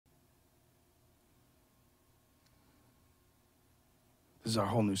This is our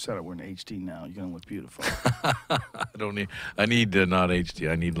whole new setup. We're in HD now. You're gonna look beautiful. I need not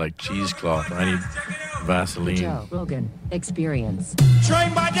HD. I need like cheesecloth. I need Vaseline. Joe Rogan Experience.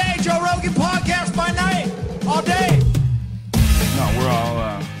 Train by day, Joe Rogan podcast by night, all day. No, we're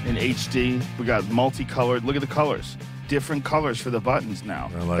all in HD. We got multicolored. Look at the colors. Different colors for the buttons now.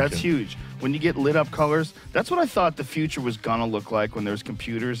 I like That's it. huge. When you get lit up colors, that's what I thought the future was gonna look like when there was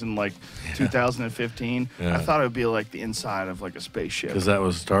computers in like 2015. Yeah. I thought it would be like the inside of like a spaceship. Because that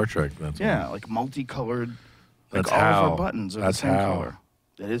was Star Trek. That's Yeah, like multicolored. Like That's all of HAL. our buttons are That's the same HAL. color.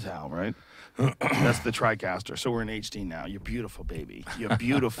 That is HAL, right? That's the TriCaster. So we're in HD now. You're beautiful, baby. You're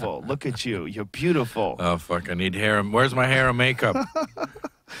beautiful. Look at you. You're beautiful. Oh, fuck. I need hair. Where's my hair and makeup?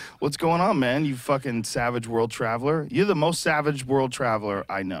 What's going on, man? You fucking savage world traveler. You're the most savage world traveler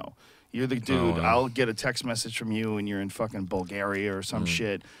I know. You're the dude. Oh, wow. I'll get a text message from you and you're in fucking Bulgaria or some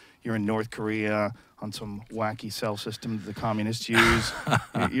shit. You're in North Korea on some wacky cell system that the communists use.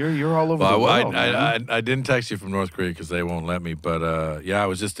 you're all over the Well, world, man. I didn't text you from North Korea because they won't let me. But, yeah, I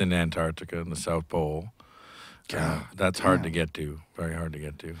was just in Antarctica in the South Pole. That's hard to get to. Very hard to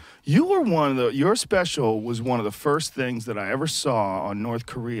get to. You were your special was one of the first things that I ever saw on North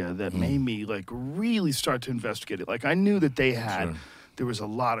Korea that made me like really start to investigate it. Like I knew that they had, Sure. there was a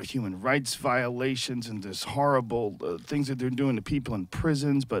lot of human rights violations and this horrible things that they're doing to people in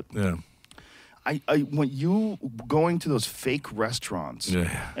prisons. But Yeah. I when you going to those fake restaurants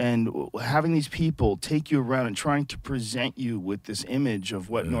Yeah. and having these people take you around and trying to present you with this image of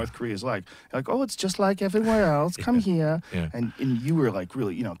what North Korea is like oh, it's just like everywhere else. Come here, Yeah. and you were like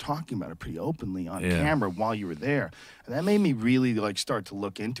really talking about it pretty openly on Yeah. camera while you were there, and that made me really like start to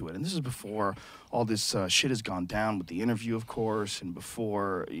look into it. And this is before all this shit has gone down with the interview, of course, and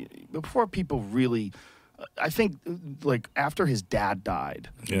before people really. I think, like, after his dad died,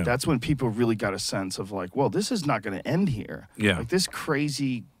 Yeah. that's when people really got a sense of, like, well, this is not going to end here. Yeah. Like, this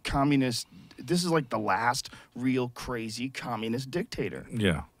crazy communist, this is, like, the last real crazy communist dictator.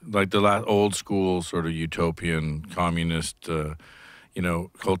 Yeah, like the old school sort of utopian communist,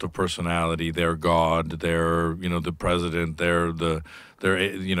 cult of personality. They're God. They're the president. They're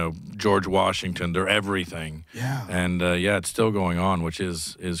George Washington. They're everything. Yeah. And it's still going on, which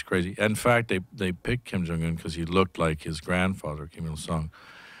is crazy. In fact, they picked Kim Jong Un because he looked like his grandfather, Kim Il Sung,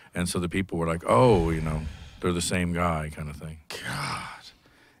 and so the people were like, oh, they're the same guy, kind of thing. God.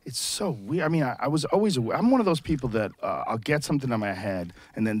 It's so weird. I mean, I was always aware. I'm one of those people that I'll get something in my head,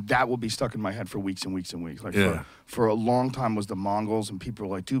 and then that will be stuck in my head for weeks and weeks and weeks. Like Yeah. for a long time was the Mongols, and people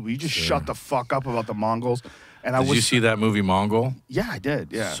were like, dude, will you just shut the fuck up about the Mongols? And Did you see that movie Mongol? Yeah, I did.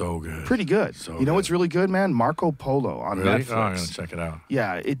 Yeah. So good. Pretty good. So you know good. what's really good, man? Marco Polo on Really? Netflix. Oh, I'm gonna check it out.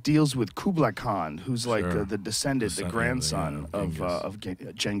 Yeah, it deals with Kublai Khan, who's like Sure. the descendant, the Descendant, grandson yeah, of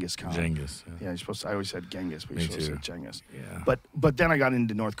Genghis Khan. Genghis. Yeah, you're supposed to, I always said Genghis, but Me you're supposed to too. say Genghis. Yeah. But then I got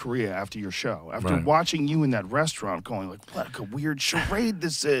into North Korea after your show. After Right. watching you in that restaurant going like, what a weird charade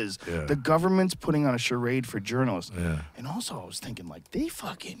this is. Yeah. The government's putting on a charade for journalists. Yeah. And also I was thinking like, they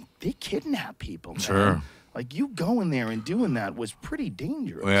kidnap people, man. Sure. Like you going there and doing that was pretty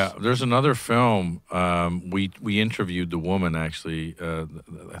dangerous. Yeah, there's another film. We interviewed the woman, actually.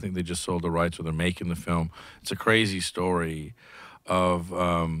 I think they just sold the rights or they're making the film. It's a crazy story of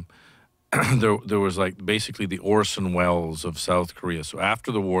there was like basically the Orson Welles of South Korea. So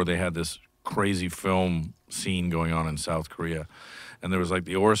after the war, they had this crazy film scene going on in South Korea. And there was like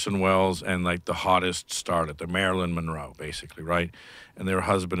the Orson Welles and like the hottest starlet, the Marilyn Monroe, basically, right? And they were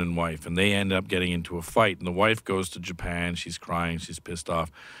husband and wife. And they end up getting into a fight. And the wife goes to Japan. She's crying. She's pissed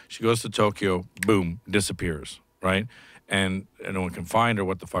off. She goes to Tokyo. Boom. Disappears, right? And no one can find her.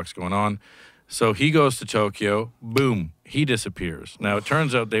 What the fuck's going on? So he goes to Tokyo. Boom. He disappears. Now, it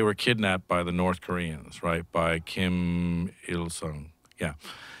turns out they were kidnapped by the North Koreans, right? By Kim Il-sung. Yeah.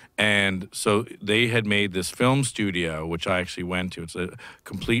 And so they had made this film studio, which I actually went to. It's a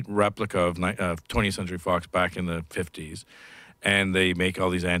complete replica of 20th Century Fox back in the 50s. And they make all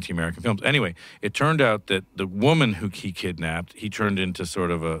these anti-American films. Anyway, it turned out that the woman who he kidnapped, he turned into sort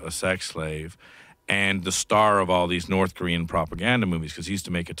of a sex slave and the star of all these North Korean propaganda movies, because he used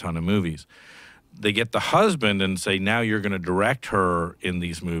to make a ton of movies. They get the husband and say, now you're going to direct her in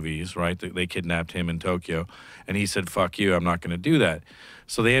these movies, right? They kidnapped him in Tokyo. And he said, fuck you, I'm not going to do that.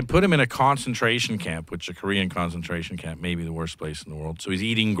 So they had put him in a concentration camp, which a Korean concentration camp may be the worst place in the world. So he's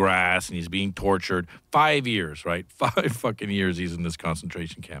eating grass and he's being tortured. 5 years, right? 5 fucking years he's in this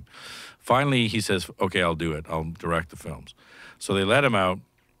concentration camp. Finally, he says, okay, I'll do it. I'll direct the films. So they let him out,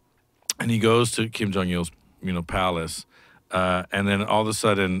 and he goes to Kim Jong-il's, palace, And then all of a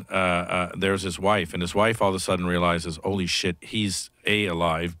sudden, there's his wife, and his wife all of a sudden realizes, holy shit, he's A,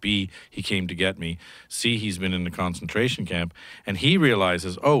 alive, B, he came to get me, C, he's been in the concentration camp, and he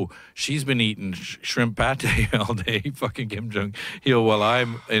realizes, oh, she's been eating shrimp pate all day, fucking Kim Jong-il, while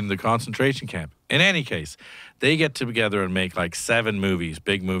I'm in the concentration camp. In any case, they get together and make like 7 movies,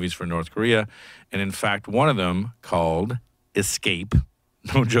 big movies for North Korea, and in fact, one of them called Escape,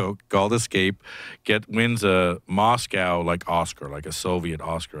 no joke, called Escape, wins a Moscow like Oscar, like a Soviet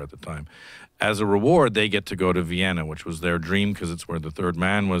Oscar at the time. As a reward, they get to go to Vienna, which was their dream because it's where The Third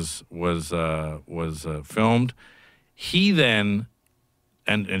Man was filmed. He then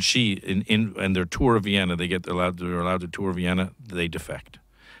and she in their tour of Vienna, they're allowed to tour Vienna. They defect.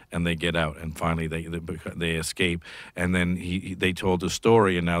 And they get out, and finally they escape. And then they told the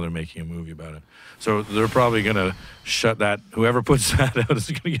story, and now they're making a movie about it. So they're probably going to shut that. Whoever puts that out is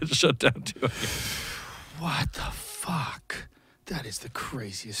going to get shut down too. What the fuck? That is the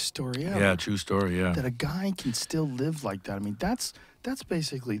craziest story ever. Yeah, true story. Yeah. That a guy can still live like that. I mean, that's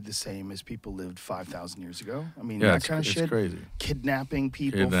basically the same as people lived 5,000 years ago. I mean, Yeah, that kind of it's shit. crazy. Kidnapping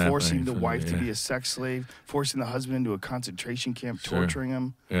people, Kidnapping, forcing the wife to yeah. be a sex slave, forcing the husband into a concentration camp, Sure. torturing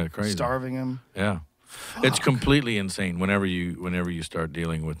him, Yeah, crazy. starving him. Yeah. It's completely insane. Whenever you start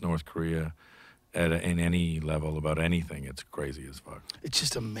dealing with North Korea in any level about anything, it's crazy as fuck. It's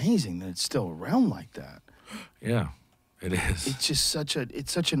just amazing that it's still around like that. Yeah, it is. It's just such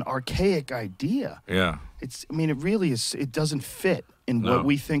an archaic idea. Yeah. I mean, it really is. It doesn't fit in No. what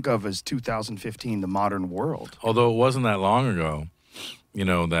we think of as 2015, the modern world. Although it wasn't that long ago,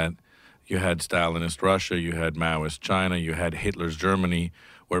 that you had Stalinist Russia, you had Maoist China, you had Hitler's Germany,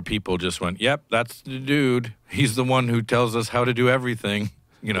 where people just went, yep, that's the dude. He's the one who tells us how to do everything,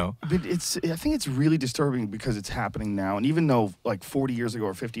 But I think it's really disturbing because it's happening now. And even though like 40 years ago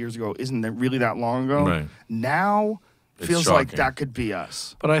or 50 years ago isn't that really that long ago, Right. now It's feels like shocking. that could be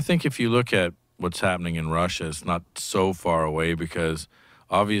us. But I think if you look at what's happening in Russia, it's not so far away because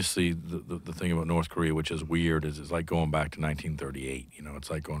obviously the thing about North Korea, which is weird, is it's like going back to 1938. It's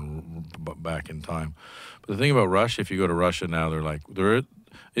like going back in time. But the thing about Russia, if you go to Russia now, they're like, there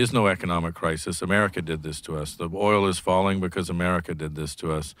is no economic crisis. America did this to us. The oil is falling because America did this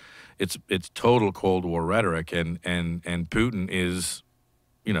to us. It's total Cold War rhetoric, and Putin is,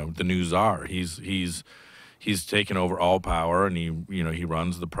 the new czar. He's taken over all power, and he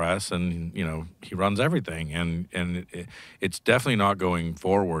runs the press, and he runs everything, and it's definitely not going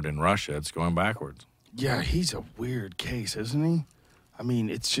forward in Russia. It's going backwards. Yeah, he's a weird case, isn't he? I mean,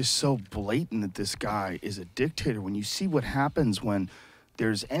 it's just so blatant that this guy is a dictator. When you see what happens when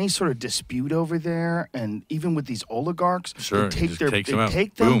there's any sort of dispute over there, and even with these oligarchs, Sure, they he take just takes them out.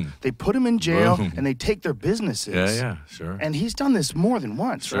 take them, Boom. they put them in jail, Boom. and they take their businesses. Yeah, sure. And he's done this more than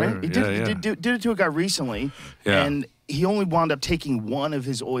once, Sure, right? He did it to a guy recently, Yeah. and he only wound up taking one of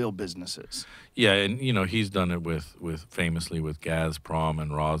his oil businesses. Yeah, and he's done it with famously with Gazprom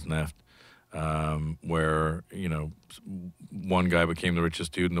and Rosneft, where one guy became the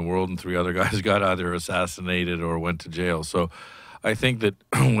richest dude in the world, and 3 other guys got either assassinated or went to jail. So I think that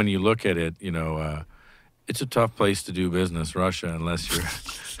when you look at it, it's a tough place to do business, Russia,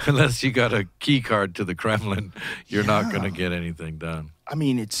 unless you got a key card to the Kremlin, you're not going to get anything done. I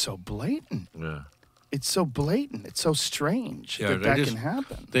mean, it's so blatant. Yeah. It's so blatant. It's so strange Yeah, that they can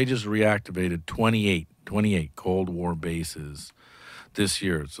happen. They just reactivated 28 Cold War bases this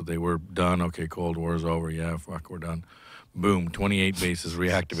year. So they were done. Okay, Cold War's over. Yeah, fuck, we're done. Boom, 28 bases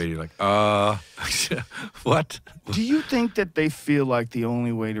reactivated. Like, what? Do you think that they feel like the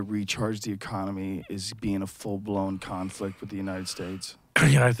only way to recharge the economy is being a full-blown conflict with the United States?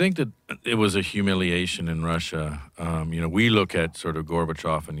 Yeah, I think that it was a humiliation in Russia. We look at sort of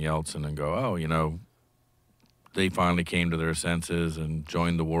Gorbachev and Yeltsin and go, they finally came to their senses and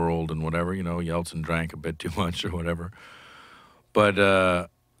joined the world and whatever. Yeltsin drank a bit too much or whatever. But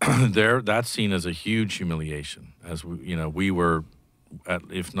that's seen as a huge humiliation. As we were,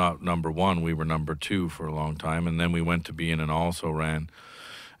 if not number one, we were number 2 for a long time, and then we went to being an also-ran,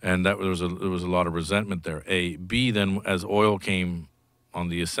 and there was a lot of resentment there. B, then as oil came on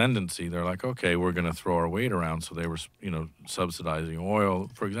the ascendancy, they're like, okay, we're going to throw our weight around. So they were, subsidizing oil.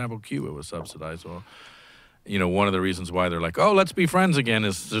 For example, Cuba was subsidized oil. One of the reasons why they're like, oh, let's be friends again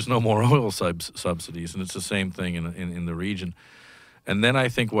is there's no more oil subsidies, and it's the same thing in the region. And then I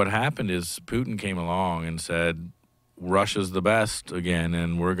think what happened is Putin came along and said, Russia's the best again,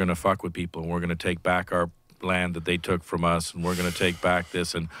 and we're going to fuck with people, and we're going to take back our land that they took from us, and we're going to take back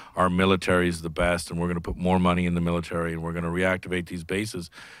this, and our military is the best, and we're going to put more money in the military, and we're going to reactivate these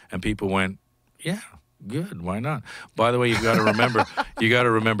bases. And people went, yeah, good, why not? By the way, you got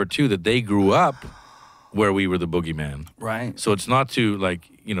to remember too that they grew up where we were the boogeyman. Right. So it's not to like,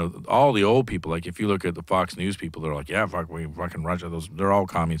 all the old people, like if you look at the Fox News people, they're like, yeah, we fucking Russia, they're all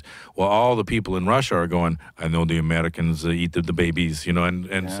commies. Well, all the people in Russia are going, I know the Americans eat the babies,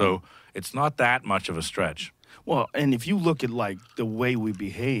 and so it's not that much of a stretch. Well, and if you look at like the way we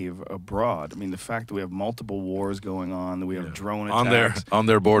behave abroad, I mean, the fact that we have multiple wars going on, that we have drone attacks on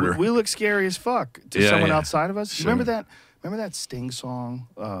their border, we look scary as fuck to someone outside of us. Sure. Remember that Sting song,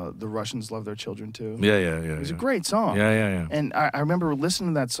 "The Russians Love Their Children Too"? Yeah. It was a great song. Yeah. And I remember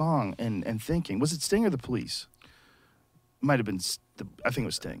listening to that song and thinking, was it Sting or the Police? Might have been. I think it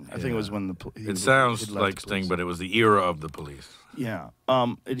was Sting. I think it was when it sounds like Sting, but it was the era of the Police. Yeah.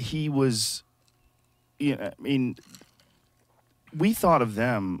 He was. Yeah, I mean, we thought of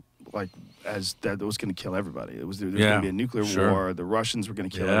them like as that it was going to kill everybody. There was going to be a nuclear war. The Russians were going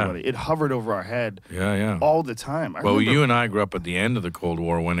to kill everybody. It hovered over our head all the time. You and I grew up at the end of the Cold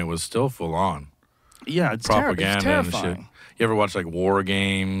War when it was still full on. Yeah, it's propaganda terrifying. And shit. You ever watch like War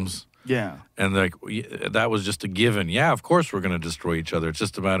Games? Yeah. And like that was just a given. Yeah, of course we're going to destroy each other. It's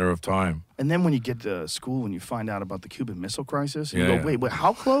just a matter of time. And then when you get to school and you find out about the Cuban Missile Crisis, and you go, wait,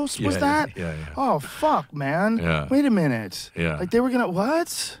 how close was that? Yeah. Oh, fuck, man. Yeah. Wait a minute. Yeah. Like they were going to,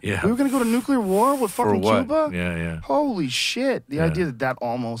 what? Yeah. We were going to go to nuclear war with fucking Cuba? Yeah. Holy shit. The idea that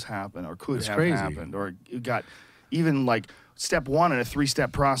almost happened or could have crazy. happened or it got even like step one in a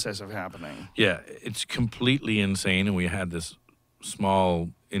 3-step process of happening. Yeah, it's completely insane. And we had this small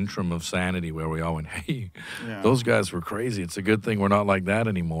interim of sanity where we all went, hey, those guys were crazy. It's a good thing we're not like that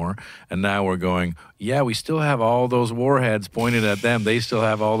anymore. And now we're going, yeah, we still have all those warheads pointed at them. They still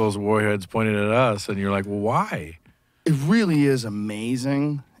have all those warheads pointed at us. And you're like, well, why? It really is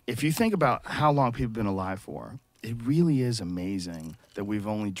amazing. If you think about how long people have been alive for, it really is amazing that we've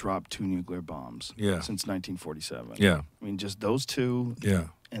only dropped 2 nuclear bombs since 1947. Yeah. I mean, just those 2,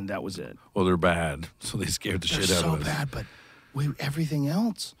 and that was it. Well, they're bad, so they scared the shit out of us. They're so bad, but everything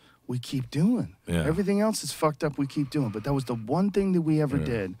else we keep doing. Yeah. Everything else is fucked up, we keep doing. But that was the one thing that we ever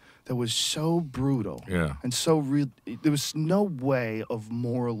did that was so brutal. Yeah. And so real. There was no way of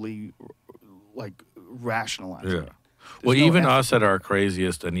morally, like, rationalizing it. Well, even us at our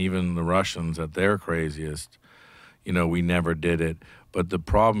craziest and even the Russians at their craziest, we never did it. But the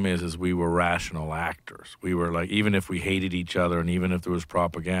problem is we were rational actors. We were like, even if we hated each other and even if there was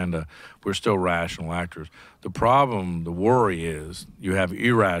propaganda, we're still rational actors. The problem, the worry is you have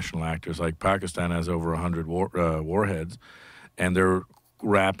irrational actors, like Pakistan has over 100 warheads, and they're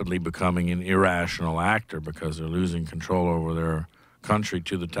rapidly becoming an irrational actor because they're losing control over their country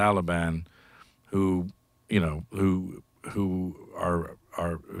to the Taliban, whose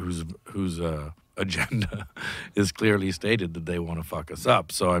agenda is clearly stated that they want to fuck us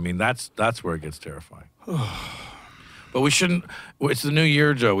up. So I mean that's where it gets terrifying. But we shouldn't. It's the new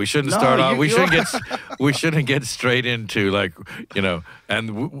year, Joe. We shouldn't start off. We shouldn't get straight into like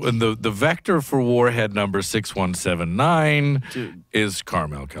And when the vector for warhead number 6179 is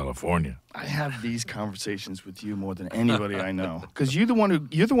Carmel, California. I have these conversations with you more than anybody I know because you're the one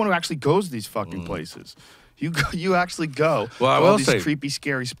who actually goes to these fucking places. You actually go to all these creepy,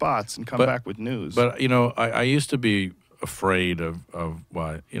 scary spots and come back with news. But I used to be afraid of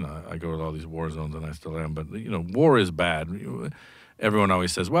why I go to all these war zones and I still am. But war is bad. Everyone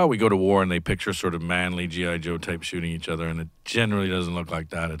always says, well, we go to war and they picture sort of manly G.I. Joe type shooting each other, and it generally doesn't look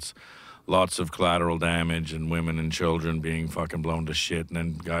like that. It's lots of collateral damage and women and children being fucking blown to shit, and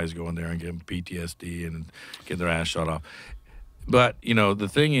then guys go in there and get PTSD and get their ass shot off. But the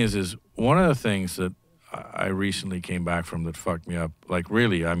thing is one of the things that I recently came back from that fucked me up. Like,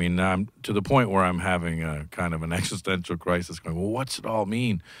 really, I mean, I'm to the point where I'm having a kind of an existential crisis going, well, what's it all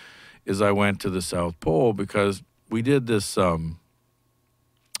mean? Is I went to the South Pole because we did this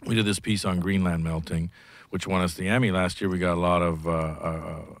piece on Greenland melting, which won us the Emmy last year. We got a lot of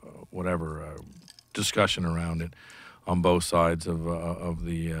discussion around it on both sides of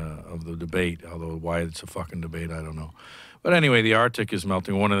the debate, although why it's a fucking debate, I don't know. But anyway, the Arctic is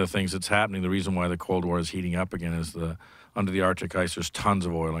melting. One of the things that's happening, the reason why the Cold War is heating up again is under the Arctic ice, there's tons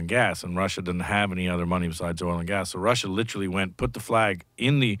of oil and gas, and Russia didn't have any other money besides oil and gas. So Russia literally put the flag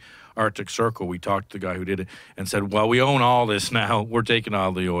in the Arctic Circle. We talked to the guy who did it and said, well, we own all this now. We're taking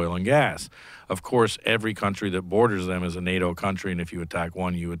all the oil and gas. Of course, every country that borders them is a NATO country, and if you attack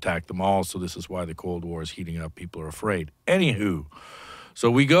one, you attack them all. So this is why the Cold War is heating up. People are afraid. Anywho. So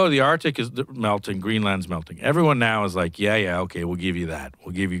we go, the Arctic is melting, Greenland's melting. Everyone now is like, yeah, okay, we'll give you that.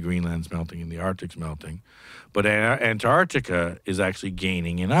 We'll give you Greenland's melting and the Arctic's melting. But Antarctica is actually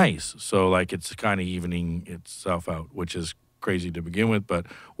gaining in ice. So, like, it's kind of evening itself out, which is crazy to begin with. But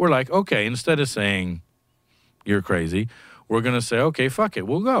we're like, okay, instead of saying you're crazy, we're going to say, okay, fuck it,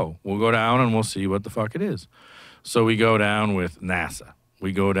 we'll go. We'll go down and we'll see what the fuck it is. So we go down with NASA.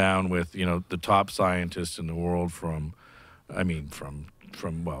 We go down with, the top scientists in the world from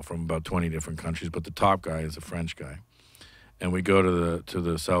about 20 different countries, but the top guy is a French guy. And we go to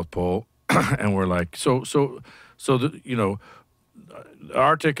the South Pole, and we're like, the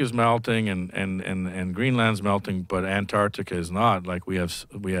Arctic is melting and Greenland's melting, but Antarctica is not. Like we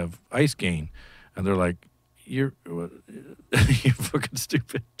have ice gain, and they're like, you're fucking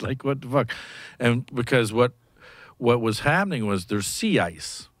stupid. Like what the fuck? And because what was happening was there's sea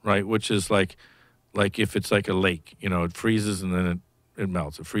ice, right? Which is like if it's like a lake, it freezes and then it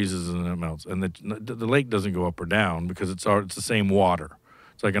melts. It freezes and then it melts, and the lake doesn't go up or down because it's the same water.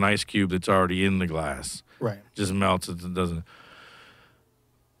 It's like an ice cube that's already in the glass. Right. It just melts. It doesn't.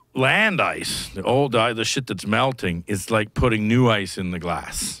 Land ice, the shit that's melting, is like putting new ice in the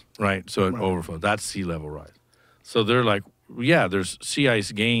glass, right? So it overflows. That's sea level rise. So they're like, yeah, there's sea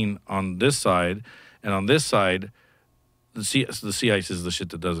ice gain on this side, and on this side, the sea ice is the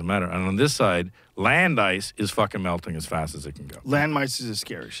shit that doesn't matter. And on this side, land ice is fucking melting as fast as it can go. Land ice is a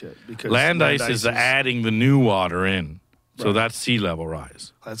scary shit because land ice is adding the new water in. So Right. that's sea level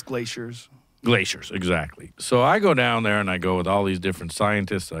rise. That's glaciers. Glaciers, exactly. So I go down there and I go with all these different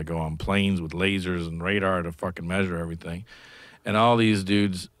scientists. I go on planes with lasers and radar to fucking measure everything. And all these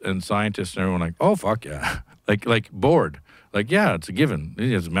dudes and scientists and everyone like, oh, fuck yeah. like bored. Like, yeah, it's a given.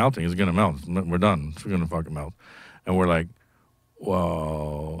 It's melting. It's going to melt. We're done. It's going to fucking melt. And we're like,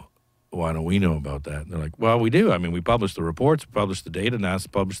 well, why don't we know about that? And they're like, well, we do. I mean, we publish the reports, publish the data,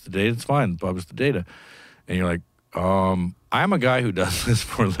 NASA published the data. It's fine. Publish the data. And you're like, I'm a guy who does this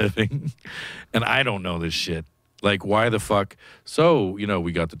for a living, and I don't know this shit. Like, why the fuck? So,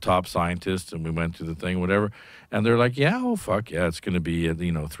 we got the top scientists, and we went through the thing, whatever, and they're like, yeah, oh, fuck, yeah, it's going to be,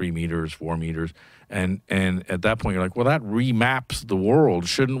 3 meters, 4 meters. And at that point, you're like, well, that remaps the world.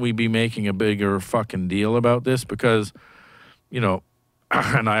 Shouldn't we be making a bigger fucking deal about this? Because, and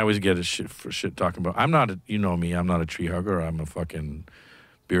I always get a shit talking about, I'm not a tree hugger. I'm a fucking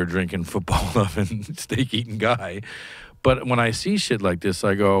beer drinking, football loving, steak eating guy. But when I see shit like this,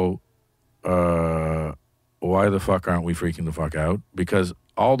 I go, why the fuck aren't we freaking the fuck out? Because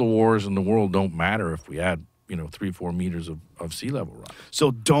all the wars in the world don't matter if we add, 3-4 meters of sea level rise.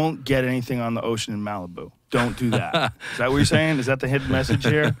 So don't get anything on the ocean in Malibu. Don't do that. Is that what you're saying? Is that the hidden message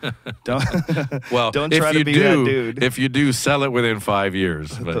here? Don't. Well, don't try to be that dude. If you do, sell it within 5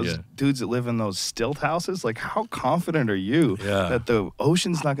 years. But those dudes that live in those stilt houses, like how confident are you that the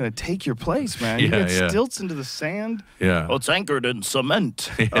ocean's not going to take your place, man? You get stilts into the sand. Yeah. Oh, it's anchored in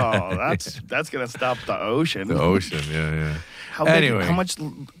cement. Oh, that's going to stop the ocean. The ocean, yeah. How much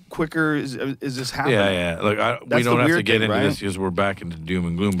quicker is this happening? Yeah. Look, we don't have to get into this because we're back into doom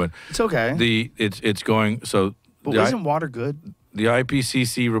and gloom, but it's okay. It's going so. But isn't water good? The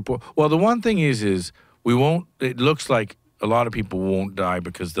IPCC report. Well, the one thing is we won't. It looks like a lot of people won't die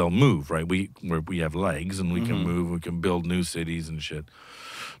because they'll move, right? We have legs and we can move. We can build new cities and shit.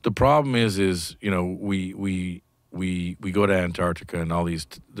 The problem is we go to Antarctica and all these,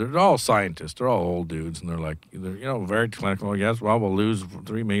 they're all scientists, they're all old dudes, and they're like, very clinical. Yes, well, we'll lose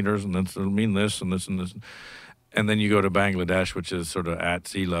 3 meters, and it'll mean this and this and this. And then you go to Bangladesh, which is sort of at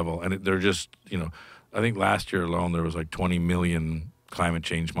sea level, and they're just, I think last year alone there was like 20 million climate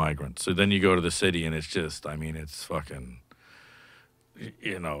change migrants. So then you go to the city, and it's just, it's fucking,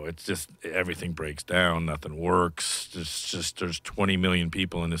 it's just everything breaks down, nothing works. There's 20 million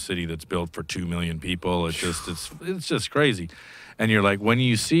people in a city that's built for 2 million people. It's just crazy. And you're like, when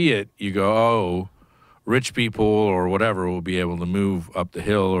you see it, you go, oh, rich people or whatever will be able to move up the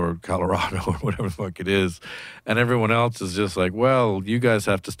hill or Colorado or whatever the fuck it is. And everyone else is just like, well, you guys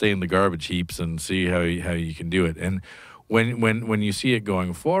have to stay in the garbage heaps and see how you can do it. And when you see it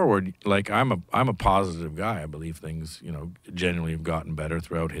going forward, like I'm a positive guy. I believe things, generally have gotten better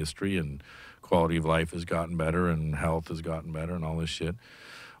throughout history, and quality of life has gotten better, and health has gotten better, and all this shit.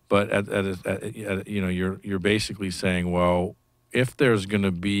 But you're basically saying, well, if there's going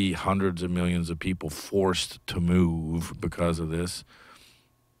to be hundreds of millions of people forced to move because of this,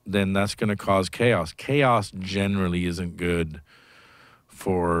 then that's going to cause chaos. Chaos generally isn't good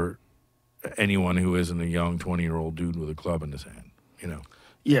for anyone who isn't a young 20-year-old dude with a club in his hand,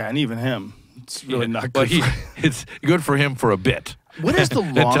 Yeah, and even him. It's really not good. It's good for him for a bit. What is the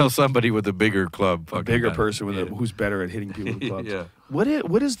Until somebody with a bigger club. A bigger person who's better at hitting people with clubs. Yeah. What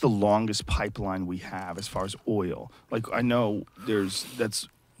is the longest pipeline we have as far as oil? Like, I know that's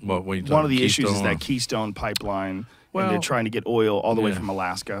one of the issues is that Keystone pipeline, and they're trying to get oil all the way from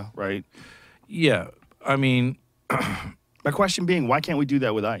Alaska, right? Yeah. I mean, my question being, why can't we do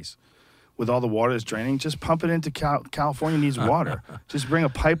that with ice? with all the water that's draining, just pump it into California needs water. Just bring a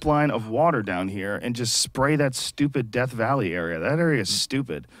pipeline of water down here and just spray that stupid Death Valley area. That area is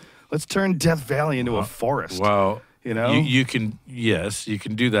stupid. Let's turn Death Valley into a forest. Well, you know, you can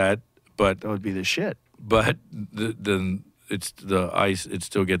do that, but that would be the shit. But then it's the ice. It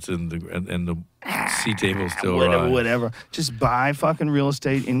still gets in the sea table still rise. Whatever. Just buy fucking real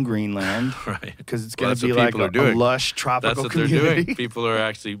estate in Greenland, right? Because it's going to be like a lush tropical community. That's what they're doing. People are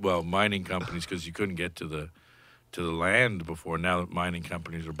actually mining companies, because you couldn't get to the land before. Now that mining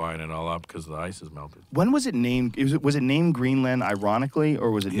companies are buying it all up because the ice is melted. When was it named? Was it named Greenland ironically,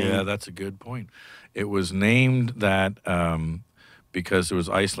 or was it named? Yeah, that's a good point. It was named that because there was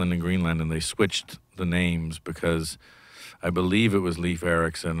Iceland and Greenland, and they switched the names because I believe it was Leif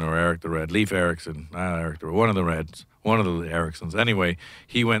Erikson or Eric the Red. Leif Erikson, not Eric the Red, one of the Reds, one of the Eriksons. Anyway,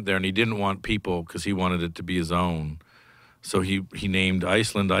 he went there and he didn't want people because he wanted it to be his own. So he named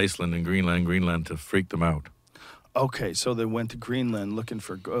Iceland, and Greenland to freak them out. Okay, so they went to Greenland looking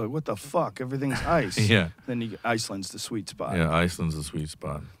for what the fuck? Everything's ice. Yeah. Then Iceland's the sweet spot. Yeah, Iceland's the sweet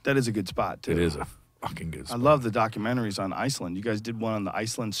spot. That is a good spot too. It is a fucking good spot. I love the documentaries on Iceland. You guys did one on the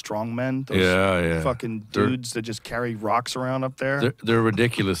Iceland strongmen. Those yeah. fucking dudes that just carry rocks around up there. They're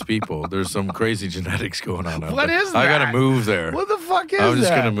ridiculous people. There's some crazy genetics going on out What there. is that? I gotta move there. What the fuck is that? I'm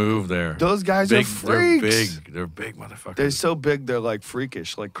just gonna move there. Those guys are freaks. They're big motherfuckers. They're so big, they're like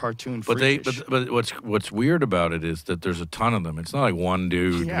freakish, like cartoon freakish. But what's weird about it is that there's a ton of them. It's not like one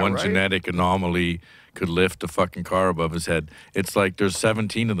dude, one right? genetic anomaly could lift a fucking car above his head. It's like there's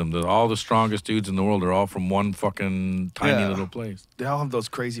 17 of them. All the strongest dudes in the world are all from one fucking tiny little place. They all have those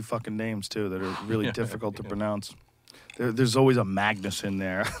crazy fucking names too that are really difficult to pronounce. There's always a Magnus in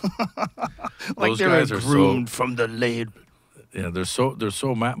there. Like those they're guys are groomed from the late. Yeah, they're so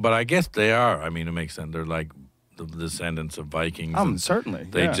but I guess they are. I mean, it makes sense. They're like the descendants of Vikings. Certainly.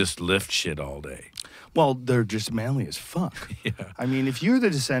 They just lift shit all day. Well, they're just manly as fuck. Yeah. I mean, if you're the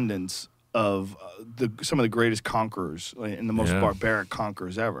descendants of some of the greatest conquerors and the most barbaric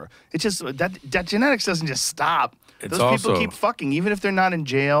conquerors ever, it's just that genetics doesn't just stop. It's Those people keep fucking, even if they're not in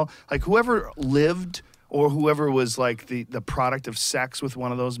jail. Like whoever lived or whoever was like the product of sex with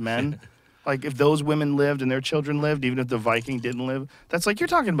one of those men. Like, if those women lived and their children lived, even if the Viking didn't live, that's like, you're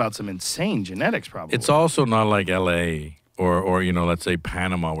talking about some insane genetics, probably. It's also not like L.A. or let's say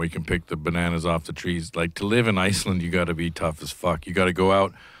Panama, where you can pick the bananas off the trees. Like, to live in Iceland, you got to be tough as fuck. You got to go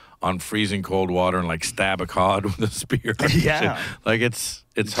out on freezing cold water and, like, stab a cod with a spear. Yeah. Like, it's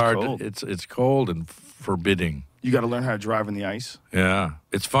hard. Cold. It's cold and forbidding. You got to learn how to drive in the ice. Yeah.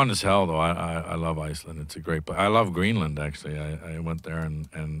 It's fun as hell, though. I love Iceland. It's a great place. I love Greenland, actually. I went there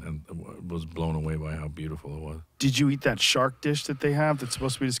and was blown away by how beautiful it was. Did you eat that shark dish that they have that's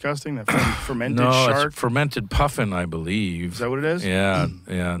supposed to be disgusting? That fermented no, shark? it's fermented puffin, I believe. Is that what it is? Yeah.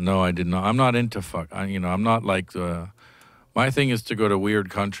 Yeah. No, I did not. I'm not into I'm not like the... My thing is to go to weird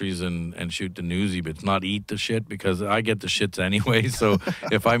countries and shoot the newsy bits, not eat the shit, because I get the shits anyway. So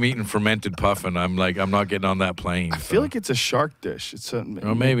if I'm eating fermented puffin, I'm not getting on that plane. I feel like it's a shark dish. It's a...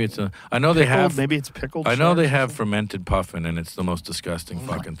 maybe it's a... I know they have... Maybe it's pickled I know they sharks. have fermented puffin, and it's the most disgusting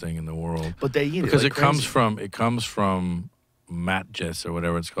fucking thing in the world. But they eat because it like it comes from matjes or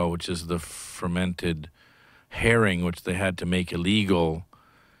whatever it's called, which is the fermented herring, which they had to make illegal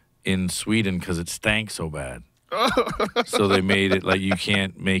in Sweden because it stank so bad. So they made it like you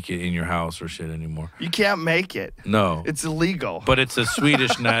can't make it in your house or shit anymore. You can't make it. No. It's illegal. But it's a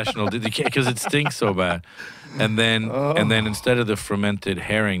Swedish national because it stinks so bad. And then instead of the fermented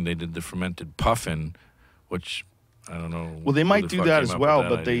herring, they did the fermented puffin, which I don't know. Well, they might do that as well,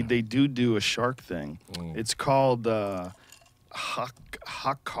 but idea. they do a shark thing. It's called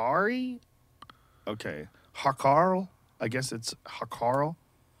Hakari. Okay, Hakarl. I guess it's Hakarl.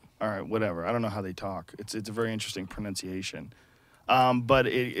 All right, whatever. I don't know how they talk. It's a very interesting pronunciation. But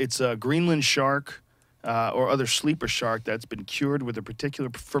it's a Greenland shark or other sleeper shark that's been cured with a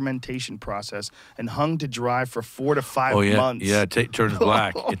particular fermentation process and hung to dry for 4 to 5 months. Yeah, it turns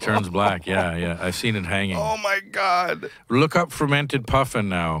black. It turns black. Yeah. I've seen it hanging. Oh, my God. Look up fermented puffin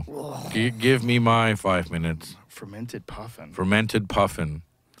now. Give me my 5 minutes. Fermented puffin. Fermented puffin.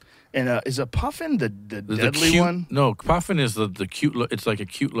 And is a puffin the deadly one? No, puffin is the cute. It's like a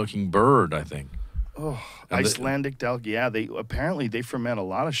cute looking bird, I think. Oh, Icelandic delicacy. Yeah, they ferment a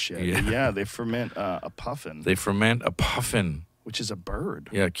lot of shit. Yeah, they ferment a puffin. They ferment a puffin, which is a bird.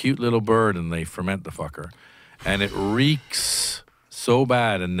 Yeah, a cute little bird, and they ferment the fucker, and it reeks so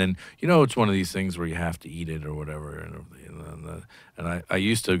bad. And then it's one of these things where you have to eat it or whatever. And I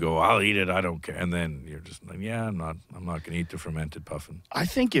used to go, I'll eat it, I don't care. And then you're just like, I'm not going to eat the fermented puffin. I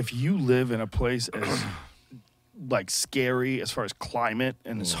think if you live in a place as like scary as far as climate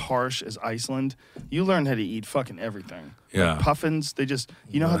and as harsh as Iceland, you learn how to eat fucking everything. Yeah. Like puffins, they just,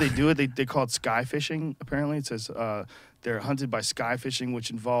 you know how they do it? They call it sky fishing, apparently. It says they're hunted by sky fishing, which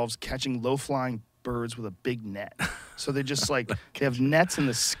involves catching low-flying birds with a big net. So they're just like, they have nets in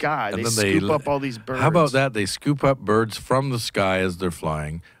the sky. And They then scoop up all these birds. How about that? They scoop up birds from the sky as they're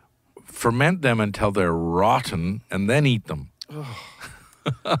flying, ferment them until they're rotten, and then eat them.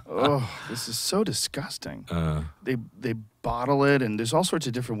 Oh, this is so disgusting. They bottle it, and there's all sorts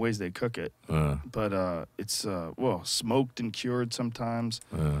of different ways they cook it. But it's smoked and cured sometimes.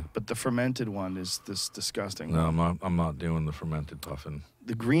 But the fermented one is this disgusting. No, I'm not doing the fermented puffin.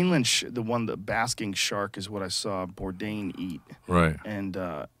 The Greenland, the basking shark is what I saw Bourdain eat, Right. and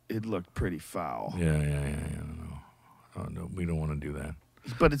it looked pretty foul. Yeah. No, we don't want to do that.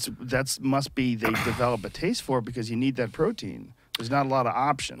 But must be they develop a taste for it because you need that protein. There's not a lot of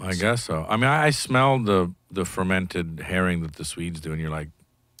options. I guess so. I mean, I smelled the fermented herring that the Swedes do, and you're like,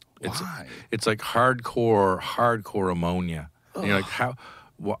 Why? it's like hardcore ammonia. And you're like, how?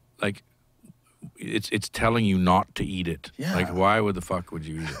 What? Like, it's telling you not to eat it. Yeah. Like, why would the fuck would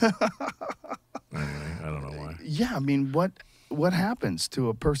you eat it? Anyway, I don't know why. Yeah, I mean, what happens to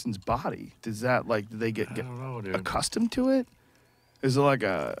a person's body? Does that do they get don't know, dude. accustomed to it? Is it like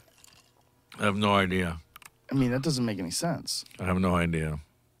I have no idea. I mean, that doesn't make any sense. I have no idea.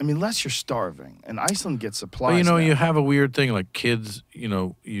 I mean, unless you're starving, and Iceland gets supplies. But you know, now. you have a weird thing like kids. You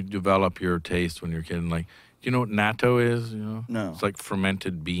know, you develop your taste when you're a kid. And like, do you know what natto is? You know, No. It's like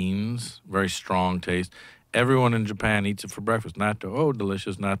fermented beans, very strong taste. Everyone in Japan eats it for breakfast. Natto, oh,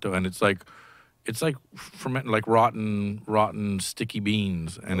 delicious natto, and it's like fermented, like rotten sticky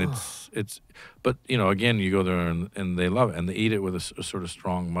beans, and it's. But you know, again, you go there and they love it, and they eat it with a sort of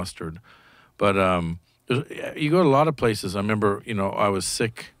strong mustard. But you go to a lot of places. I remember, you know, I was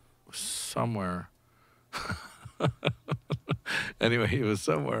sick somewhere. Anyway, it was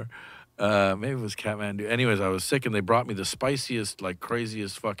somewhere. Maybe it was Kathmandu. Anyways, I was sick, and they brought me the spiciest, like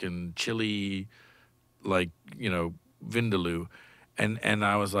craziest fucking chili, like, you know, vindaloo. And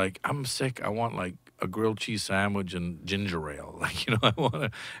I was like, I'm sick. I want like a grilled cheese sandwich and ginger ale. Like, you know, I want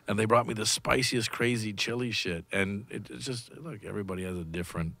to. And they brought me the spiciest, crazy chili shit. And it's just, look, everybody has a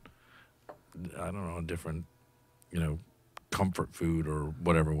different, you know, comfort food or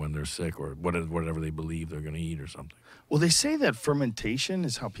whatever when they're sick or whatever they believe they're going to eat or something. Well, they say that fermentation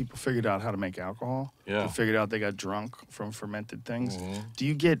is how people figured out how to make alcohol. Yeah. They figured out they got drunk from fermented things.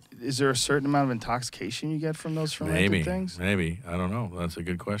 Is there a certain amount of intoxication you get from those fermented things? Maybe. I don't know. That's a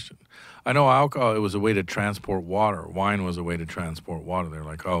good question. I know alcohol, it was a way to transport water. Wine was a way to transport water. They're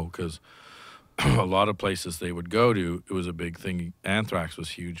like, oh, because a lot of places they would go to, it was a big thing. Anthrax was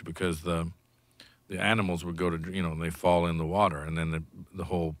huge because the animals would go to, you know, and they fall in the water, and then the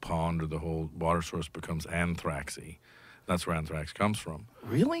whole pond or the whole water source becomes anthraxy. That's where anthrax comes from.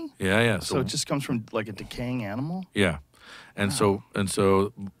 Really? Yeah. So it just comes from like a decaying animal? Yeah. And so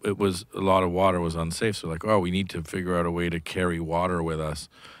it was, a lot of water was unsafe. So like, oh, we need to figure out a way to carry water with us.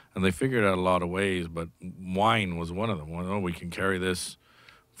 And they figured out a lot of ways, but wine was one of them. Well, oh, we can carry this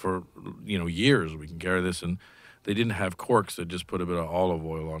for, you know, years. We can carry this. And they didn't have corks. They just put a bit of olive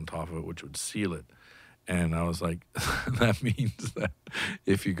oil on top of it, which would seal it. And I was like, that means that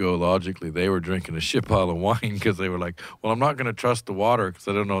if you go logically, they were drinking a shit pile of wine because they were like, well, I'm not going to trust the water because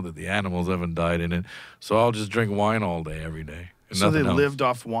I don't know that the animals haven't died in it. So I'll just drink wine all day, every day. And So they nothing else. lived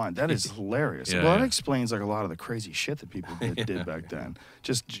off wine. That is hilarious. Yeah, Well, that yeah. explains like a lot of the crazy shit that people did back then.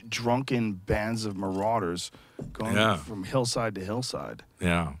 Just drunken bands of marauders going Yeah. from hillside to hillside.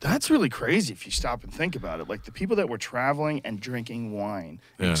 Yeah. That's really crazy if you stop and think about it. Like the people that were traveling and drinking wine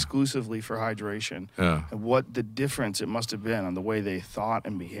Yeah. exclusively for hydration, Yeah. and what the difference it must have been on the way they thought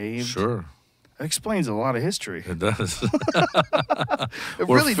and behaved. Sure. That explains a lot of history. It does. It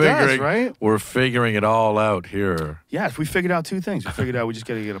really does, right? We're figuring it all out here. Yeah, if we figured out two things. We figured out we just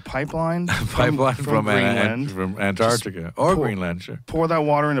got to get a pipeline, Pipeline from Greenland. from Antarctica or pour- Greenland, sure. Pour that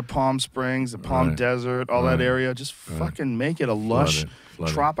water into Palm Springs, the Palm Right. Desert, all that Right. area. Just fucking make it a lush Flood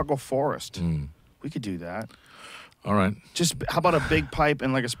it. tropical forest. Mm. We could do that. All right. Just how about a big pipe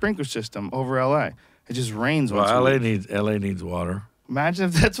and like a sprinkler system over LA? It just rains Well, once a LA week. needs water. Imagine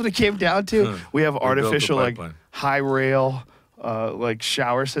if that's what it came down to. We have built a artificial like pipeline. high rail like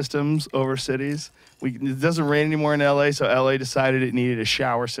shower systems over cities. It doesn't rain anymore in LA, so LA decided it needed a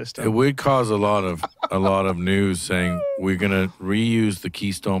shower system. It would cause a lot of news saying we're going to reuse the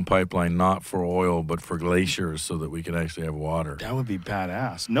Keystone Pipeline not for oil but for glaciers so that we can actually have water. That would be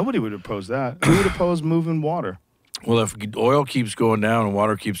badass. Nobody would oppose that. Who would oppose moving water? Well, if oil keeps going down and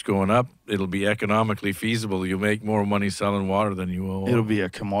water keeps going up, it'll be economically feasible. You'll make more money selling water than you will oil. It'll be a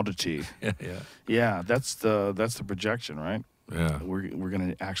commodity. yeah. Yeah, that's the projection, right? Yeah. We're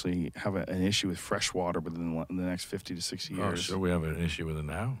going to actually have an issue with fresh water within the next 50 to 60 years. Oh, sure, we have an issue with it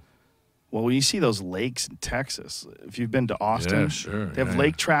now. Well, when you see those lakes in Texas, if you've been to Austin, Yeah, sure. they have yeah.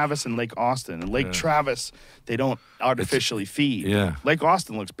 Lake Travis and Lake Austin. And Lake Travis, they don't artificially feed. yeah. Lake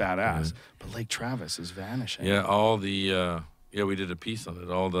Austin looks badass, but Lake Travis is vanishing. Yeah, all the we did a piece on it.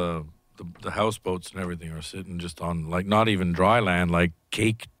 All the houseboats and everything are sitting just on like not even dry land, like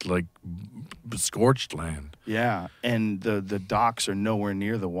caked, like scorched land. Yeah, and the docks are nowhere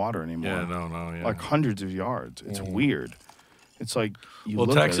near the water anymore. Yeah, no, yeah. Like hundreds of yards. It's weird. It's like you Well,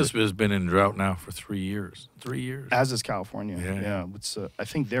 look at Texas it, has been in drought now for 3 years. 3 years. as is California. Yeah. It's I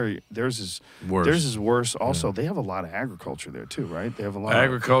think theirs is Worse. Theirs is worse. Also, they have a lot of agriculture there too, right? They have a lot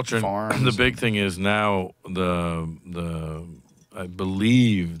Agriculture. of farms. And the big thing is now the I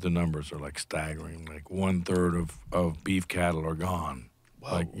believe the numbers are like staggering. Like 1/3 of beef cattle are gone.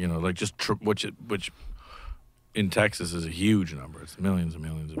 Whoa. Like like just which in Texas is a huge number. It's millions and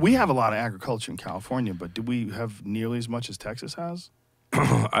millions. We have a lot of agriculture in California, but do we have nearly as much as Texas has?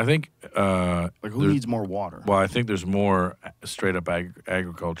 I think. Like, who there's- needs more water? Well, I think there's more straight up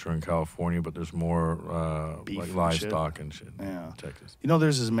agriculture in California, but there's more Beef like and livestock and shit Yeah. in Texas. You know,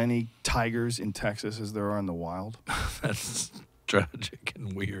 there's as many tigers in Texas as there are in the wild. That's tragic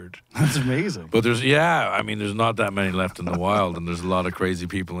and weird. That's amazing. But there's not that many left in the wild, and there's a lot of crazy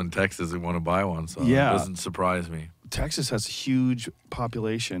people in Texas that want to buy one, so Yeah. it doesn't surprise me. Texas has a huge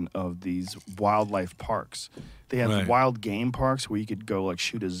population of these wildlife parks. They have Right. wild game parks where you could go like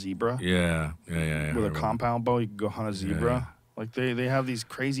shoot a zebra Yeah. with I a remember. compound bow. You could go hunt a zebra. yeah. Like they have these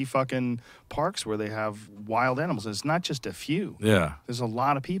crazy fucking parks where they have wild animals. And it's not just a few. Yeah. There's a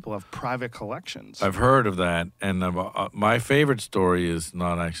lot of people have private collections. I've heard of that, and my favorite story is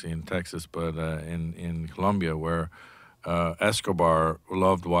not actually in Texas, but in Colombia, where Escobar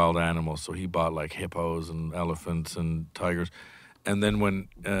loved wild animals, so he bought like hippos and elephants and tigers, and then when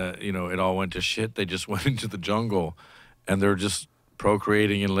it all went to shit, they just went into the jungle, and they're just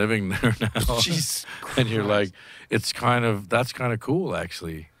procreating and living there now. Jesus And you're like, Christ. that's kind of cool,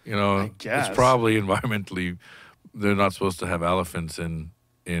 actually. I guess. It's probably environmentally, they're not supposed to have elephants in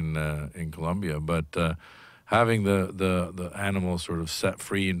Colombia, but having the animals sort of set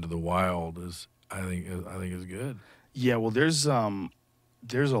free into the wild is, I think is good. Yeah, well, there's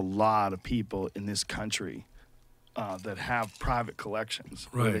a lot of people in this country that have private collections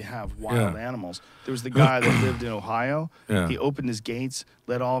where Right. they have wild Yeah. animals. There was the guy that lived in Ohio. Yeah. He opened his gates,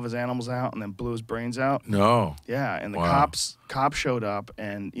 let all of his animals out, and then blew his brains out. No. Yeah, and the Wow. cops showed up,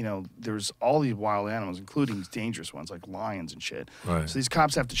 and there's all these wild animals, including dangerous ones like lions and shit. Right. So these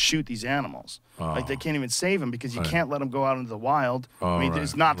cops have to shoot these animals. Oh. Like they can't even save them because you Right. can't let them go out into the wild. Oh, I mean, right.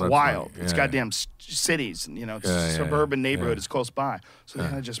 it's not the That's wild. right. It's Yeah, goddamn cities. It's Yeah, yeah, suburban neighborhood. yeah. It's close by. So they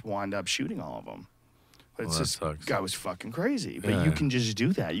Yeah. kind of just wind up shooting all of them. But it's Well, that just sucks. guy was fucking crazy. But Yeah. you can just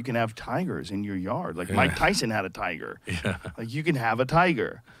do that. You can have tigers in your yard. Like Mike Tyson had a tiger. Yeah. Like you can have a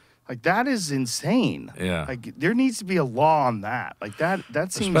tiger. Like that is insane. Yeah. Like there needs to be a law on that. Like that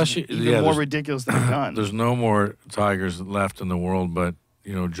seems Especially- even yeah, more there's- ridiculous than a gun. There's no more tigers left in the world, but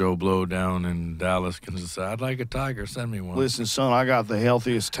Joe Blow down in Dallas can just say, "I'd like a tiger. Send me one." Listen, son, I got the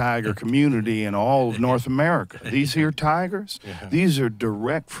healthiest tiger community in all of North America. These here tigers, these are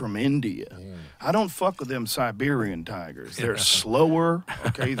direct from India. I don't fuck with them Siberian tigers. They're slower,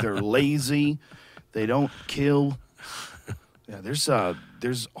 okay? They're lazy. They don't kill. Yeah, there's a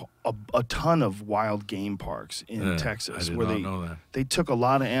ton of wild game parks in Yeah, Texas I did where not know that. they took a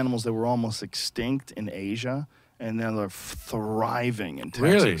lot of animals that were almost extinct in Asia, and then they're thriving in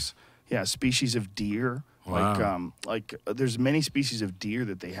Texas. Really? Yeah, species of deer. Wow. There's many species of deer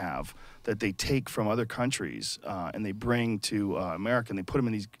that they have that they take from other countries and they bring to America, and they put them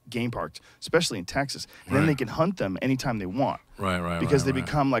in these game parks, especially in Texas, and then Right. they can hunt them anytime they want Right. because they right.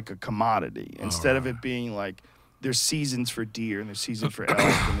 become like a commodity instead of it being like there's seasons for deer and there's seasons for elk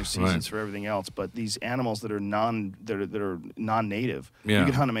and there's seasons Right. for everything else. But these animals that are non-native, Yeah. you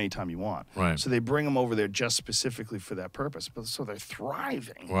can hunt them anytime you want. Right. So they bring them over there just specifically for that purpose. But so they're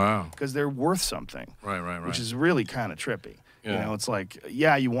thriving. Wow. Because they're worth something. Right. Which is really kind of trippy. Yeah. It's like,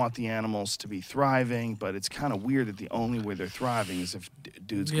 yeah, you want the animals to be thriving, but it's kind of weird that the only way they're thriving is if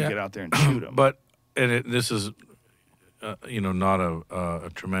dudes can Yeah. get out there and shoot them. But this is, not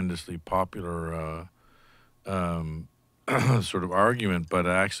a tremendously popular sort of argument, but it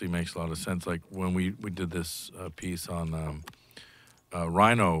actually makes a lot of sense. Like when we did this piece on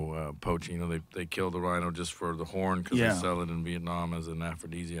rhino poaching, they kill the rhino just for the horn because Yeah. they sell it in Vietnam as an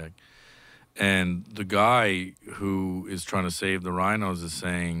aphrodisiac. And the guy who is trying to save the rhinos is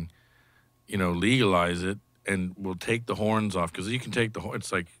saying, legalize it, and we'll take the horns off, because you can take the horn.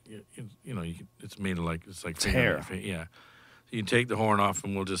 It's like, it's made of like, it's like hair. Yeah. So you can take the horn off,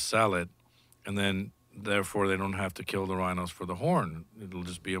 and we'll just sell it, and then therefore they don't have to kill the rhinos for the horn. It'll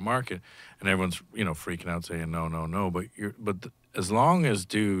just be a market, and everyone's freaking out saying no. But as long as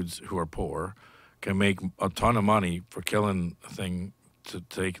dudes who are poor can make a ton of money for killing a thing to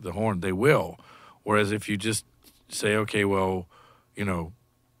take the horn, they will. Whereas if you just say, okay, well,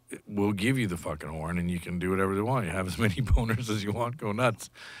 we'll give you the fucking horn and you can do whatever you want. You have as many boners as you want, go nuts.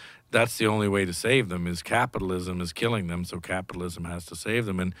 That's the only way to save them, is capitalism is killing them, so capitalism has to save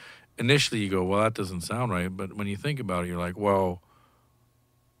them. And initially you go, well, that doesn't sound right. But when you think about it, you're like, well,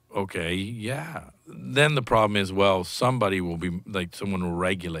 okay, yeah. Then the problem is, well, somebody will be, like, someone will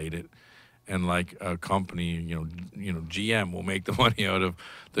regulate it. And like a company, GM will make the money out of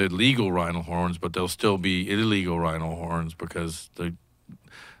the legal rhino horns, but there'll still be illegal rhino horns because the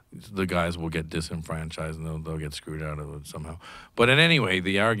guys will get disenfranchised and they'll get screwed out of it somehow. But in any way,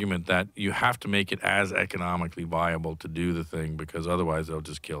 the argument that you have to make it as economically viable to do the thing, because otherwise they'll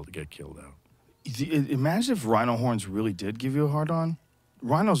just get killed out. Imagine if rhino horns really did give you a hard on.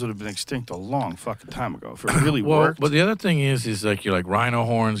 Rhinos would have been extinct a long fucking time ago if it really worked. But the other thing is like, you're like, rhino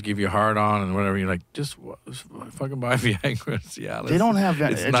horns give you a hard on and whatever. You're like, just fucking buy Viagra. Yeah, they don't have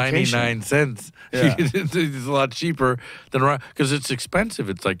that it's education. 99 cents. Yeah. It's a lot cheaper than, because it's expensive.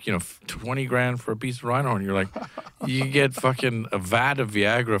 It's like, $20,000 for a piece of rhino horn. You're like, you get fucking a vat of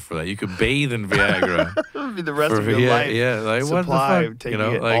Viagra for that. You could bathe in Viagra. It would be the rest of your life. Yeah, like, what the supply, fuck? taking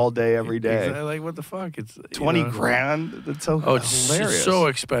it all day, every day. Exactly, like, what the fuck? It's $20,000. That's so it's hilarious. So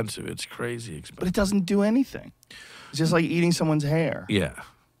expensive. It's crazy expensive. But it doesn't do anything. It's just like eating someone's hair. Yeah.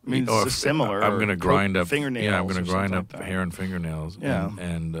 I mean, it's just similar. I'm going to grind up fingernails. Yeah, I'm going to grind up like hair and fingernails. Yeah.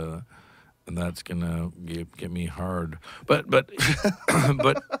 And that's going to get me hard. But but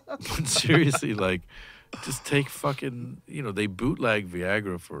seriously, like, just take fucking, they bootleg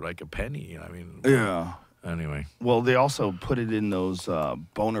Viagra for like a penny. I mean. Yeah. Anyway. Well, they also put it in those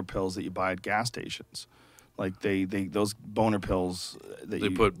boner pills that you buy at gas stations. Like those boner pills that they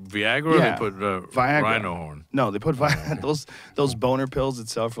put Viagra. Yeah, or they put Viagra. rhino horn. No, they put those boner pills that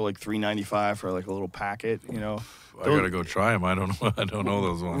sell for like $3.95 for like a little packet. I gotta go try them. I don't know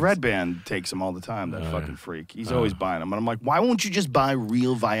those ones. Red Band takes them all the time. That fucking freak. He's always buying them, and I'm like, why won't you just buy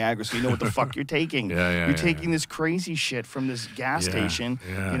real Viagra so you know what the fuck you're taking? You're taking this crazy shit from this gas station.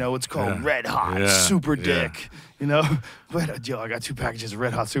 Yeah. It's called Red Hot Super Dick. But Joe, I got 2 packages of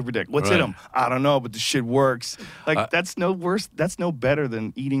Red Hot Super Dick. What's in them? I don't know, but the shit works. Like that's no worse. That's no better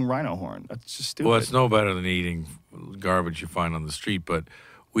than eating rhino horn. That's just stupid. Well, it's no better than eating garbage you find on the street. But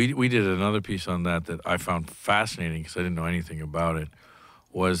we did another piece on that I found fascinating because I didn't know anything about it.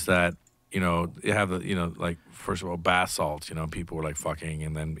 Was that you have the like, first of all, bath salts. People were like fucking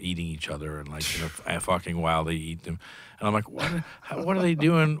and then eating each other and like fucking while they eat them. And I'm like, what are they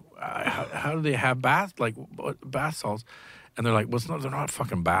doing? How do they have bath salts? And they're like, well, they're not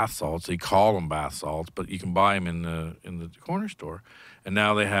fucking bath salts. They call them bath salts, but you can buy them in the corner store. And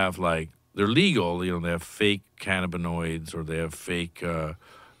now they have like, they're legal. They have fake cannabinoids or they have fake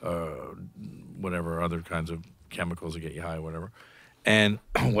whatever other kinds of chemicals that get you high, whatever. And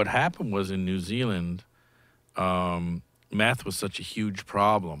what happened was in New Zealand, meth was such a huge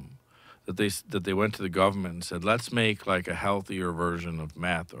problem that they went to the government and said, let's make like a healthier version of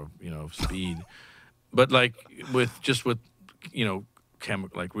meth or speed, but like with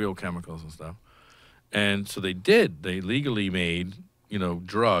like real chemicals and stuff. And so they legally made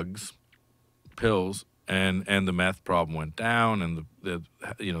drugs, pills, and the meth problem went down, and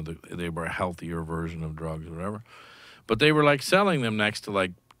they were a healthier version of drugs or whatever. But they were like selling them next to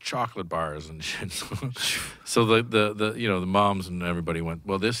like chocolate bars and shit. So the moms and everybody went,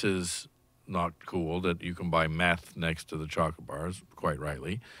 well, this is not cool that you can buy meth next to the chocolate bars, quite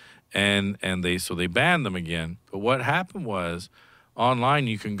rightly. And they banned them again. But what happened was, online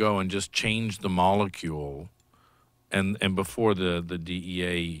you can go and just change the molecule, and before the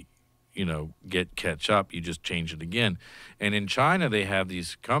DEA catch up, you just change it again. And in China they have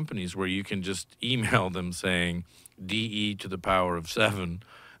these companies where you can just email them saying DE to the power of 7, and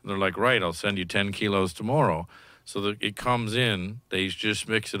they're like, right, I'll send you 10 kilos tomorrow. So that it comes in, they just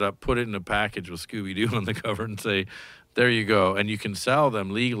mix it up, put it in a package with Scooby-Doo on the cover and say, there you go. And you can sell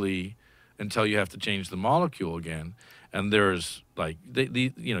them legally until you have to change the molecule again. And there's like,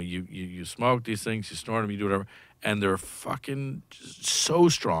 you smoke these things, you snort them, you do whatever. And they're fucking so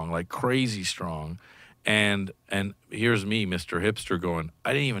strong, like crazy strong. And here's me, Mr. Hipster, going,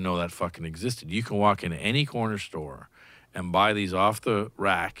 I didn't even know that fucking existed. You can walk into any corner store and buy these off the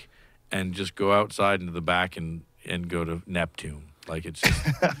rack, and just go outside into the back and go to Neptune. Like it's just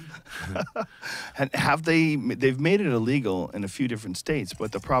And they've made it illegal in a few different states,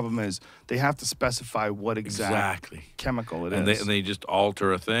 but the problem is they have to specify what exactly. chemical it And is. they just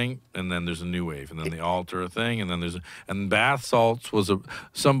alter a thing, and then there's a new wave, and then they alter a thing, and then and bath salts was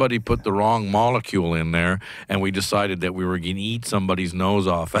somebody put the wrong molecule in there, and we decided that we were going to eat somebody's nose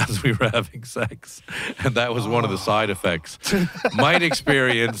off as we were having sex, and that was one of the side effects. Might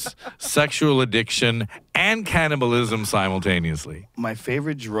experience sexual addiction and cannibalism simultaneously. My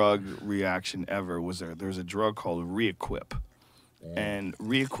favorite drug reaction ever was there's a drug called Reequip. And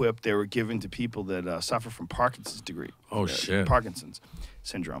Reequip, they were given to people that suffer from Parkinson's shit. Parkinson's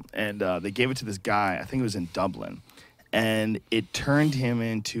syndrome. And they gave it to this guy, I think it was in Dublin. And it turned him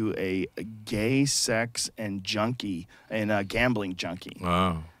into a gay sex and junkie and a gambling junkie.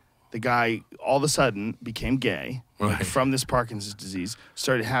 Wow. The guy all of a sudden became gay Right. from this Parkinson's disease,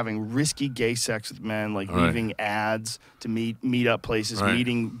 started having risky gay sex with men, like Right. leaving ads to meet up places, Right.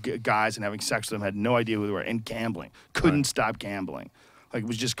 meeting guys and having sex with them, had no idea who they were, and gambling. Couldn't Right. stop gambling. Like,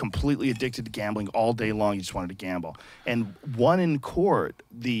 was just completely addicted to gambling all day long. He just wanted to gamble. And won in court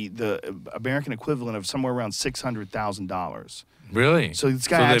the American equivalent of somewhere around $600,000. Really? So this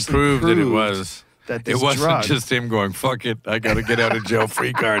guy they actually proved that it proved was. that It this wasn't drug, just him going, fuck it, I got to get out of jail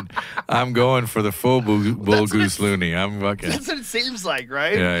free card. I'm going for the full bull goose loony. I'm fucking. That's what it seems like,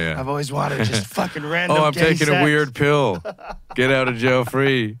 right? Yeah. I've always wanted just fucking random. Oh, I'm gay taking sex. a weird pill. Get out of jail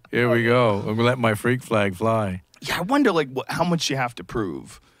free. Here we go. I'm going to let my freak flag fly. Yeah, I wonder like how much you have to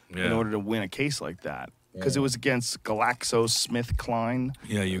prove in Yeah. order to win a case like that. Because it was against GlaxoSmithKline,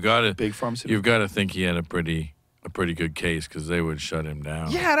 Yeah, you got to. big pharmaceutical. You've got to think he had a pretty good case because they would shut him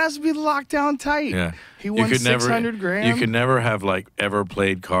down. Yeah, it has to be locked down tight. Yeah. He won $600,000. You could never have like ever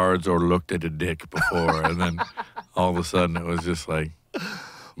played cards or looked at a dick before, and then all of a sudden it was just like,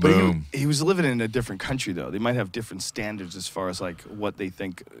 But boom. he was living in a different country, though. They might have different standards as far as like what they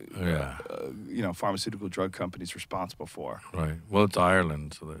think, Yeah. pharmaceutical drug companies responsible for. Right. Well, it's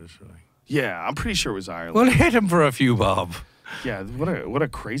Ireland, so there's really. Yeah, I'm pretty sure it was Ireland. Well, hit him for a few bob. Yeah, what a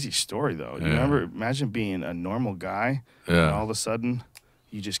crazy story though. You Yeah. imagine being a normal guy, Yeah. and all of a sudden,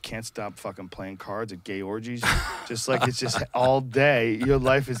 you just can't stop fucking playing cards at gay orgies. Just like it's just all day. Your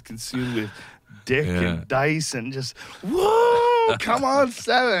life is consumed with dick Yeah. and dice and just whoa, come on,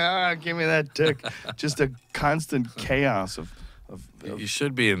 7. Give me that dick. Just a constant chaos of You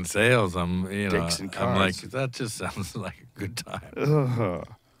should be in sales. Dicks and I'm like, cards. that just sounds like a good time.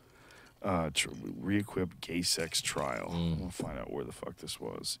 Reequip gay sex trial. We'll find out where the fuck this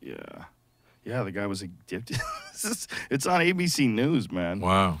was. Yeah, the guy was addicted. It's on ABC News, man.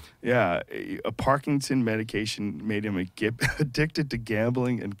 Wow. Yeah, a Parkinson medication made him addicted to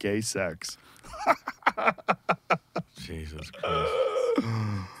gambling and gay sex. Jesus Christ.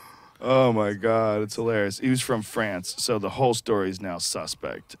 Oh my God, it's hilarious. He was from France, so the whole story is now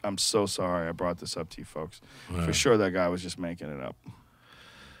suspect. I'm so sorry I brought this up to you folks. For Right. sure, that guy was just making it up.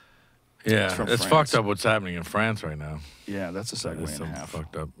 Yeah, from it's France. fucked up what's happening in France right now. Yeah, that's a segue It's and a so half.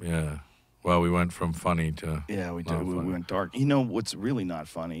 fucked up. Yeah. Well, we went from funny to. Yeah, we not did. We funny. went dark. You know what's really not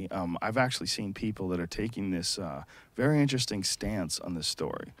funny? I've actually seen people that are taking this very interesting stance on this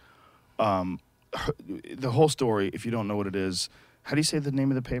story. The whole story, if you don't know what it is, how do you say the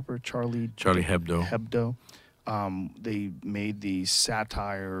name of the paper? Charlie Hebdo. Hebdo. They made these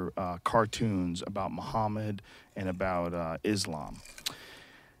satire cartoons about Muhammad and about Islam.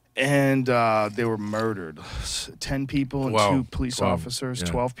 And they were murdered. 10 people and Wow. 2 police 12, officers. yeah.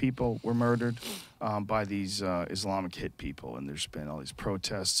 12 people were murdered by these Islamic hit people. And there's been all these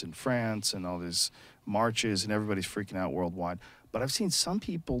protests in France and all these marches, and everybody's freaking out worldwide. But I've seen some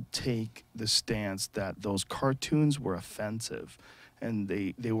people take the stance that those cartoons were offensive, and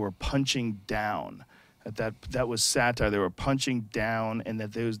they were punching down. That was satire. They were punching down, and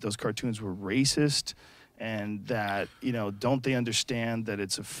that those cartoons were racist. And that, don't they understand that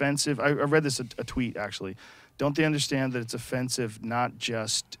it's offensive? I read this, a tweet, actually. Don't they understand that it's offensive not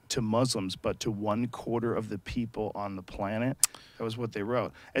just to Muslims, but to 1/4 of the people on the planet? That was what they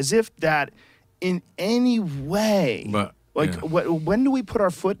wrote. As if that in any way, But, like, yeah. when do we put our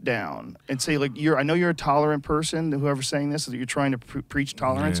foot down and say, like, I know you're a tolerant person, whoever's saying this, that you're trying to preach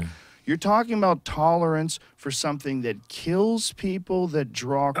tolerance. Yeah. You're talking about tolerance for something that kills people that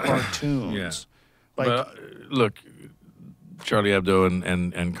draw cartoons. Yeah. Like, But look, Charlie Hebdo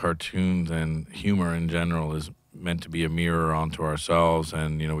and cartoons and humor in general is meant to be a mirror onto ourselves,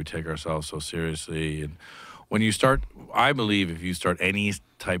 and we take ourselves so seriously. And when you start, I believe if you start any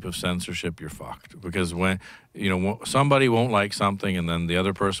type of censorship, you're fucked, because when somebody won't like something, and then the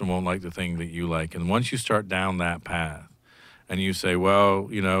other person won't like the thing that you like, and once you start down that path, and you say, well,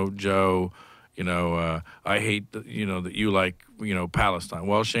 Joe, I hate that, that you like, Palestine.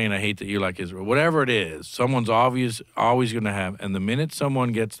 Well, Shane, I hate that you like Israel. Whatever it is, someone's always going to have. And the minute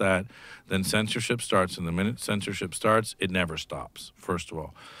someone gets that, then censorship starts. And the minute censorship starts, it never stops, first of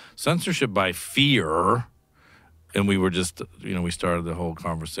all. Censorship by fear, and we were just, we started the whole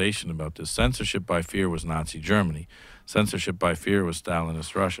conversation about this. Censorship by fear was Nazi Germany. Censorship by fear was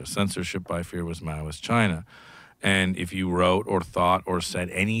Stalinist Russia. Censorship by fear was Maoist China. And if you wrote or thought or said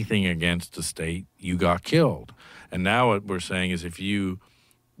anything against the state, you got killed. And now what we're saying is if you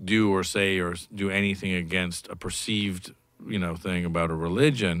do or say or do anything against a perceived, thing about a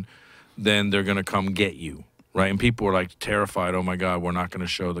religion, then they're going to come get you, right? And people were like terrified, oh my God, we're not going to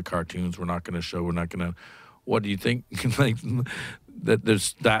show the cartoons, we're not going to. What do you think? Like that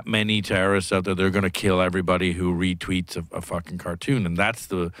there's that many terrorists out there, they're going to kill everybody who retweets a fucking cartoon. And that's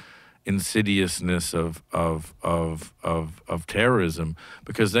the insidiousness of terrorism,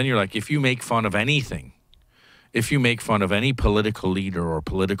 because then you're like, if you make fun of anything, if you make fun of any political leader or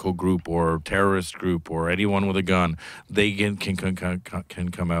political group or terrorist group or anyone with a gun, they can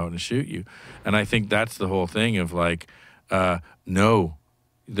come out and shoot you. And I think that's the whole thing of like, no,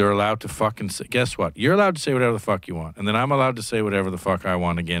 they're allowed to fucking say, guess what? You're allowed to say whatever the fuck you want, and then I'm allowed to say whatever the fuck I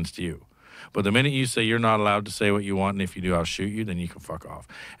want against you. But the minute you say you're not allowed to say what you want, and if you do, I'll shoot you, then you can fuck off.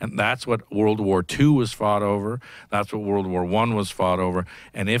 And that's what World War II was fought over. That's what World War I was fought over.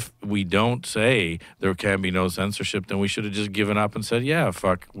 And if we don't say there can be no censorship, then we should have just given up and said, yeah,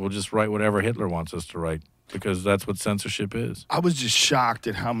 fuck, we'll just write whatever Hitler wants us to write, because that's what censorship is. I was just shocked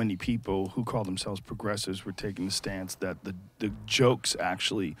at how many people who call themselves progressives were taking the stance that the jokes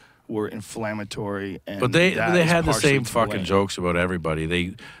actually were inflammatory, and but they had the same fucking jokes about everybody.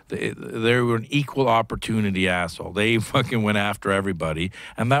 They were an equal opportunity asshole. They fucking went after everybody,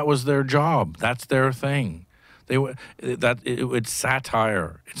 and that was their job. That's their thing. It's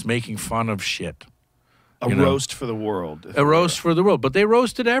satire. It's making fun of shit. A roast for the world. A roast for the world, but they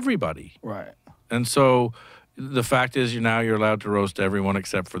roasted everybody. Right. And so the fact is, you're allowed to roast everyone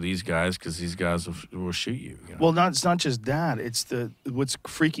except for these guys, because these guys will shoot you. Well, it's not just that. It's what's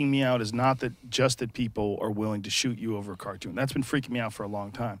freaking me out is not that people are willing to shoot you over a cartoon. That's been freaking me out for a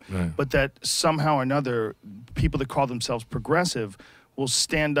long time. Right. But that somehow or another, people that call themselves progressive will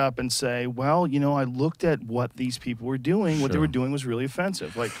stand up and say, well, I looked at what these people were doing. What they were doing was really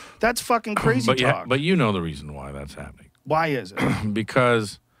offensive. Like, that's fucking crazy talk. But you know the reason why that's happening. Why is it?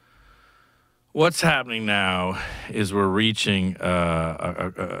 Because what's happening now is we're reaching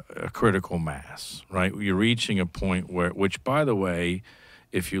a critical mass, right? You're reaching a point which, by the way,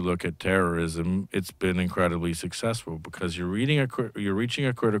 if you look at terrorism, it's been incredibly successful, because you're reaching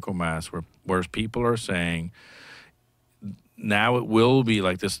a critical mass where people are saying, now it will be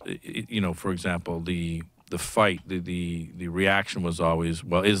like this. For example, the fight, the reaction was always,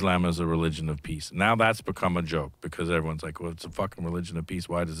 well, Islam is a religion of peace. Now that's become a joke, because everyone's like, well, it's a fucking religion of peace.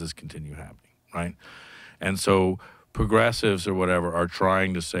 Why does this continue happening? Right? And so progressives or whatever are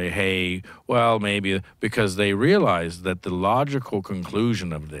trying to say, hey, well, maybe, because they realize that the logical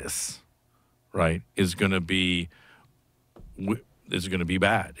conclusion of this, right, is going to be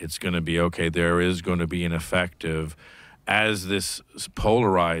bad. It's going to be, okay, there is going to be an effective, as this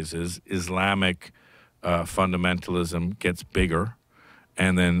polarizes, Islamic fundamentalism gets bigger,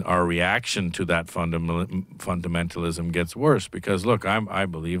 and then our reaction to that fundamentalism gets worse. Because look, I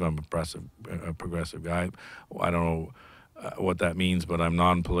believe I'm a progressive guy. I don't know what that means, but I'm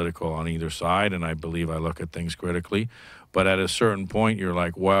non-political on either side, and I believe I look at things critically. But at a certain point, you're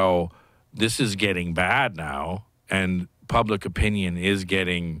like, well, this is getting bad now, and public opinion is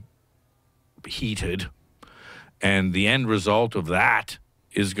getting heated, and the end result of that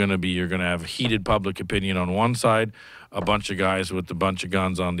is going to be, you're going to have heated public opinion on one side, a bunch of guys with a bunch of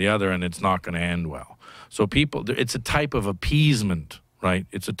guns on the other, and it's not going to end well. So it's a type of appeasement, right?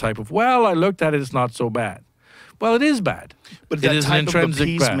 It's a type of, well, I looked at it, it's not so bad. Well, it is bad. But it is type an intrinsic of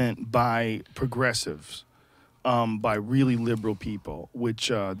appeasement by progressives, by really liberal people, which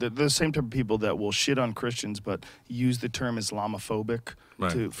they're the same type of people that will shit on Christians but use the term Islamophobic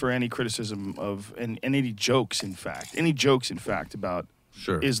for any criticism of, and any jokes, in fact, about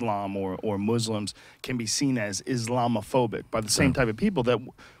Islam or Muslims can be seen as Islamophobic by the same type of people that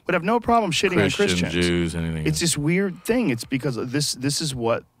would have no problem shitting on Christians. Jews, anything. It's this weird thing. It's because this is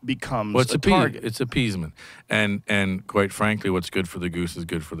what becomes a target. It's appeasement. And quite frankly, what's good for the goose is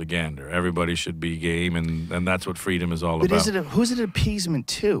good for the gander. Everybody should be game, and that's what freedom is all about. But who's it appeasement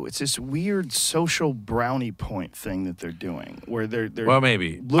to? It's this weird social brownie point thing that they're doing, where they're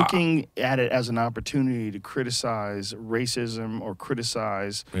maybe looking at it as an opportunity to criticize racism or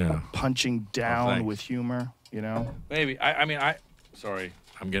criticize punching down with humor. You know? Maybe. I mean, sorry,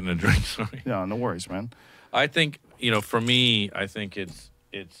 I'm getting a drink. Sorry. No worries, man. I think, for me, I think it's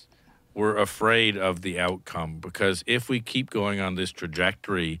we're afraid of the outcome, because if we keep going on this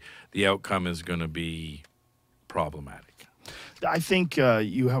trajectory, the outcome is going to be problematic. I think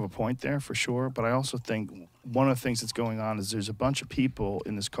you have a point there for sure, but I also think one of the things that's going on is there's a bunch of people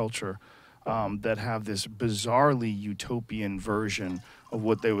in this culture that have this bizarrely utopian version of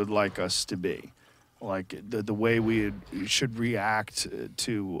what they would like us to be. Like the way we should react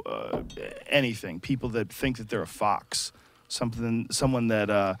to anything. People that think that they're a fox. Someone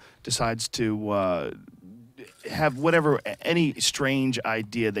that decides to have any strange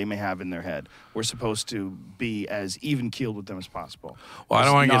idea they may have in their head. We're supposed to be as even-keeled with them as possible. Well, I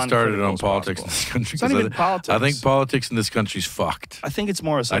don't want to get started on politics in this country. It's not even politics. I think politics in this country's fucked. I think it's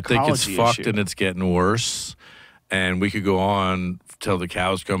more a psychology I think it's fucked issue. and it's getting worse. And we could go on till the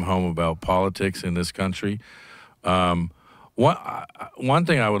cows come home about politics in this country. One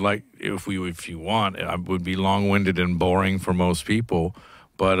thing I would like, if you want, I would be long-winded and boring for most people,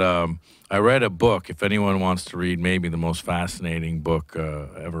 but I read a book. If anyone wants to read, maybe the most fascinating book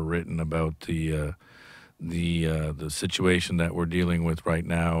ever written about the situation that we're dealing with right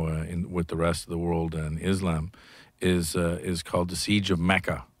now with the rest of the world and Islam, is called The Siege of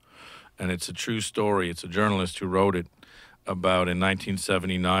Mecca, and it's a true story. It's a journalist who wrote it about in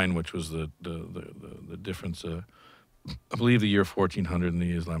 1979, which was the difference. I believe the year 1400 in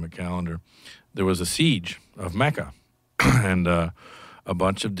the Islamic calendar, there was a siege of Mecca, and a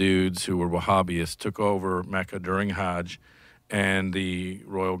bunch of dudes who were Wahhabis took over Mecca during Hajj, and the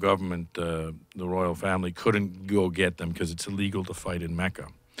royal government, the royal family, couldn't go get them because it's illegal to fight in Mecca.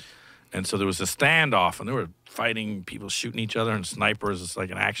 And so there was a standoff, and they were fighting, people shooting each other, and snipers. It's like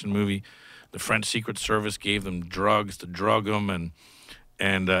an action movie. The French Secret Service gave them drugs to drug them,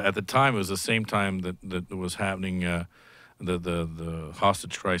 and at the time, it was the same time that was happening the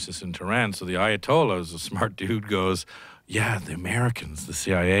hostage crisis in Tehran. So the Ayatollah, as a smart dude, goes, yeah, the Americans, the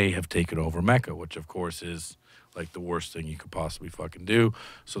CIA, have taken over Mecca, which, of course, is like the worst thing you could possibly fucking do.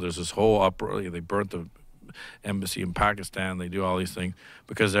 So there's this whole uproar. They burnt the embassy in Pakistan. They do all these things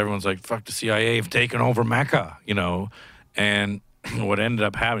because everyone's like, fuck, the CIA have taken over Mecca, And what ended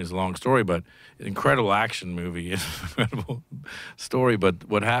up happening is a long story, but an incredible action movie, incredible story. But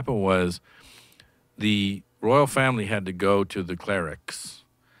what happened was the royal family had to go to the clerics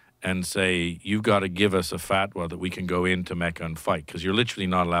and say, you've got to give us a fatwa that we can go into Mecca and fight, because you're literally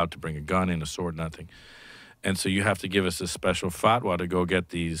not allowed to bring a gun in, a sword, nothing. And so you have to give us a special fatwa to go get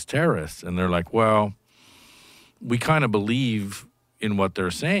these terrorists. And they're like, well, we kind of believe in what they're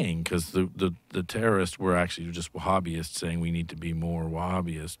saying, because the terrorists were actually just Wahhabists saying we need to be more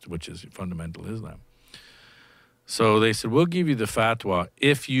Wahhabist, which is fundamental Islam. So they said, we'll give you the fatwa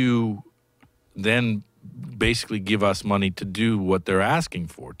if you then basically give us money to do what they're asking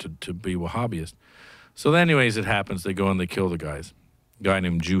for, to be Wahhabist. So anyways, it happens. They go and they kill the guy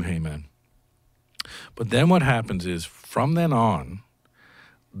named Juhayman. But then what happens is, from then on,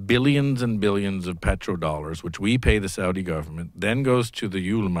 billions and billions of petrodollars, which we pay the Saudi government, then goes to the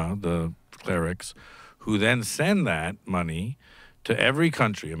ulama, the clerics, who then send that money to every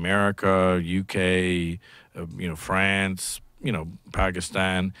country, America, UK, France,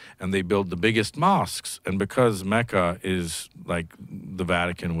 Pakistan, and they build the biggest mosques. And because Mecca is like the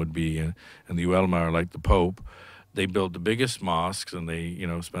Vatican would be, and the ulama are like the Pope, they build the biggest mosques, and they,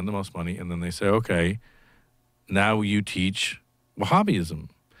 spend the most money, and then they say, okay, now you teach Wahhabism.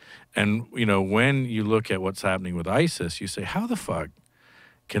 And, when you look at what's happening with ISIS, you say, how the fuck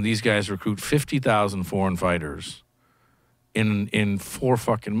can these guys recruit 50,000 foreign fighters in 4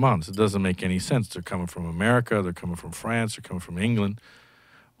 fucking months? It doesn't make any sense. They're coming from America, they're coming from France, they're coming from England,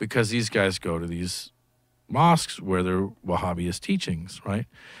 because these guys go to these mosques where they're Wahhabist teachings, right?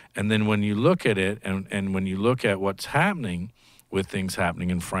 And then when you look at it, and when you look at what's happening, with things happening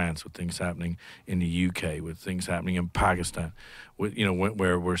in France, with things happening in the UK, with things happening in Pakistan, with,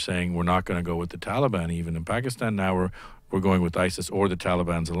 where we're saying we're not going to go with the Taliban even in Pakistan. Now we're going with ISIS, or the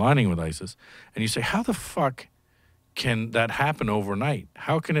Taliban's aligning with ISIS. And you say, how the fuck can that happen overnight?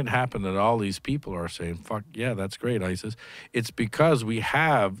 How can it happen that all these people are saying, fuck, yeah, that's great, ISIS? It's because we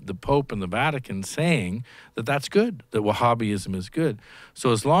have the Pope and the Vatican saying that that's good, that Wahhabism is good.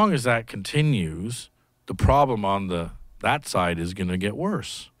 So as long as that continues, the problem on that side is going to get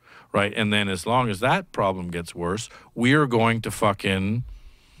worse, right? And then as long as that problem gets worse, we're going to fucking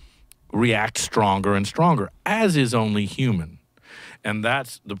react stronger and stronger, as is only human. And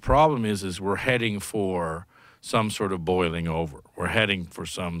that's the problem is we're heading for some sort of boiling over. We're heading for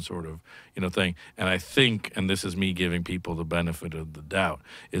some sort of, thing. And I think, and this is me giving people the benefit of the doubt,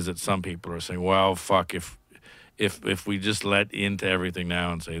 is that some people are saying, well, fuck, if if we just let into everything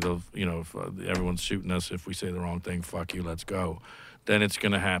now and say, if everyone's shooting us if we say the wrong thing, fuck you, let's go, then it's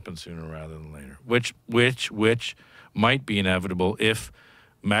going to happen sooner rather than later. Which might be inevitable if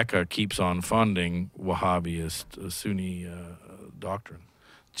Mecca keeps on funding Wahhabist Sunni doctrine.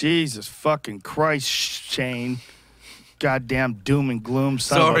 Jesus fucking Christ, Shane. Goddamn doom and gloom,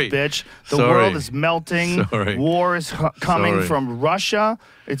 son of a bitch. The world is melting. War is coming from Russia.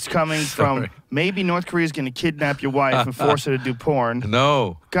 It's coming from maybe North Korea is going to kidnap your wife and force her to do porn.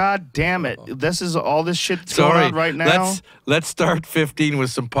 No. God damn it. This is all this shit that's going on right now. Let's start 15 with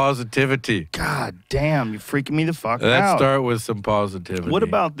some positivity. God damn, you're freaking me the fuck out. Let's start with some positivity. What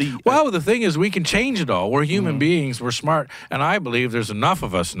about the... Well, the thing is, we can change it all. We're human beings. We're smart. And I believe there's enough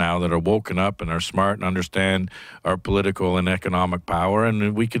of us now that are woken up and are smart and understand our political and economic power,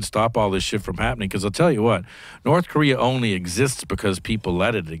 and we can stop all this shit from happening. Because I'll tell you what, North Korea only exists because people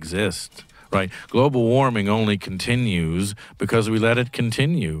let it exist. Right? Global warming only continues because we let it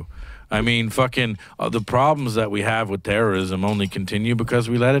continue. I mean, fucking the problems that we have with terrorism only continue because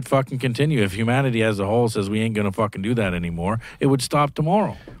we let it fucking continue. If humanity as a whole says we ain't gonna fucking do that anymore, it would stop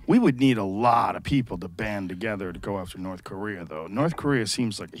tomorrow. We would need a lot of people to band together to go after North Korea, though. North Korea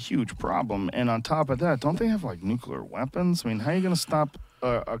seems like a huge problem, and on top of that, don't they have like nuclear weapons? I mean, how are you gonna stop? You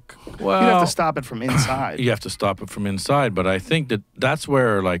have to stop it from inside. You have to stop it from inside, but I think that's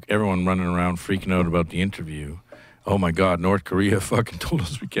where like everyone running around freaking out about the interview. Oh my God, North Korea fucking told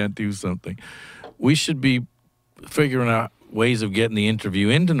us we can't do something. We should be figuring out ways of getting the interview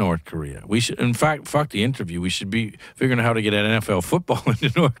into North Korea. We should, in fact, fuck the interview. We should be figuring out how to get NFL football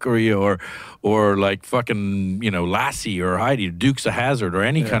into North Korea, or like fucking Lassie or Heidi, Dukes of Hazzard, or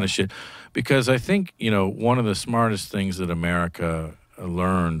any kind of shit. Because I think one of the smartest things that America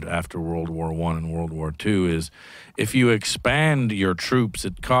learned after World War I and World War II is if you expand your troops,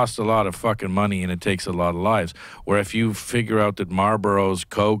 it costs a lot of fucking money and it takes a lot of lives. Where if you figure out that Marlboro's,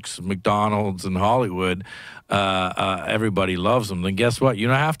 Cokes, McDonald's, and Hollywood, everybody loves them, then guess what? You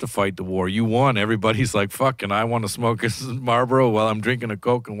don't have to fight the war. You won. Everybody's like, fucking, I want to smoke a Marlboro while I'm drinking a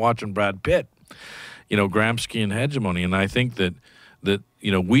Coke and watching Brad Pitt. Gramscian hegemony. And I think that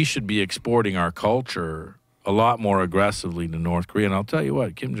we should be exporting our culture a lot more aggressively to North Korea. And I'll tell you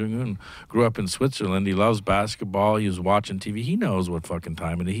what, Kim Jong-un grew up in Switzerland. He loves basketball. He was watching TV. He knows what fucking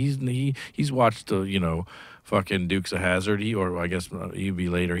time it is. He's watched the, fucking Dukes of Hazzard. I guess he'd be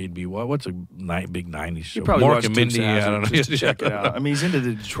later. He'd be, what's a big 90s show? He probably Mork watched and Dukes Mindy. of Hazzard I don't know. just to check it out. I mean, he's into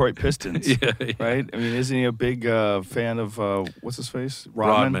the Detroit Pistons, yeah. right? I mean, isn't he a big fan of, what's his face?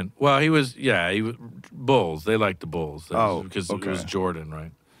 Rodman. Well, he was Bulls. They liked the Bulls. Because it was Jordan,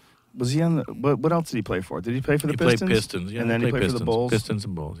 right? Was he on the, what else did he play for? Did he play for the Pistons? He played Pistons, yeah. And then he played for the Bulls? Pistons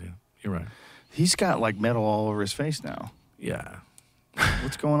and Bulls, yeah. You're right. He's got, like, metal all over his face now. Yeah.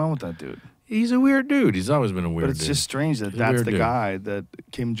 What's going on with that dude? He's a weird dude. He's always been a weird dude. But it's just strange that that's the guy that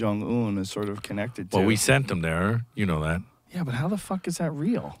Kim Jong-un is sort of connected to. Well, we sent him there. You know that. Yeah, but how the fuck is that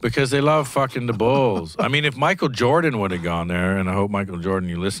real? Because they love fucking the Bulls. I mean, if Michael Jordan would have gone there, and I hope Michael Jordan,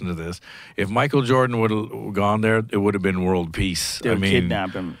 you listen to this, if Michael Jordan would have gone there, it would have been world peace. They would kidnap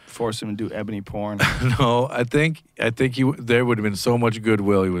him, force him to do ebony porn. No, I think there would have been so much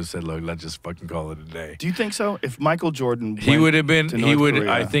goodwill. He would have said, "Look, let's just fucking call it a day." Do you think so? If Michael Jordan, he would have been.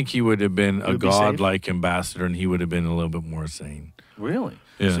 Korea, I think he would have been a godlike ambassador, and he would have been a little bit more sane. Really?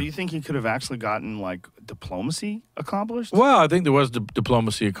 Yeah. So you think he could have actually gotten, like, diplomacy accomplished? Well, I think there was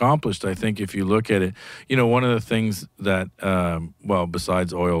diplomacy accomplished. I think if you look at it, one of the things that,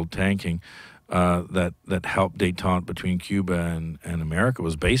 besides oil tanking, that helped détente between Cuba and America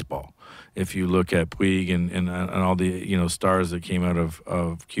was baseball. If you look at Puig and all the, stars that came out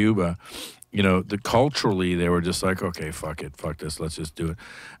of Cuba, culturally they were just like, okay, fuck it, fuck this, let's just do it.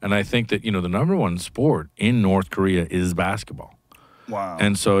 And I think that, the number one sport in North Korea is basketball. Wow.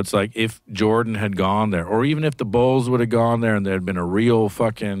 And so it's like if Jordan had gone there, or even if the Bulls would have gone there and there had been a real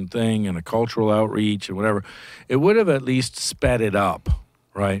fucking thing and a cultural outreach and whatever, it would have at least sped it up,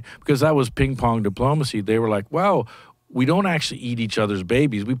 right? Because that was ping pong diplomacy. They were like, well, we don't actually eat each other's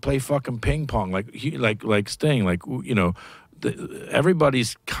babies. We play fucking ping pong, like Sting,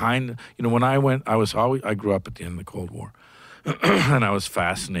 everybody's kind. When I went, I grew up at the end of the Cold War, and I was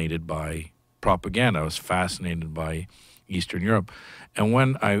fascinated by propaganda. I was fascinated by Eastern Europe. And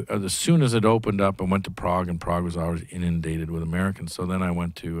when as soon as it opened up, I went to Prague, and Prague was always inundated with Americans. So then I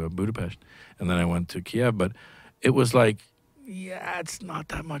went to Budapest, and then I went to Kiev. But it was like, yeah, it's not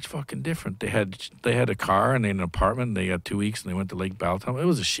that much fucking different. They had a car and they had an apartment. And they got 2 weeks, and they went to Lake Balaton. It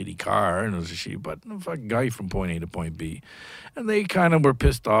was a shitty car, and it was a shitty, but a fucking guy from point A to point B. And they kind of were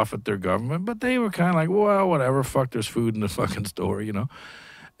pissed off at their government, but they were kind of like, well, whatever, fuck, there's food in the fucking store,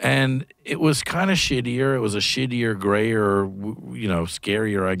 And it was kind of shittier. It was a shittier, grayer,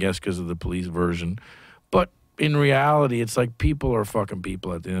 scarier, I guess, because of the police version. But in reality, it's like people are fucking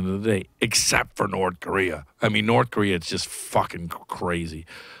people at the end of the day, except for North Korea. I mean, North Korea, it's just fucking crazy.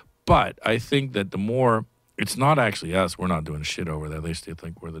 But I think that the more, it's not actually us. We're not doing shit over there. They still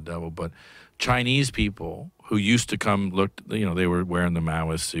think we're the devil. But Chinese people who used to come, they were wearing the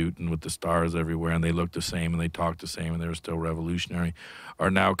Maoist suit and with the stars everywhere, and they looked the same and they talked the same and they were still revolutionary,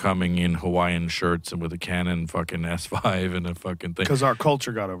 are now coming in Hawaiian shirts and with a Canon fucking S5 and a fucking thing. Because our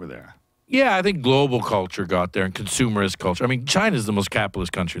culture got over there. Yeah, I think global culture got there and consumerist culture. I mean, China's the most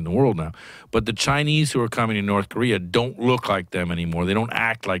capitalist country in the world now. But the Chinese who are coming to North Korea don't look like them anymore. They don't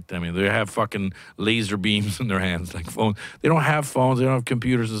act like them. They have fucking laser beams in their hands like phones. They don't have phones. They don't have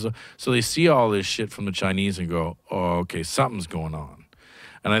computers. And stuff. So they see all this shit from the Chinese and go, oh, okay, something's going on.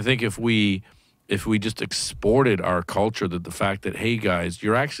 And I think if we just exported our culture, that the fact that, hey, guys,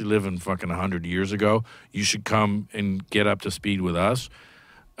 you're actually living fucking 100 years ago, you should come and get up to speed with us.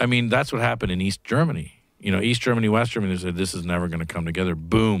 I mean, that's what happened in East Germany. East Germany, West Germany, they said, this is never going to come together.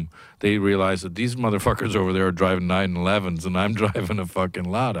 Boom. They realized that these motherfuckers over there are driving 911s and I'm driving a fucking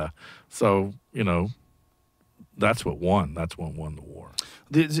Lada. So, that's what won. That's what won the war.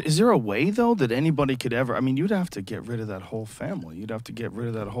 Is there a way, though, that anybody could ever... I mean, you'd have to get rid of that whole family. You'd have to get rid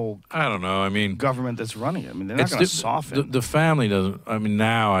of that whole... I don't know. I mean... government that's running it. I mean, they're not going to soften. The family doesn't... I mean,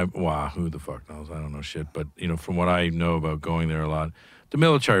 now, who the fuck knows? I don't know shit. But, from what I know about going there a lot... The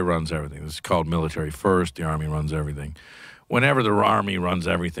military runs everything. It's called military first. The army runs everything. Whenever the army runs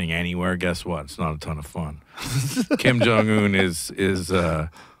everything anywhere, guess what? It's not a ton of fun. Kim Jong Un is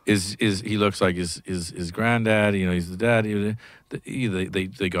he looks like his granddad. He's the dad.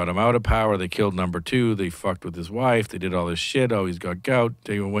 They got him out of power. They killed number 2. They fucked with his wife. They did all this shit. Oh, he's got gout.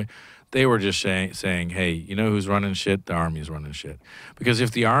 Take him away. They were just saying, hey, you know who's running shit? The army's running shit. Because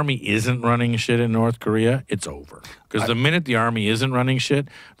if the army isn't running shit in North Korea, it's over. Because the minute the army isn't running shit,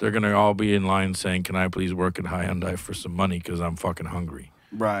 they're going to all be in line saying, can I please work at Hyundai for some money because I'm fucking hungry.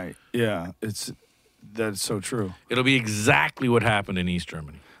 Right. Yeah. That's so true. It'll be exactly what happened in East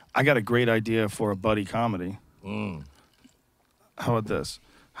Germany. I got a great idea for a buddy comedy. How about this?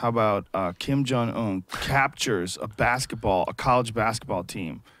 How about Kim Jong-un captures a college basketball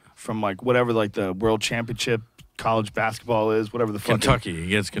team from whatever the world championship college basketball is, whatever the fuck. Kentucky,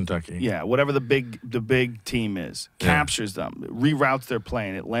 against Kentucky. Yeah, whatever the big team is, captures them, reroutes their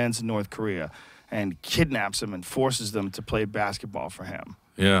plane. It lands in North Korea, and kidnaps them and forces them to play basketball for him.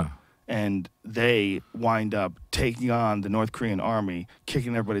 Yeah. And they wind up taking on the North Korean army,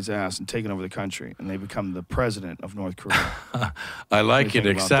 kicking everybody's ass and taking over the country, and they become the president of North Korea. I like it,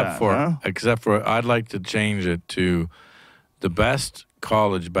 except for I'd like to change it to the best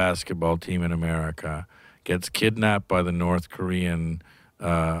college basketball team in America gets kidnapped by the North Korean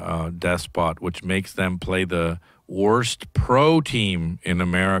despot, which makes them play the worst pro team in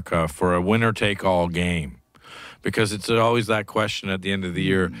America for a winner-take-all game. Because it's always that question at the end of the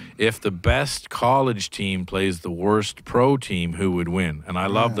year. If the best college team plays the worst pro team, who would win? And I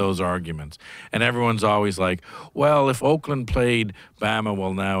love those arguments. And everyone's always like, well, if Oakland played Bama,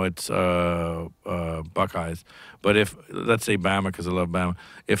 well, now it's Buckeyes. But if, let's say Bama, because I love Bama.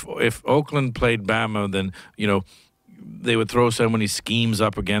 If Oakland played Bama, then, they would throw so many schemes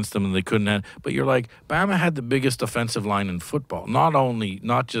up against them and they couldn't have. But you're like, Bama had the biggest offensive line in football.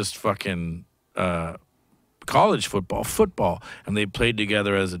 Not just fucking... college football, and they played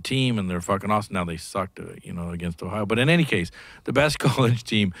together as a team, and they're fucking awesome. Now they sucked, against Ohio. But in any case, the best college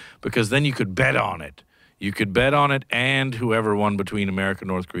team, because then you could bet on it. You could bet on it, and whoever won between America and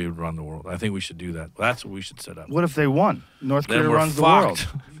North Korea would run the world. I think we should do that. That's what we should set up. What if they won? North Korea runs the world.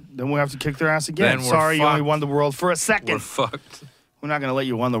 Then we have to kick their ass again. Sorry, you only won the world for a second. We're fucked. We're not going to let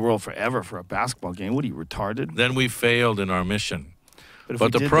you win the world forever for a basketball game. What are you, retarded? Then we failed in our mission.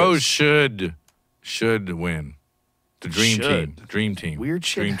 But the pros should win. The dream team. Weird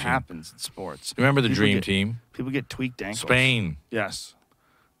shit happens in sports. Remember the dream team? People get tweaked ankles. Spain. Yes.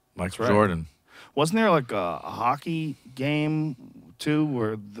 Michael Jordan. Wasn't there a hockey game too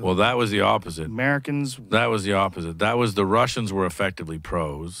where that was the opposite. Americans. That was the opposite. That was the Russians were effectively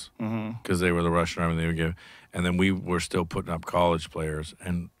pros because they were the Russian army. They would give, and then we were still putting up college players.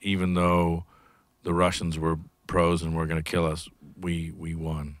 And even though the Russians were pros and were going to kill us, we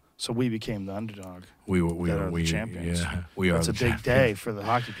won. So we became the underdog. We are the champions. Yeah, we are. That's a big day for the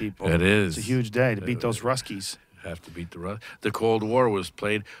hockey people. It is. It's a huge day to beat those Ruskies. Have to beat the Cold War was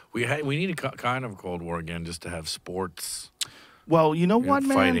played. We need a kind of Cold War again, just to have sports. Well, you know what,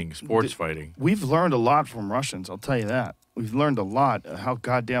 man? Sports fighting. We've learned a lot from Russians. I'll tell you that. we've learned a lot how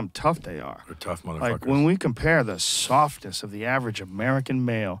goddamn tough they are. They're tough motherfuckers. Like when we compare the softness of the average American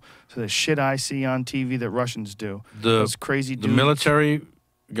male to the shit I see on TV that Russians do, those crazy the dudes. military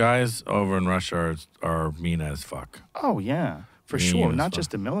guys over in Russia are mean as fuck. Oh yeah, for Mean sure. as Not fuck.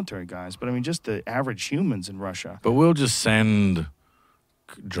 just the military guys, but I mean just the average humans in Russia. But we'll just send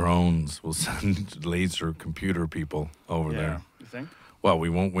drones. We'll send laser computer people over there. You think? Well, we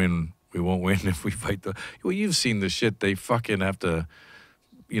won't win. We won't win if we fight the. Well, you've seen the shit. They fucking have to,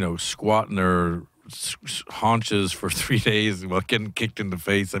 squat in their haunches for 3 days while getting kicked in the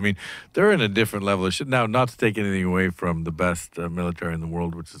face. I mean, they're in a different level of shit. Now, not to take anything away from the best military in the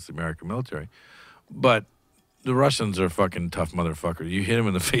world, which is the American military, but the Russians are fucking tough motherfuckers. You hit them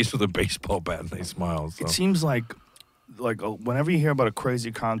in the face with a baseball bat and they smile. So. It seems like whenever you hear about a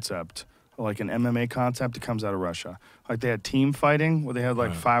crazy concept, like an MMA concept that comes out of Russia, like they had team fighting where they had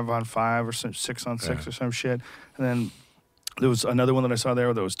like 5-on-5 or 6-on-6 or some shit, and then there was another one that I saw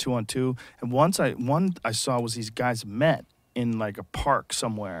there that was 2-on-2, and one I saw was these guys met in like a park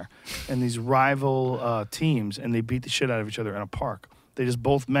somewhere, and these rival teams, and they beat the shit out of each other in a park. They just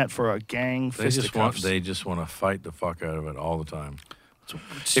both met for a gang fisticuffs. They just want to fight the fuck out of it all the time.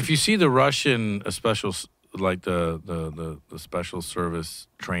 If you see the Russian specials, like the special service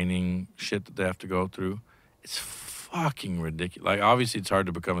training shit that they have to go through, it's fucking ridiculous. Like obviously it's hard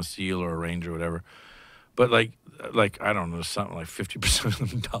to become a SEAL or a Ranger or whatever, but like I don't know, something like 50% of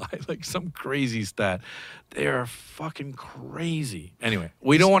them die, like some crazy stat. They are fucking crazy. Anyway,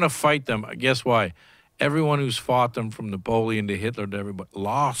 we don't want to fight them. Guess why? Everyone who's fought them, from Napoleon to Hitler to everybody,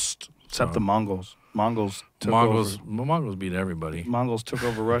 lost. Except the Mongols. Mongols beat everybody. Mongols took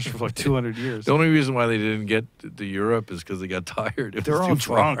over Russia for like 200 years. The only reason why they didn't get to Europe is because they got tired. It They're was all too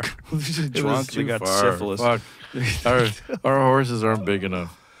far. drunk. They're It was drunk. They too got far. syphilis. Fuck. Our horses aren't big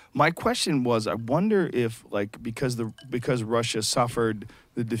enough. My question was, I wonder if, like, because Russia suffered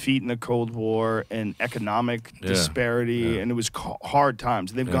the defeat in the Cold War and economic disparity, and it was hard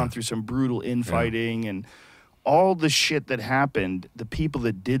times. They've gone through some brutal infighting and all the shit that happened. The people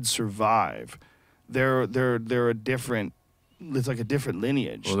that did survive, they're a different. It's like a different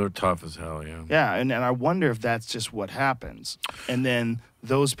lineage. Well, they're tough as hell, yeah. Yeah, and I wonder if that's just what happens. And then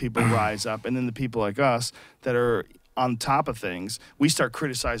those people rise up, and then the people like us that are on top of things, we start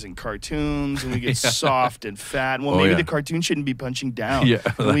criticizing cartoons, and we get soft and fat. Well, maybe the cartoon shouldn't be punching down. Yeah,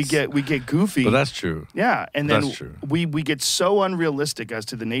 and we get goofy. But that's true. Yeah, and then That's true. we get so unrealistic as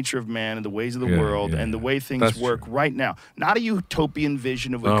to the nature of man and the ways of the world and the way things That's work true. right now. Not a utopian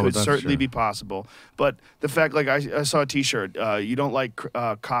vision of what No, could but that's certainly true. be possible, but the fact, like I saw a T-shirt, you don't like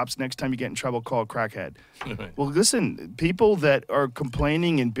cops, next time you get in trouble, call a crackhead. Well, listen, people that are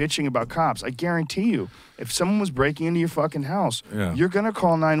complaining and bitching about cops, I guarantee you, if someone was breaking into your fucking house, you're going to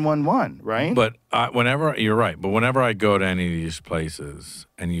call 911, right? But you're right, but whenever I go to any of these places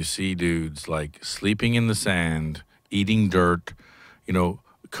and you see dudes like sleeping in the sand, eating dirt,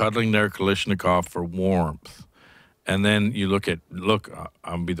 cuddling their Kalashnikov for warmth, and then you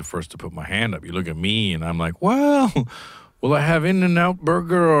I'll be the first to put my hand up. You look at me and I'm like, well, will I have In-N-Out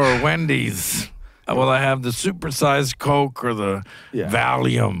Burger or Wendy's? Will I have the supersized Coke or the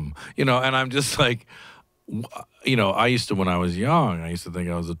Valium? And I'm just like, I used to, when I was young, I used to think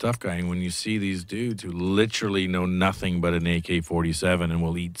I was a tough guy. And when you see these dudes who literally know nothing but an AK-47 and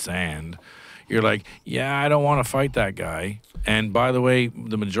will eat sand, you're like, yeah, I don't want to fight that guy. And by the way,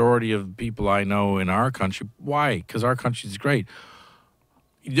 the majority of people I know in our country, why? Because our country's great.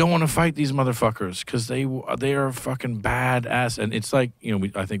 You don't want to fight these motherfuckers because they are fucking badass. And it's like,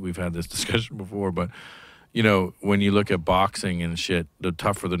 I think we've had this discussion before, but when you look at boxing and shit, the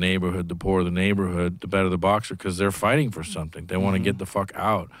tougher the neighborhood, the poorer the neighborhood, the better the boxer, because they're fighting for something. They want to get the fuck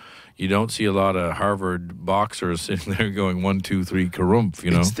out. You don't see a lot of Harvard boxers sitting there going 1, 2, 3, karumph,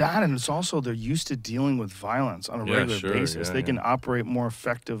 It's that, and it's also they're used to dealing with violence on a regular basis. They can operate more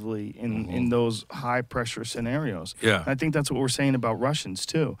effectively in those high-pressure scenarios. Yeah. And I think that's what we're saying about Russians,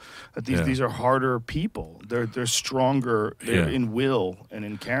 too, that these are harder people. They're stronger in will and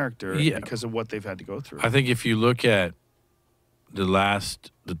in character because of what they've had to go through. I think if you look at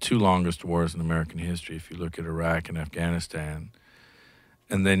the two longest wars in American history, if you look at Iraq and Afghanistan,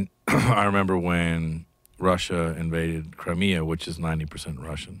 and then I remember when Russia invaded Crimea, which is 90%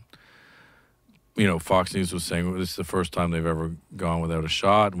 Russian. Fox News was saying, well, this is the first time they've ever gone without a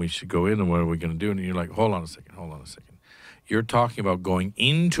shot, and we should go in, and what are we going to do? And you're like, hold on a second. You're talking about going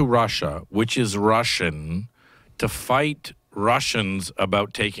into Russia, which is Russian, to fight Russians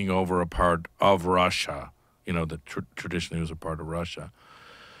about taking over a part of Russia, that traditionally was a part of Russia.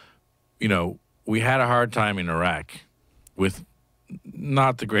 We had a hard time in Iraq with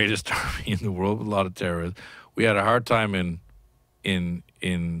not the greatest army in the world, with a lot of terrorists. We had a hard time in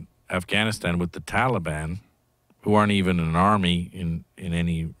Afghanistan with the Taliban, who aren't even an army in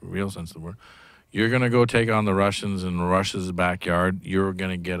any real sense of the word. You're going to go take on the Russians in Russia's backyard. You're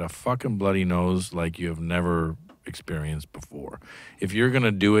going to get a fucking bloody nose like you have never experienced before. If you're going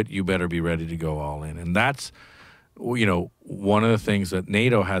to do it, you better be ready to go all in. And that's, one of the things that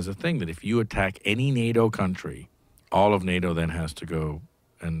NATO has a thing that if you attack any NATO country, all of NATO then has to go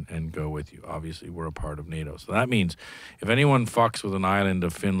and go with you. Obviously, we're a part of NATO. So that means if anyone fucks with an island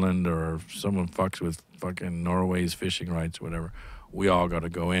of Finland or if someone fucks with fucking Norway's fishing rights or whatever, we all got to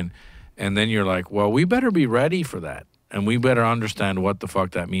go in. And then you're like, well, we better be ready for that. And we better understand what the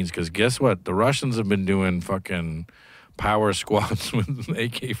fuck that means. Because guess what? The Russians have been doing fucking power squats with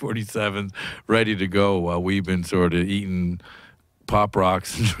AK-47s ready to go while we've been sort of eating Pop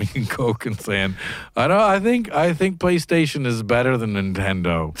Rocks and drinking Coke and saying, I think PlayStation is better than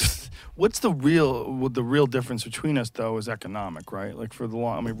Nintendo. What's the real difference between us though is economic, right? Like for the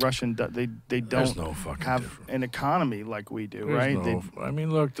long, I mean, Russian they There's don't no fucking have difference. an economy like we do, There's right? no- I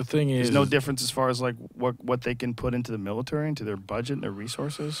mean, look, the thing is, There's no difference as far as like what they can put into the military, into their budget and their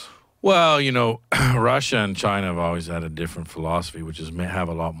resources. well, Russia and China have always had a different philosophy, which is have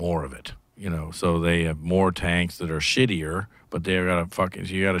a lot more of it. So they have more tanks that are shittier, but they got to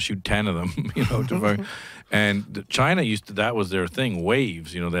you got to shoot 10 of them, And China that was their thing,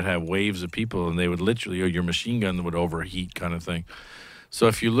 waves, they'd have waves of people and they would literally, your machine gun would overheat kind of thing. So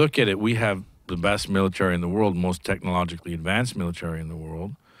if you look at it, we have the best military in the world, most technologically advanced military in the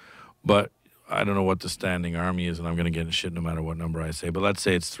world, but I don't know what the standing army is, and I'm going to get in shit no matter what number I say, but let's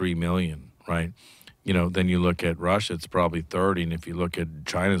say it's 3 million, right? Then you look at Russia, it's probably 30, and if you look at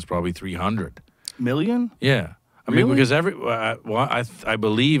China, it's probably 300 million. Yeah. I mean, because I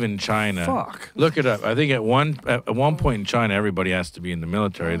believe in China. Fuck. Look it up. I think at one point in China, everybody has to be in the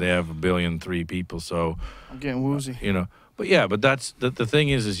military. They have 1.3 billion people, so I'm getting woozy. But that's the thing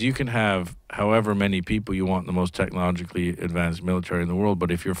is you can have however many people you want in the most technologically advanced military in the world,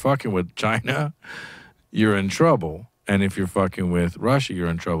 but if you're fucking with China, you're in trouble. And if you're fucking with Russia, you're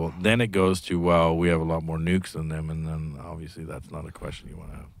in trouble. Then it goes to, well, we have a lot more nukes than them, and then obviously that's not a question you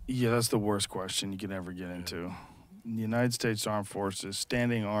want to have. Yeah, that's the worst question you can ever get into. The United States Armed Forces,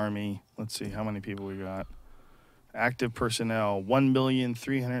 standing army. Let's see how many people we got. Active personnel,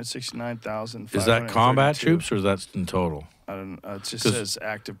 1,369,532. Is that combat troops or is that in total? I don't know. It just says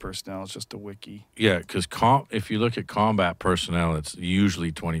active personnel. It's just a wiki. Yeah, because if you look at combat personnel, it's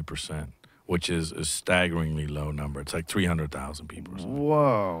usually 20%, which is a staggeringly low number. It's like 300,000 people or something.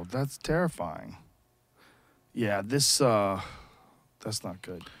 Whoa, that's terrifying. Yeah, that's not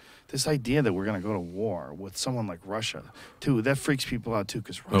good. This idea that we're going to go to war with someone like Russia, too, that freaks people out, too,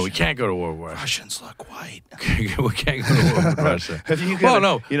 because Well, we can't go to war with Russia. Russians look white. We can't go to war with Russia. You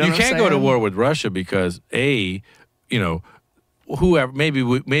can't go to war with Russia because, whoever, maybe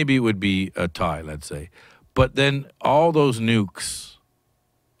it would be a tie, let's say. But then all those nukes,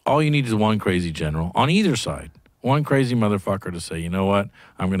 all you need is one crazy general on either side. One crazy motherfucker to say, you know what,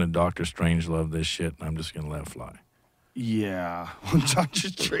 I'm going to Dr. Strangelove this shit and I'm just going to let it fly. Yeah, Dr.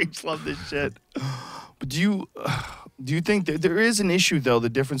 Strange love this shit. But do you think that there is an issue though? The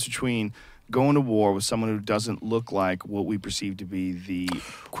difference between going to war with someone who doesn't look like what we perceive to be the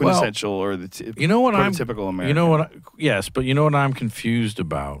quintessential or the prototypical American. Yes, but you know what I'm confused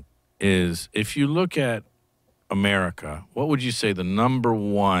about is if you look at America, what would you say the number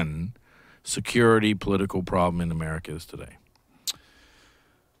one security political problem in America is today?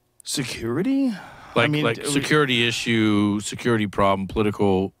 Security? Like security issue, security problem,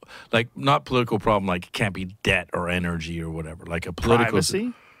 political, like not political problem, like it can't be debt or energy or whatever. Like a political.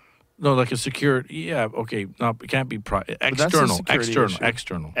 Privacy? No, like a security. Yeah, okay. No, it can't be external.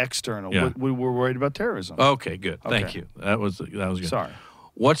 External. Yeah. Yeah. We're worried about terrorism. Okay, good. Okay. Thank you. That was good. Sorry.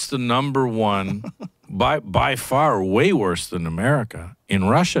 What's the number one, by far they worse than America, in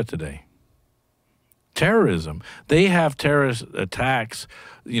Russia today? Terrorism. They have terrorist attacks.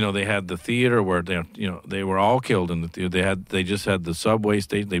 They had the theater where they were all killed in the theater. They just had the subway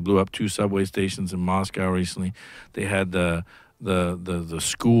station. They blew up 2 subway stations in Moscow recently. They had the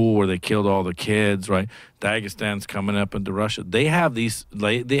school where they killed all the kids. Right, Dagestan's coming up into Russia. They have they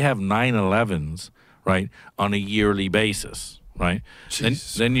have 9/11s right on a yearly basis. Right.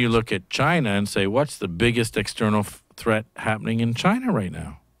 Then you look at China and say, what's the biggest external threat happening in China right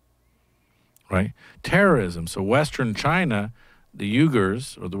now? Right, terrorism. So Western China, the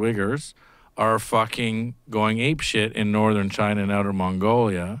Uyghurs or the Uyghurs are fucking going apeshit in northern China and outer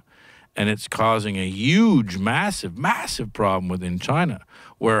Mongolia, And it's causing a huge, massive, massive problem within China,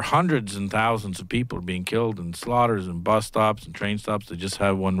 where hundreds and thousands of people are being killed in slaughters and bus stops and train stops. They just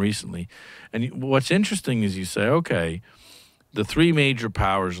had one recently. And what's interesting is you say, okay, the three major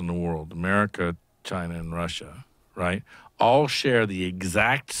powers in the world, America, China, and Russia, right, all share the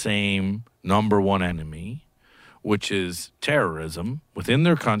exact same number one enemy, which is terrorism within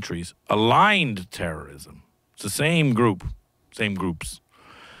their countries, aligned terrorism. It's the same group, same groups.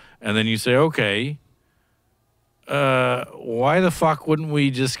 And then you say, okay, why the fuck wouldn't we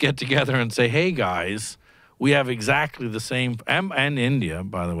just get together and say, hey, guys, we have exactly the same, and India,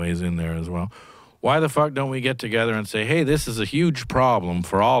 by the way, is in there as well. Why the fuck don't we get together and say, hey, this is a huge problem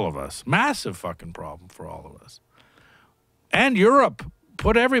for all of us, massive fucking problem for all of us. And Europe,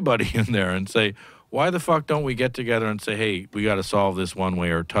 put everybody in there and say, why the fuck don't we get together and say, hey, we got to solve this one way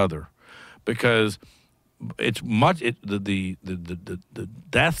or t'other? Because it's the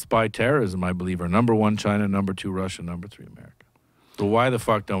deaths by terrorism, I believe, are number one China, number two Russia, number three America. So why the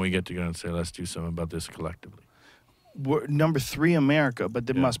fuck don't we get together and say, let's do something about this collectively? We're number three America, but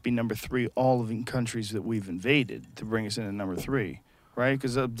there must be number three all of the countries that we've invaded to bring us into number three, right?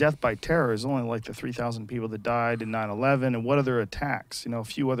 Because death by terror is only like the 3,000 people that died in 9/11, and what other attacks? A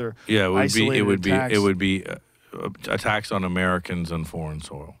few other isolated attacks. It would be attacks on Americans on foreign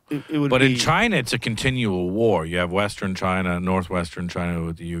soil. But in China, it's a continual war. You have Western China, Northwestern China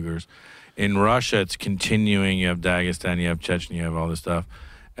with the Uyghurs. In Russia, it's continuing. You have Dagestan, you have Chechnya, you have all this stuff.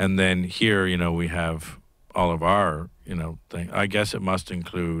 And then here, we have all of our, thing. I guess it must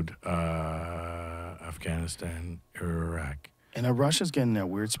include Afghanistan, Iraq. And Russia's getting that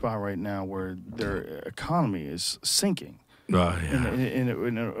weird spot right now where their economy is sinking.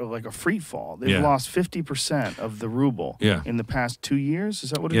 In like a free fall. They've lost 50% of the ruble in the past 2 years. Is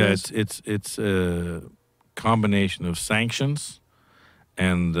that what it is? Yeah, it's a combination of sanctions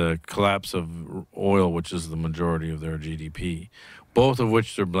and the collapse of oil, which is the majority of their GDP, both of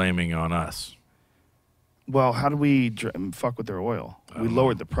which they're blaming on us. Well, how do we fuck with their oil? We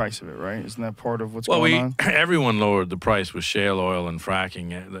lowered the price of it, right? Isn't that part of what's going on? Everyone lowered the price with shale oil and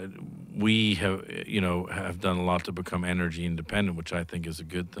fracking. We have done a lot to become energy independent, which I think is a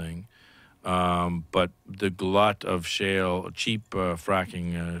good thing. But the glut of cheap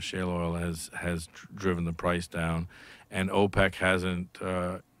fracking shale oil has driven the price down, and OPEC hasn't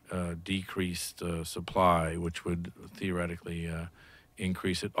decreased supply, which would theoretically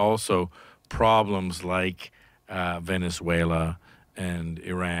increase it. Also, problems like Venezuela and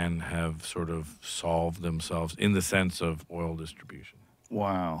Iran have sort of solved themselves in the sense of oil distribution.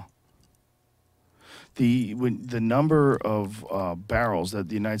 Wow. The number of barrels that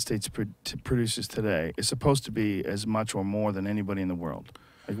the United States produces today is supposed to be as much or more than anybody in the world.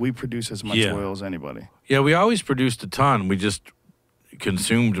 Like, we produce as much oil as anybody. Yeah, we always produced a ton. We just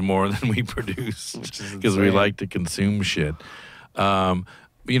consumed more than we produce because we like to consume shit. But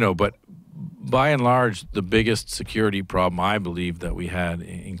by and large, the biggest security problem I believe that we had,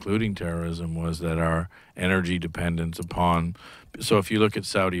 including terrorism, was that our energy dependence upon. So if you look at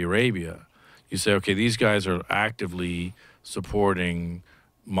Saudi Arabia, you say, okay, these guys are actively supporting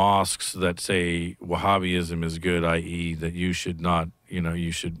mosques that say Wahhabism is good, i.e., that you should not,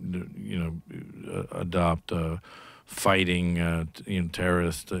 adopt fighting,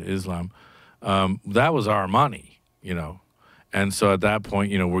 terrorist Islam. That was our money, And so at that point,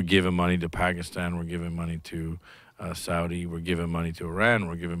 we're giving money to Pakistan, we're giving money to Saudi, we're giving money to Iran,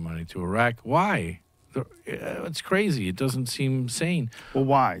 we're giving money to Iraq. Why? It's crazy. It doesn't seem sane. Well,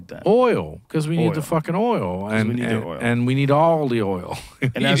 why then? Oil, because we need the fucking oil, and we need their oil. And we need all the oil.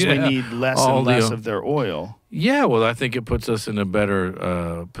 And as we need less and less of their oil. Yeah, well, I think it puts us in a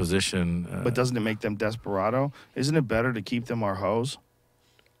better position. But doesn't it make them desperado? Isn't it better to keep them our hoes?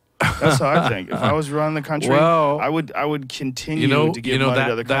 That's how I think. If I was running the country, I would continue to give money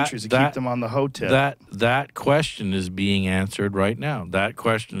to other countries to keep them on the hoe tip. That question is being answered right now. That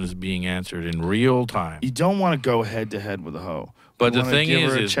question is being answered in real time. You don't want to go head to head with a hoe. But the thing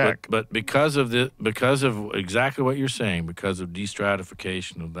is but because of exactly what you're saying, because of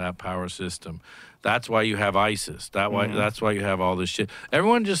destratification of that power system, that's why you have ISIS. That's why you have all this shit.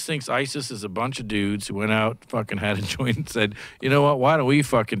 Everyone just thinks ISIS is a bunch of dudes who went out, fucking had a joint and said, you know what, why don't we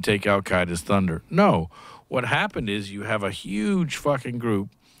fucking take Al-Qaeda's thunder? No. What happened is you have a huge fucking group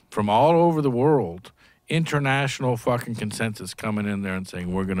from all over the world, international fucking consensus coming in there and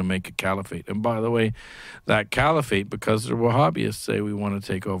saying, we're going to make a caliphate. And by the way, that caliphate, because the Wahhabists say we want to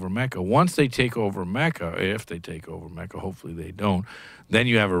take over Mecca. Once they take over Mecca, if they take over Mecca, hopefully they don't, then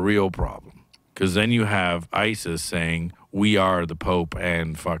you have a real problem. Because then you have ISIS saying, we are the Pope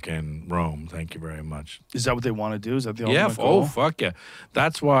and fucking Rome. Thank you very much. Is that what they want to do? Is that the Yeah. ultimate goal? Fuck yeah.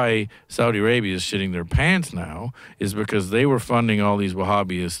 That's why Saudi Arabia is shitting their pants now, is because they were funding all these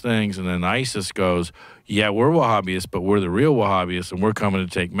Wahhabist things, and then ISIS goes, yeah, we're Wahhabists, but we're the real Wahhabists, and we're coming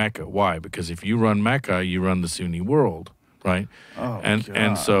to take Mecca. Why? Because if you run Mecca, you run the Sunni world, right? Oh, and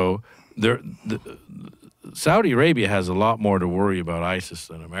God. so Saudi Arabia has a lot more to worry about ISIS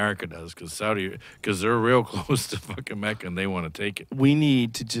than America does, because they're real close to fucking Mecca and they want to take it. We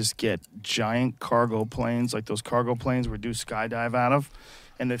need to just get giant cargo planes, like those cargo planes we do skydive out of,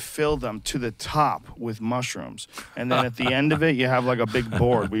 and they fill them to the top with mushrooms. And then at the end of it, you have like a big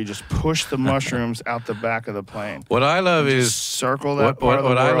board where you just push the mushrooms out the back of the plane. What I love Just is circle that part of the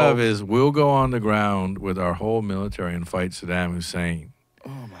what I world. love is we'll go on the ground with our whole military and fight Saddam Hussein. Oh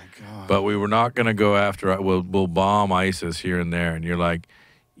my God. But we were not going to go after. We'll bomb ISIS here and there, and you're like,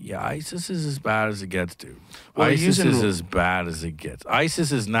 yeah, ISIS is as bad as it gets, dude. Well, ISIS is as bad as it gets.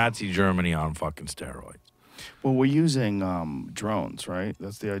 ISIS is Nazi Germany on fucking steroids. Well, we're using drones, right?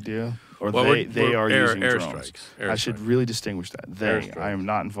 That's the idea? Or Well, they are using drones. airstrikes. I should really distinguish that. Airstrikes. I am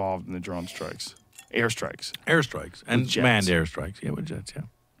not involved in the drone strikes. Airstrikes. Airstrikes and With jets. manned airstrikes. Yeah, with jets, yeah.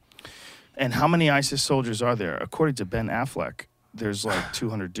 And how many ISIS soldiers are there? According to Ben Affleck, there's like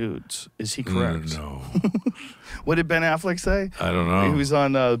 200 dudes. Is he correct? No. What did Ben Affleck say? I don't know. He was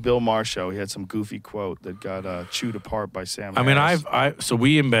on Bill Maher show. He had some goofy quote that got chewed apart by Sam I mean, Harris. so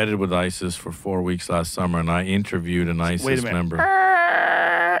we embedded with ISIS for 4 weeks last summer, and I interviewed an Wait a ISIS minute.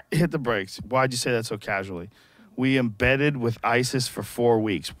 member. Hit the brakes. Why'd you say that so casually? We embedded with ISIS for 4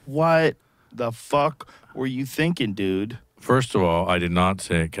 weeks. What the fuck were you thinking, dude? First of all, I did not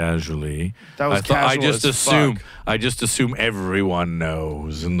say it casually. That was I casual just as assume. fuck. I just assume everyone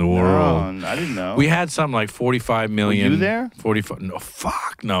knows in the world. No, I didn't know. We had something like 45 million. you there? 45. No,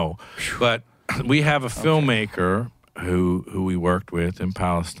 fuck no. But we have a filmmaker who we worked with in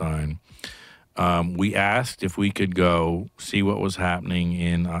Palestine. We asked if we could go see what was happening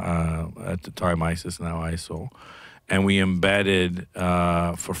in at the time ISIS, now ISIL, and we embedded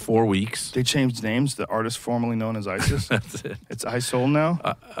for 4 weeks. They changed names. The artist formerly known as ISIS. That's it. It's ISIL now.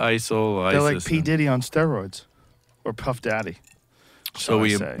 ISIL, They're ISIS. like P. Diddy on steroids, or Puff Daddy. So I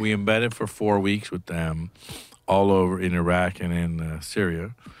say. we embedded for 4 weeks with them, all over in Iraq and in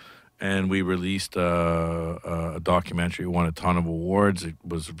Syria, and we released a documentary. It won a ton of awards. It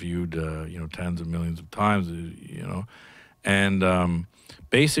was viewed, tens of millions of times. And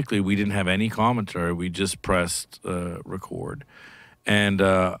basically we didn't have any commentary. We just pressed record, and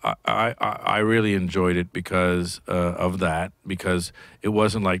I really enjoyed it because of that. Because it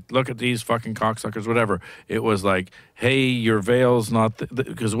wasn't like, look at these fucking cocksuckers, whatever. It was like, hey, your veil's not.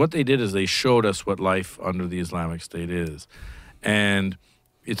 Because what they did is they showed us what life under the Islamic State is, and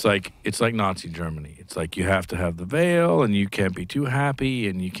it's like Nazi Germany. It's like you have to have the veil, and you can't be too happy,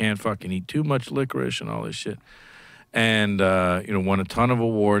 and you can't fucking eat too much licorice and all this shit. And won a ton of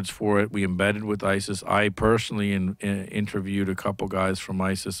awards for it. We embedded with ISIS. I personally interviewed a couple guys from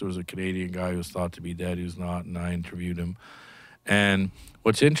ISIS. There was a Canadian guy who was thought to be dead, who's not, and I interviewed him. And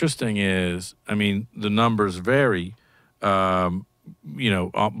what's interesting is, I mean, the numbers vary, but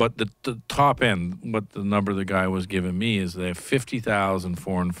the top end, what the number the guy was giving me is they have 50,000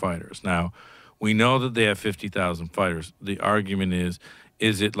 foreign fighters. Now, we know that they have 50,000 fighters. The argument is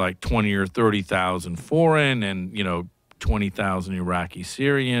it like 20 or 30,000 foreign and 20,000 Iraqi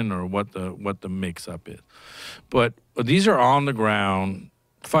Syrian, or what the mix up is? But these are on the ground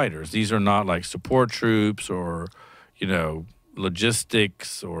fighters. These are not like support troops or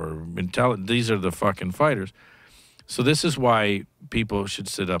logistics or intelligence. These are the fucking fighters. So this is why people should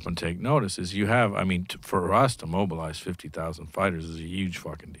sit up and take notice. Is you have, for us to mobilize 50,000 fighters is a huge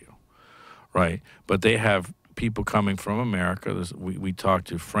fucking deal, right? But they have people coming from America. We talked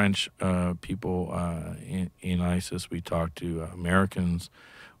to French people in ISIS. We talked to Americans.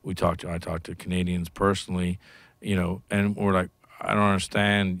 I talked to Canadians personally, and we're like, I don't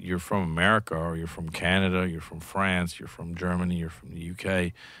understand. You're from America, or you're from Canada, you're from France, you're from Germany, you're from the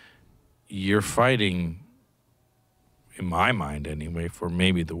UK. You're fighting, in my mind anyway, for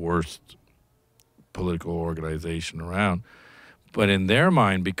maybe the worst political organization around. But in their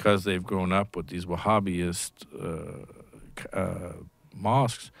mind, because they've grown up with these Wahhabist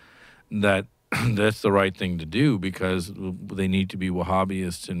mosques, that's the right thing to do, because they need to be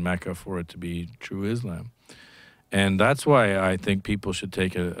Wahhabists in Mecca for it to be true Islam. And that's why I think people should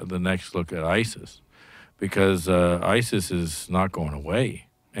take the next look at ISIS, because ISIS is not going away.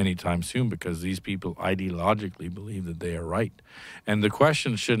 anytime soon because these people ideologically believe that they are right. And the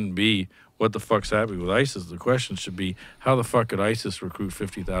question shouldn't be what the fuck's happening with ISIS. The question should be how the fuck could ISIS recruit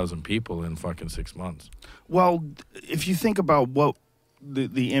 50,000 people in fucking 6 months? Well, if you think about what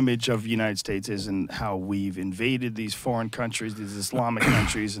the image of the United States is and how we've invaded these foreign countries, these Islamic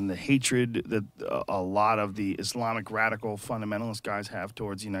countries, and the hatred that a lot of the Islamic radical fundamentalist guys have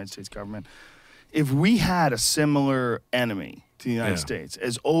towards the United States government, if we had a similar enemy to the United States,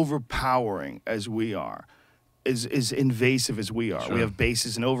 as overpowering as we are, as invasive as we are. Sure. We have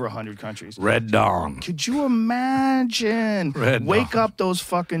bases in over 100 countries. Red Dawn. Could you imagine? Wake Dawn. up those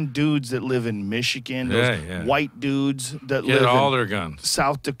fucking dudes that live in Michigan, those white dudes that Get live all in their guns.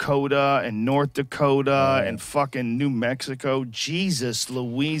 South Dakota and North Dakota and fucking New Mexico. Jesus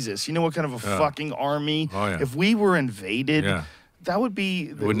Louises. You know what kind of a fucking army? Oh, yeah. If we were invaded, Yeah. that would be...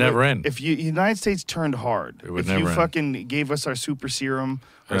 It would never end. If the United States turned hard, It would if never you end. fucking gave us our super serum,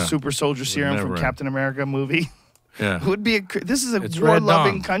 our Yeah. super soldier serum never from end. Captain America movie... Yeah. It would be this is a It's Red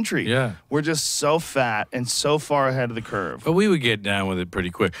war-loving Dawn. country. Yeah. We're just so fat and so far ahead of the curve. But we would get down with it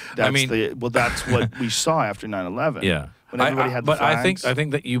pretty quick. That's that's what we saw after 9/11. Yeah. When everybody had the but flags. I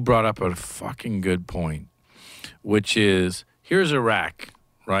think that you brought up a fucking good point, which is here's Iraq,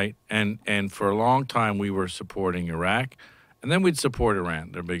 right? And for a long time we were supporting Iraq, and then we'd support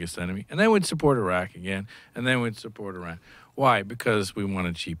Iran, their biggest enemy, and then we'd support Iraq again, and then we'd support Iran. Why? Because we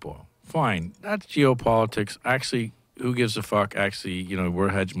wanted cheap oil. Fine, that's geopolitics. Actually, who gives a fuck? Actually, we're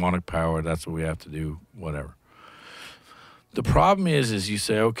hegemonic power. That's what we have to do. Whatever. The problem is you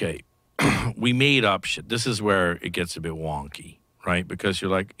say, okay, we made up shit. This is where it gets a bit wonky, right? Because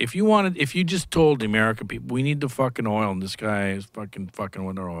you're like, if you just told the American people, we need the fucking oil, and this guy is fucking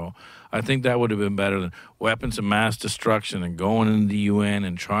with our oil, I think that would have been better than weapons of mass destruction and going into the UN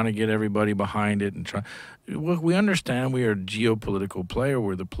and trying to get everybody behind it and try. Look, we understand we are a geopolitical player.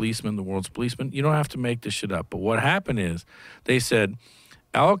 We're the policeman, the world's policeman. You don't have to make this shit up. But what happened is they said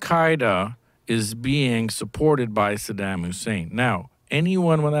Al-Qaeda is being supported by Saddam Hussein. Now,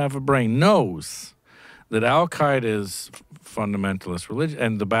 anyone with half a brain knows that Al-Qaeda's fundamentalist religion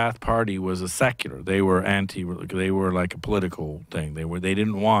and the Ba'ath Party was a secular. They were they were like a political thing. They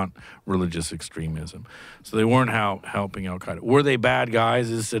didn't want religious extremism. So they weren't helping Al-Qaeda. Were they bad guys?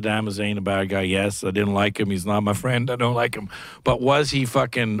 Is Saddam Hussein a bad guy? Yes, I didn't like him. He's not my friend. I don't like him. But was he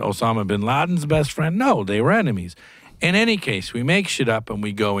fucking Osama bin Laden's best friend? No, they were enemies. In any case, we make shit up and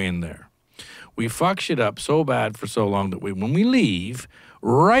we go in there. We fuck shit up so bad for so long that when we leave,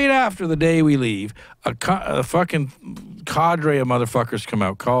 right after the day we leave, a fucking cadre of motherfuckers come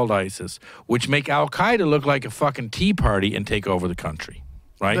out called ISIS, which make Al-Qaeda look like a fucking tea party and take over the country,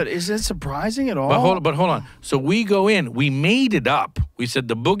 right? But is it surprising at all? But hold on. So we go in. We made it up. We said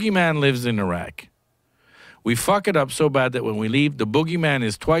the boogeyman lives in Iraq. We fuck it up so bad that when we leave, the boogeyman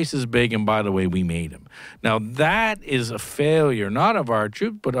is twice as big, and by the way, we made him. Now, that is a failure, not of our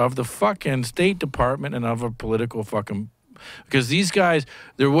troops, but of the fucking State Department and of a political fucking... Because these guys,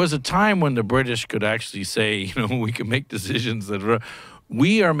 there was a time when the British could actually say, we can make decisions that are...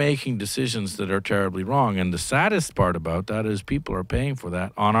 We are making decisions that are terribly wrong, and the saddest part about that is people are paying for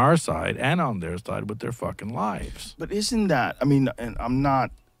that on our side and on their side with their fucking lives. But isn't that... I mean, and I'm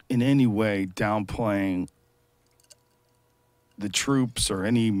not in any way downplaying the troops or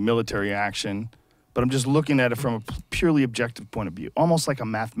any military action, but I'm just looking at it from a purely objective point of view, almost like a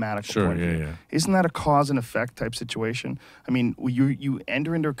mathematical point of view. Yeah. Isn't that a cause and effect type situation? I mean, you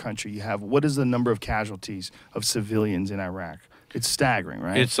enter into a country, you have, what is the number of casualties of civilians in Iraq? It's staggering,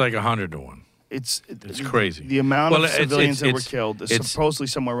 right? It's like 100 to 1. It's crazy. The amount of civilians that were it's- killed is it's- supposedly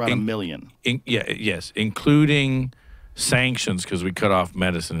somewhere around 1 million. Yes, including sanctions because we cut off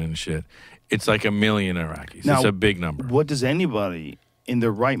medicine and shit. It's like 1 million Iraqis. Now, it's a big number. What does anybody in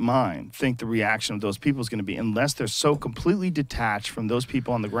their right mind think the reaction of those people is going to be, unless they're so completely detached from those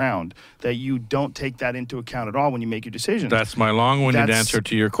people on the ground that you don't take that into account at all when you make your decisions? That's my long-winded That's- answer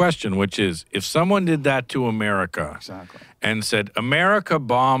to your question, which is if someone did that to America Exactly. and said, America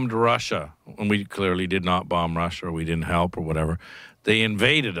bombed Russia, and we clearly did not bomb Russia or we didn't help or whatever, they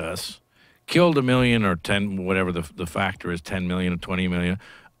invaded us, killed 1 million or 10, whatever the factor is, 10 million or 20 million,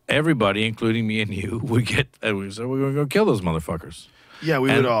 everybody, including me and you, would get, so we're going to go kill those motherfuckers. Yeah,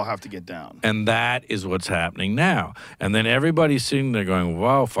 we would all have to get down. And that is what's happening now. And then everybody's sitting there going,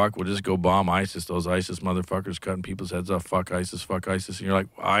 wow, fuck, we'll just go bomb ISIS. Those ISIS motherfuckers cutting people's heads off. Fuck ISIS, fuck ISIS. And you're like,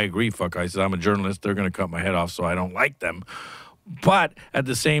 I agree, fuck ISIS. I'm a journalist. They're going to cut my head off, so I don't like them. But at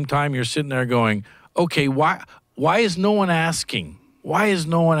the same time, you're sitting there going, okay, why is no one asking? Why is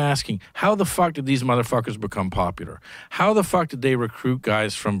no one asking, how the fuck did these motherfuckers become popular? How the fuck did they recruit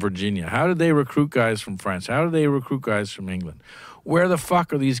guys from Virginia? How did they recruit guys from France? How did they recruit guys from England? where the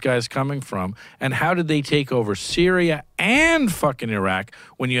fuck are these guys coming from? And how did they take over Syria and fucking Iraq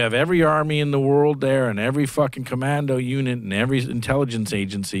when you have every army in the world there and every fucking commando unit and every intelligence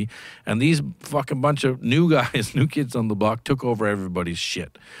agency, and these fucking bunch of new guys, new kids on the block took over everybody's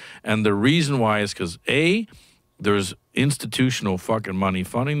shit. And the reason why is because A, there's institutional fucking money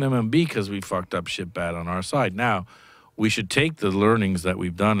funding them, and B, because we fucked up shit bad on our side. Now, we should take the learnings that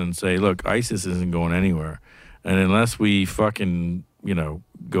we've done and say, look, ISIS isn't going anywhere. And unless we fucking,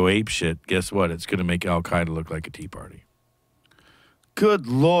 go ape shit, guess what? It's going to make Al-Qaeda look like a Tea Party. Good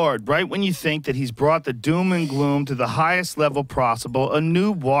Lord. Right when you think that he's brought the doom and gloom to the highest level possible, a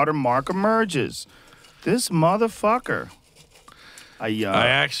new watermark emerges. This motherfucker. I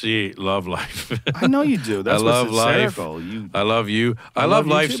actually love life. I know you do. That's I love what's life. hysterical. I love you. I love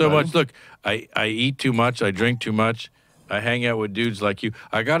you life too, so buddy. much. Look, I eat too much. I drink too much. I hang out with dudes like you.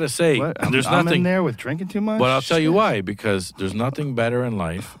 I got to say, What? there's I'm nothing in there with drinking too much? But I'll tell you Shit. why, because there's nothing better in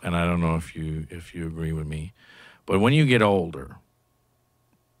life, and I don't know if you agree with me, but when you get older,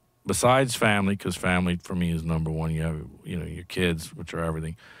 besides family, because family for me is number one, you have your kids, which are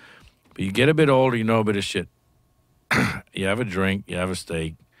everything, but you get a bit older, you know a bit of shit. You have a drink, you have a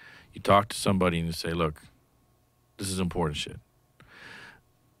steak, you talk to somebody and you say, look, this is important shit.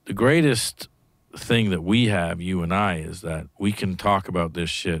 The greatest thing that we have, you and I, is that we can talk about this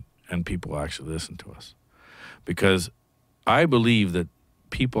shit and people actually listen to us. Because I believe that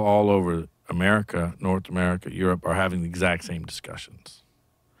people all over America, North America, Europe are having the exact same discussions.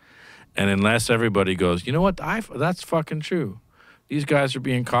 And unless everybody goes, you know what, that's fucking true. These guys are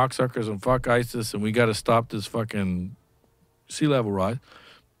being cocksuckers and fuck ISIS and we got to stop this fucking sea level rise.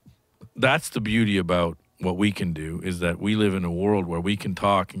 That's the beauty about what we can do, is that we live in a world where we can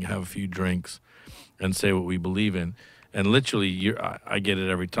talk and have a few drinks and say what we believe in. And literally, I get it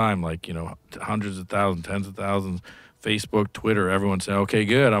every time, like, hundreds of thousands, tens of thousands, Facebook, Twitter, everyone saying, okay,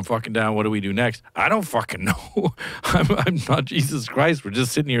 good, I'm fucking down, what do we do next? I don't fucking know. I'm not Jesus Christ. We're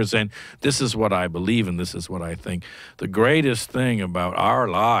just sitting here saying, this is what I believe and this is what I think. The greatest thing about our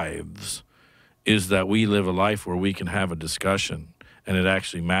lives is that we live a life where we can have a discussion and it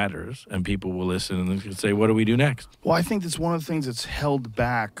actually matters, and people will listen and they can say, what do we do next? Well, I think that's one of the things that's held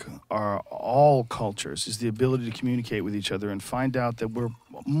back all cultures is the ability to communicate with each other and find out that we're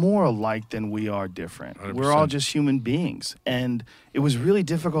more alike than we are different. 100%. We're all just human beings. And it was really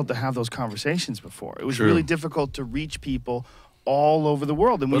difficult to have those conversations before. It was True. really difficult to reach people all over the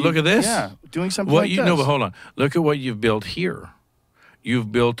world. And But look at this. Yeah, doing something What like you this. know, but hold on. Look at what you've built here.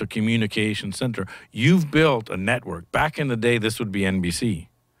 You've built a communication center. You've built a network. Back in the day, this would be NBC.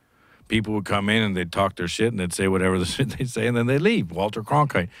 People would come in and they'd talk their shit and they'd say whatever the shit they'd say and then they'd leave. Walter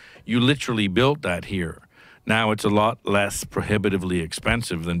Cronkite. You literally built that here. Now it's a lot less prohibitively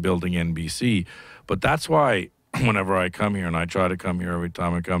expensive than building NBC. But that's why whenever I come here, and I try to come here every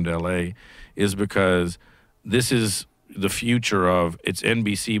time I come to LA, is because this is the future of, it's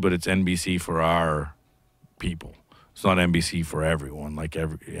NBC, but it's NBC for our people. It's not NBC for everyone. Like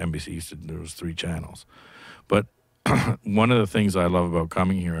NBC used to, there was 3 channels. But one of the things I love about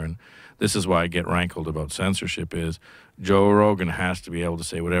coming here, and this is why I get rankled about censorship, is Joe Rogan has to be able to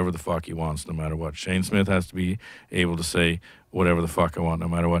say whatever the fuck he wants, no matter what. Shane Smith has to be able to say whatever the fuck I want, no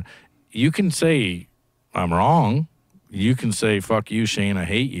matter what. You can say I'm wrong. You can say, fuck you, Shane, I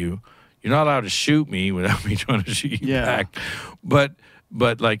hate you. You're not allowed to shoot me without me trying to shoot you back.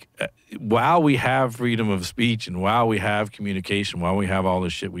 But like, while we have freedom of speech and while we have communication, while we have all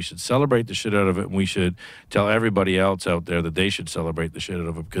this shit, we should celebrate the shit out of it, and we should tell everybody else out there that they should celebrate the shit out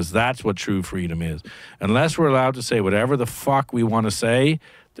of it, because that's what true freedom is. Unless we're allowed to say whatever the fuck we want to say,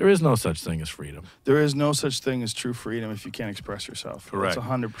 there is no such thing as freedom. There is no such thing as true freedom if you can't express yourself. Correct. That's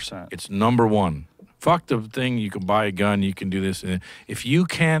 100%. It's number one. Fuck the thing, you can buy a gun, you can do this. If you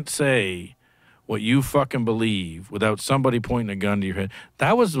can't say what you fucking believe without somebody pointing a gun to your head,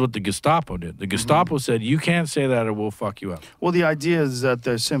 that was what the Gestapo did. The Gestapo said, you can't say that or we'll fuck you up. Well, the idea is that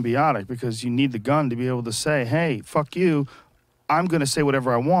they're symbiotic because you need the gun to be able to say, hey, fuck you. I'm going to say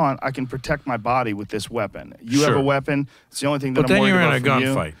whatever I want. I can protect my body with this weapon. You have Sure. a weapon. It's the only thing that But I'm then worried you're in about a from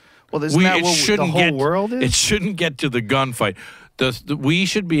you. gunfight. Well, isn't that what the whole world is? It shouldn't get to the gunfight. We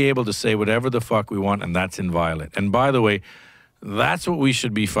should be able to say whatever the fuck we want, and that's inviolate. And by the way, that's what we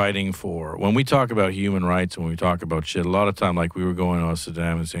should be fighting for. When we talk about human rights, when we talk about shit, a lot of time, like we were going, oh,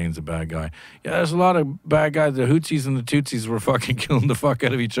 Saddam Hussein's a bad guy. Yeah, there's a lot of bad guys. The Houthis and the Tutsis were fucking killing the fuck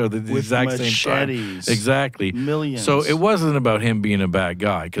out of each other at the With exact same time. machetes. Exactly. Millions. So it wasn't about him being a bad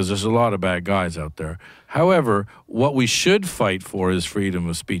guy, because there's a lot of bad guys out there. However, what we should fight for is freedom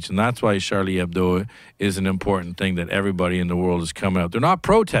of speech, and that's why Charlie Hebdo is an important thing that everybody in the world is coming out. They're not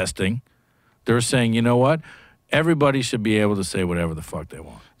protesting. They're saying, you know what? everybody should be able to say whatever the fuck they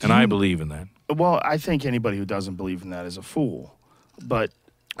want. And I believe in that. Well, I think anybody who doesn't believe in that is a fool. But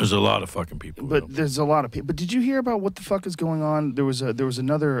There's a lot of fucking people. who don't. there's a lot of people. But did you hear about what the fuck is going on? There was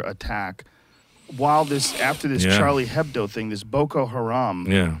another attack after this Yeah. Charlie Hebdo thing, this Boko Haram.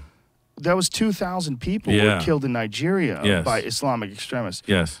 Yeah. That was 2,000 people Yeah. were killed in Nigeria Yes. by Islamic extremists.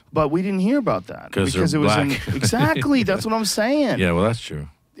 Yes. But we didn't hear about that 'Cause because it they're was black. exactly. That's what I'm saying. Yeah, well, that's true.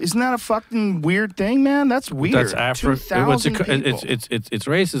 Isn't that a fucking weird thing, man? That's weird. That's Africa. 2,000 people. It's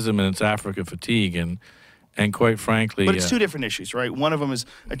racism and it's Africa fatigue and quite frankly, But it's two different issues, right? One of them is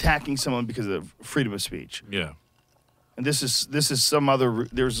attacking someone because of freedom of speech, yeah. and this is some other.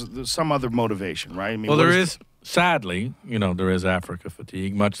 There's some other motivation, right? I mean, Well, what there is, sadly, there is Africa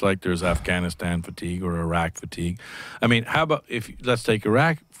fatigue, much like there's Afghanistan fatigue or Iraq fatigue. I mean, how about let's take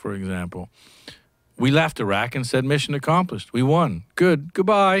Iraq, for example. We left Iraq and said, mission accomplished. We won. Good.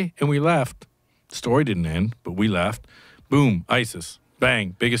 Goodbye. And we left. The story didn't end, but we left. Boom. ISIS.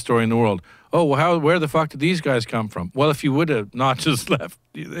 Bang. Biggest story in the world. Oh, well, where the fuck did these guys come from? Well, if you would have not just left,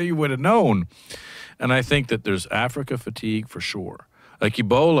 you would have known. And I think that there's Africa fatigue for sure. Like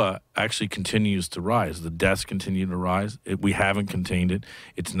Ebola actually continues to rise. The deaths continue to rise. We haven't contained it.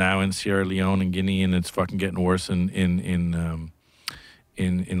 It's now in Sierra Leone and Guinea, and it's fucking getting worse in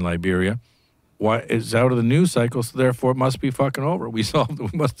Liberia. Why it's out of the news cycle, so therefore it must be fucking over. We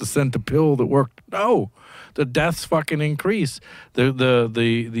must have sent a pill that worked. No, the deaths fucking increase. The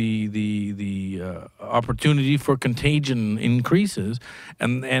opportunity for contagion increases,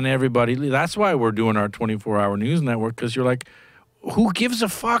 and everybody. That's why we're doing our 24-hour news network, because you're like, who gives a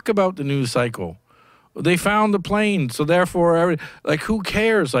fuck about the news cycle? They found the plane, so therefore, who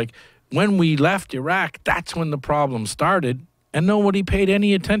cares? Like when we left Iraq, that's when the problem started. And nobody paid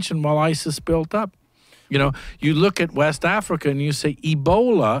any attention while ISIS built up. You look at West Africa and you say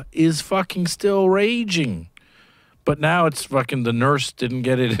Ebola is fucking still raging. But now it's fucking the nurse didn't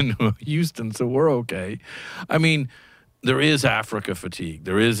get it in Houston, so we're okay. I mean, there is Africa fatigue.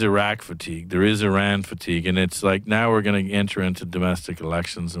 There is Iraq fatigue. There is Iran fatigue. And it's like now we're going to enter into domestic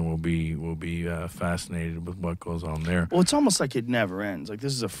elections and we'll be fascinated with what goes on there. Well, it's almost like it never ends. Like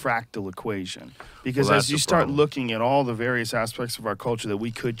this is a fractal equation. Because Well, as that's you the start problem. looking at all the various aspects of our culture that we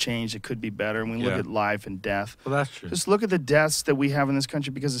could change, that could be better, and we look Yeah. at life and death. Well, that's true. Just look at the deaths that we have in this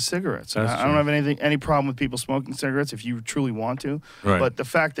country because of cigarettes. That's I don't true. have any problem with people smoking cigarettes if you truly want to. Right. But the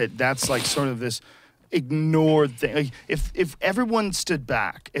fact that that's like sort of this ignored thing. Like if everyone stood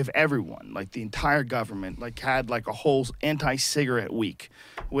back, if everyone, like the entire government, like had like a whole anti-cigarette week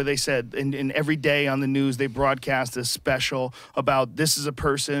where they said, and every day on the news they broadcast a special about this is a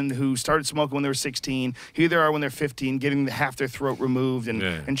person who started smoking when they were 16, here they are when they're 15, getting half their throat removed,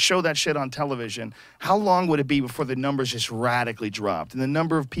 and show that shit on television. How long would it be before the numbers just radically dropped? And the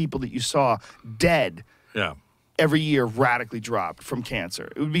number of people that you saw dead Yeah. every year radically dropped from cancer.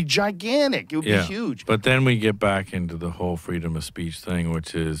 It would be gigantic. It would be huge. But then we get back into the whole freedom of speech thing,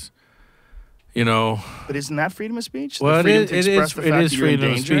 which is, But isn't that freedom of speech? The well, freedom it to is express the fact that you're in freedom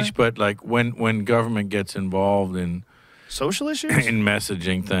of danger? speech. But like when government gets involved in Social issues?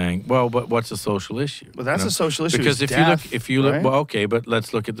 messaging thing, well, but what's a social issue? Well, that's a social issue. Because is if you look, right? well, okay, but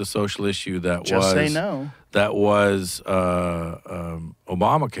let's look at the social issue that Just was say no. that was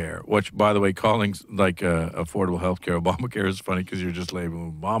Obamacare, which, by the way, calling affordable health care Obamacare is funny because you're just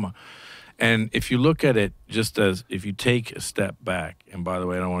labeling Obama. And if you look at it just as if you take a step back, and by the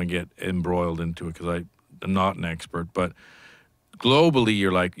way, I don't want to get embroiled into it because I'm not an expert, but globally,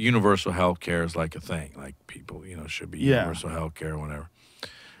 you're like universal health care is like a thing. Like people, should be universal health care or whatever.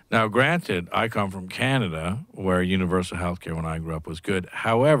 Now, granted, I come from Canada where universal health care when I grew up was good.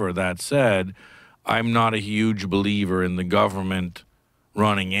 However, that said, I'm not a huge believer in the government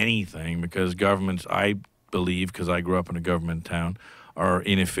running anything because governments, I believe, because I grew up in a government town, are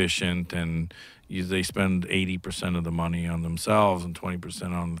inefficient and they spend 80% of the money on themselves and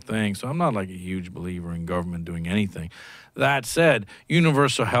 20% on the thing. So I'm not like a huge believer in government doing anything. That said,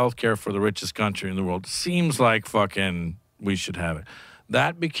 universal health care for the richest country in the world seems like fucking we should have it.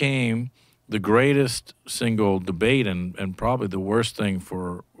 That became the greatest single debate and probably the worst thing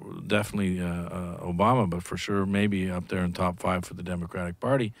for definitely Obama, but for sure maybe up there in top 5 for the Democratic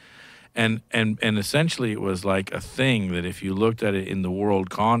Party. And essentially it was like a thing that if you looked at it in the world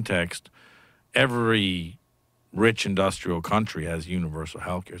context, every rich industrial country has universal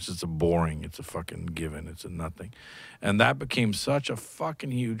health care. It's just it's a fucking given. It's a nothing. And that became such a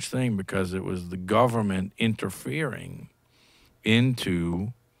fucking huge thing because it was the government interfering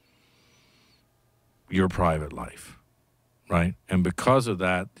into your private life, right? And because of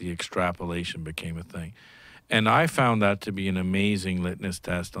that, the extrapolation became a thing. And I found that to be an amazing litmus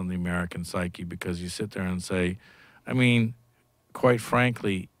test on the American psyche, because you sit there and say, I mean, quite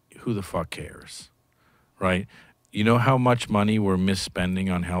frankly, who the fuck cares, right? You know how much money we're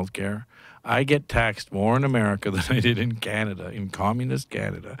misspending on healthcare? I get taxed more in America than I did in Canada, in communist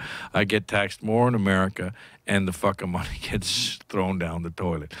Canada. I get taxed more in America, and the fucking money gets thrown down the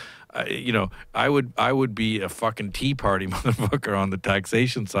toilet. You know, I would be a fucking Tea Party motherfucker on the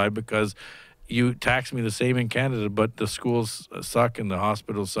taxation side, because you tax me the same in Canada, but the schools suck and the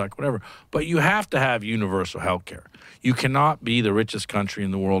hospitals suck, whatever. But you have to have universal health care. You cannot be the richest country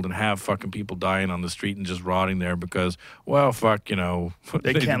in the world and have fucking people dying on the street and just rotting there because, well, fuck, you know.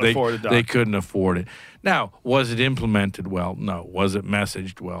 They can't afford it. They couldn't afford it. Now, was it implemented well? No. Was it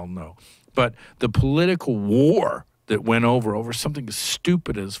messaged well? No. But the political war that went over something as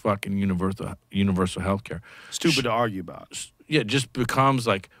stupid as fucking universal health care. Stupid to argue about. Yeah, just becomes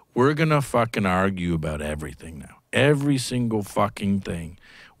like, we're going to fucking argue about everything now. Every single fucking thing.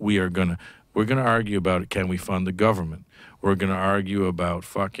 We're going to argue about, can we fund the government? We're going to argue about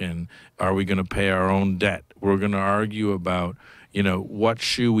fucking, are we going to pay our own debt? We're going to argue about, you know, what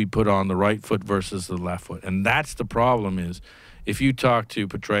shoe we put on the right foot versus the left foot. And that's the problem is, if you talk to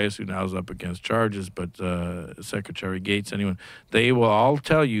Petraeus, who now is up against charges, but Secretary Gates, anyone, they will all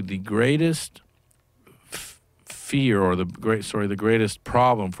tell you the greatest fear, or the greatest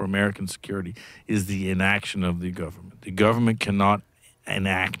problem for American security is the inaction of the government. The government cannot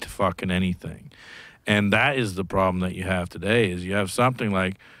enact fucking anything. And that is the problem that you have today, is you have something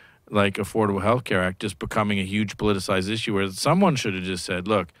like Affordable Health Care Act just becoming a huge politicized issue, where someone should have just said,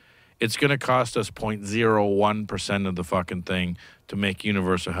 look, it's going to cost us 0.01% of the fucking thing to make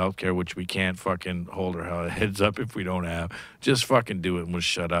universal health care, which we can't fucking hold our heads up if we don't have. Just fucking do it, and we'll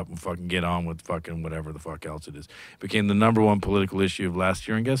shut up and fucking get on with fucking whatever the fuck else it is. It became the number one political issue of last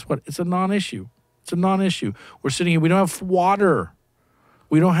year, and guess what? It's a non-issue. It's a non-issue. We're sitting here, we don't have water.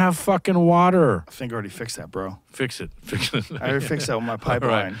 We don't have fucking water. I think I already fixed that, bro. Fix it. I already fixed that with my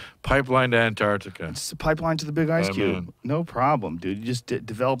pipeline. Right. Pipeline to Antarctica. It's a pipeline to the big ice cube. No problem, dude. You just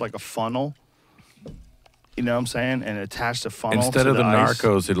develop like a funnel. You know what I'm saying? And attach the funnel Instead to of the ice.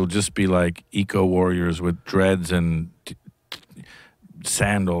 narcos, it'll just be like eco-warriors with dreads and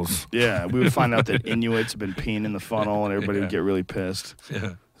sandals. Yeah, we would find out that Inuits have been peeing in the funnel, and everybody would get really pissed.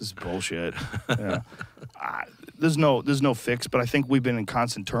 Yeah. This is bullshit. Yeah. There's no fix, but I think we've been in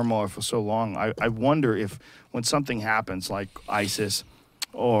constant turmoil for so long. I wonder if when something happens like ISIS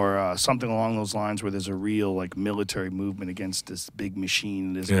or something along those lines, where there's a real like military movement against this big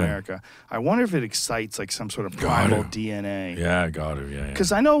machine that is America, I wonder if it excites like some sort of primal DNA. Yeah, got it. Yeah.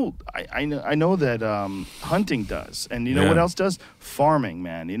 Because I know that hunting does, and you know what else does? Farming,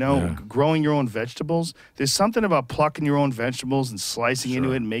 man. You know, growing your own vegetables. There's something about plucking your own vegetables and slicing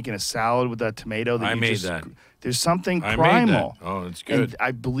into it and making a salad with that tomato. That I made that. There's something I primal. made that. Oh, it's good. And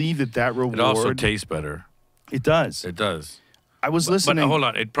I believe that reward. It also tastes better. It does. It does. I was listening. But hold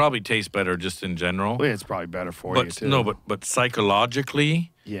on, it probably tastes better just in general. Well, yeah, it's probably better for you too. No, but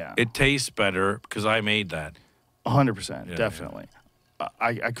psychologically, yeah, it tastes better because I made that. 100%, definitely. Yeah.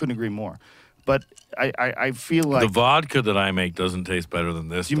 I couldn't agree more. But I feel like the vodka that I make doesn't taste better than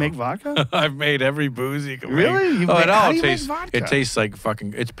this. Do you make vodka? I've made every booze you can really? make. Really? How do you make vodka? It tastes like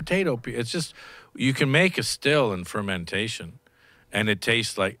fucking. It's potato. It's just you can make a still in fermentation, and it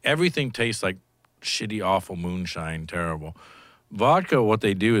tastes like everything tastes like shitty, awful moonshine, terrible. Vodka, what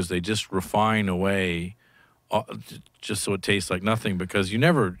they do is they just refine away just so it tastes like nothing, because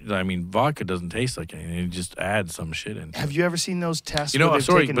vodka doesn't taste like anything. You just add some shit in. Have you ever seen those tests? You know,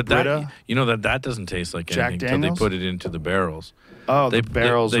 sorry, but Brita? that doesn't taste like Jack anything until Daniels? they put it into the barrels. Oh, the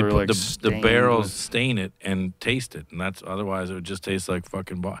barrels are like the barrels stain it and taste it, and that's otherwise it would just taste like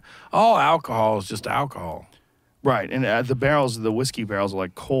fucking. All alcohol is just alcohol. Right, and the barrels, the whiskey barrels, are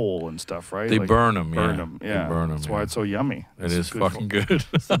like coal and stuff, right? They like, burn them, yeah. They burn them. That's why it's so yummy. It is fucking good.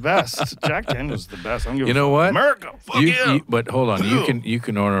 It's the best. Jack Daniels is the best. I'm you know what? America, fuck yeah. But hold on, you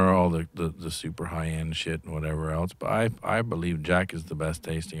can order all the super high end shit and whatever else. But I believe Jack is the best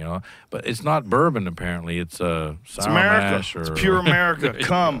tasting. You know, but it's not bourbon apparently. It's sour America. mash or it's pure America.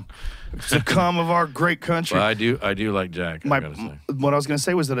 Come. It's the come of our great country. Well, I do like Jack. What I was going to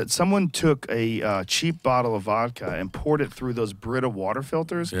say was that someone took a cheap bottle of vodka and poured it through those Brita water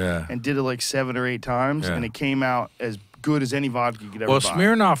filters and did it like 7 or 8 times, and it came out as good as any vodka you could ever buy. Well,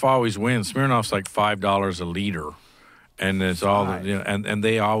 Smirnoff always wins. Smirnoff's like $5 a liter. And it's all, and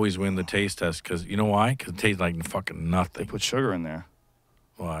they always win the taste test because, you know why? Because it tastes like fucking nothing. They put sugar in there.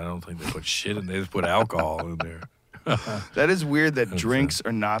 Well, I don't think they put shit in there. They just put alcohol in there. That is weird that drinks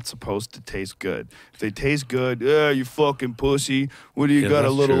are not supposed to taste good. If they taste good, you fucking pussy. What do you got? A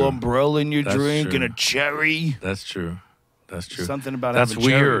that's little true. umbrella in your That's drink true. and a cherry? That's true. That's true. Something about that's having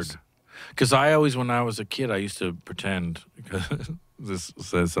weird. cherries. Because I always, when I was a kid, I used to pretend. Because this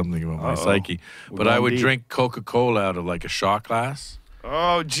says something about my psyche. We're But I going would deep. drink Coca-Cola out of like a shot glass.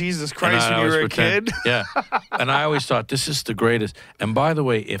 Oh, Jesus And Christ, I when you always were a pretend- kid? Yeah. And I always thought, this is the greatest. And by the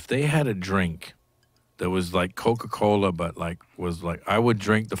way, if they had a drink that was like Coca-Cola, but like was like, I would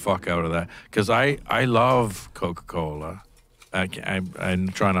drink the fuck out of that. Because I love Coca-Cola. I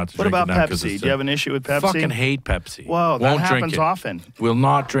try not to What drink about it now 'cause Pepsi? it's Do you have an issue with Pepsi? Fucking hate Pepsi. Whoa, that Won't drink happens it. often. Will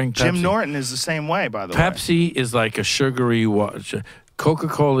not drink Pepsi. Jim Norton is the same way, by the way. Pepsi is like a sugary.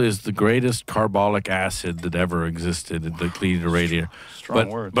 Coca-Cola is the greatest carbolic acid that ever existed at the cleaner radiator. Strong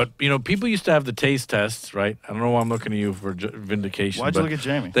words. But you know, people used to have the taste tests, right? I don't know why I'm looking at you for vindication. Why'd you but look at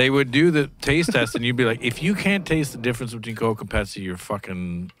Jamie? They would do the taste test, and you'd be like, if you can't taste the difference between Coke and Pepsi, you're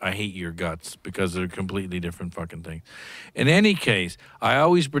fucking. I hate your guts because they're completely different fucking things. In any case, I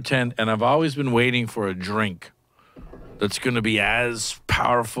always pretend, and I've always been waiting for a drink that's going to be as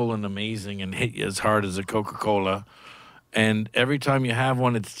powerful and amazing and hit you as hard as a Coca-Cola. And every time you have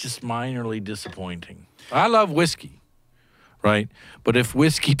one, it's just minorly disappointing. I love whiskey, right? But if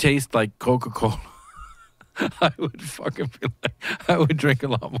whiskey tastes like Coca-Cola, I would fucking feel like I would drink a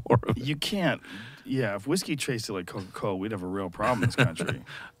lot more of it. You can't. Yeah, if whiskey tasted like Coca-Cola, we'd have a real problem in this country.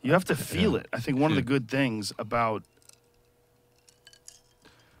 You have to feel it. I think one of the good things about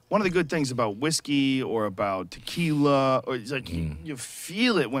whiskey or about tequila, or it's like you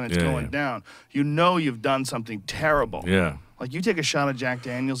feel it when it's Yeah, going yeah. down. You know you've done something terrible. Yeah. Like you take a shot of Jack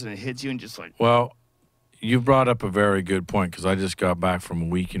Daniels and it hits you and just like, Well, you brought up a very good point because I just got back from a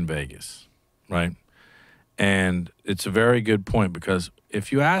week in Vegas, right? And it's a very good point because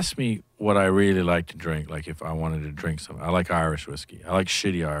if you ask me what I really like to drink, like if I wanted to drink something, I like Irish whiskey. I like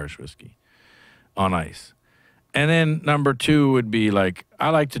shitty Irish whiskey on ice. And then number two would be like, I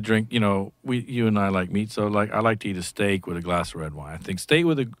like to drink, you and I like meat, so like I like to eat a steak with a glass of red wine. I think steak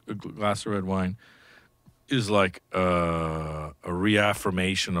with a glass of red wine is like a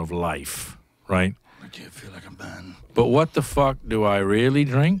reaffirmation of life, right? I can't feel like a man. But what the fuck do I really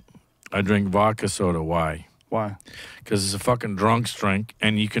drink? I drink vodka soda. Why? Why? Because it's a fucking drunk's drink,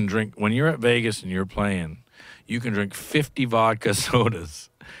 and you can drink, when you're at Vegas and you're playing, you can drink 50 vodka sodas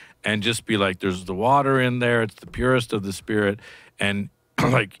and just be like, there's the water in there, it's the purest of the spirit, and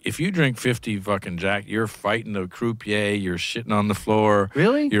like, if you drink 50 fucking Jack, you're fighting the croupier, you're shitting on the floor.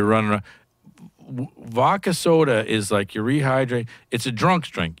 Really? You're running around. Vodka soda is like you rehydrate. It's a drunk's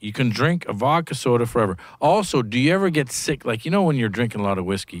drink. You can drink a vodka soda forever. Also, do you ever get sick? Like, when you're drinking a lot of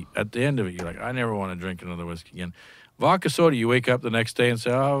whiskey, at the end of it, you're like, I never want to drink another whiskey again. Vodka soda, you wake up the next day and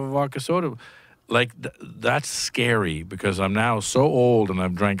say, I'll have a vodka soda. Like, that's scary because I'm now so old and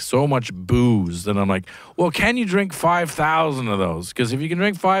I've drank so much booze that I'm like, well, can you drink 5,000 of those? Because if you can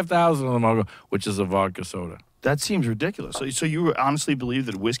drink 5,000 of them, I'll go, which is a vodka soda. That seems ridiculous. So you honestly believe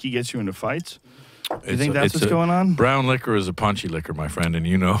that whiskey gets you into fights? You think that's what's going on? Brown liquor is a punchy liquor, my friend, and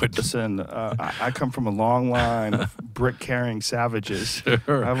you know it. Listen, I come from a long line of brick-carrying savages.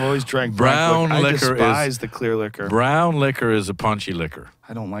 Sure. I've always drank Brown black liquor I despise the clear liquor. Brown liquor is a punchy liquor.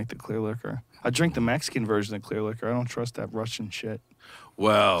 I don't like the clear liquor. I drink the Mexican version of clear liquor. I don't trust that Russian shit.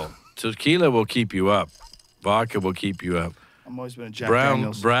 Well, tequila will keep you up. Vodka will keep you up. I've always been a Jack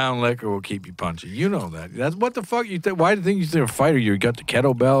Daniels. Brown liquor will keep you punchy. You know that. That's what the fuck you think. Why do you think you're a fighter? You got the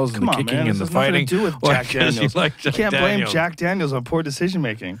kettlebells and Come the on, kicking man. and This the has nothing fighting. to do with Why? Jack 'Cause Daniels. You like Jack You can't blame Daniels. Jack Daniels on poor decision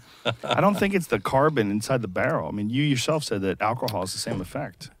making. I don't think it's the carbon inside the barrel. I mean, you yourself said that alcohol is the same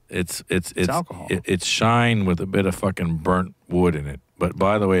effect. It's alcohol. It's shine with a bit of fucking burnt wood in it. But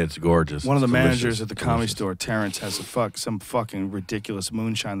by the way, it's gorgeous. One of the It's managers delicious. at the Comedy Delicious. Store, Terrence, has some fucking ridiculous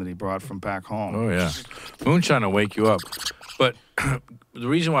moonshine that he brought from back home. Oh yeah, moonshine will wake you up. But the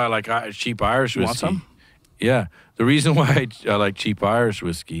reason why I like cheap Irish You whiskey, want some? yeah, the reason why I like cheap Irish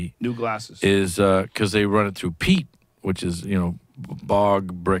whiskey New glasses. is because they run it through peat, which is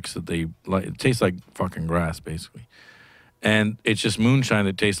bog bricks that they like. It tastes like fucking grass basically, and it's just moonshine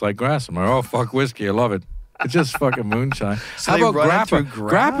that tastes like grass. I'm like, oh fuck whiskey, I love it. It's just fucking moonshine. So How they about run it grappa? through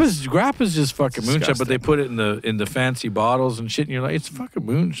grass? Grappa's just fucking moonshine, but they disgusting. put it in the fancy bottles and shit, and you're like, it's fucking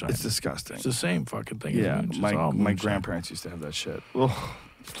moonshine. It's disgusting. It's the same fucking thing. Yeah, as moonshine. It's all my moonshine. grandparents used to have that shit. Ugh.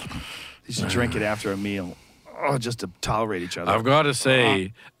 They used to drink it after a meal, just to tolerate each other. I've got to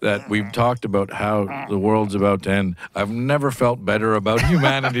say that we've talked about how the world's about to end. I've never felt better about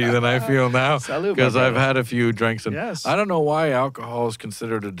humanity than I feel now Salute, my because I've brother. had a few drinks. And Yes. I don't know why alcohol is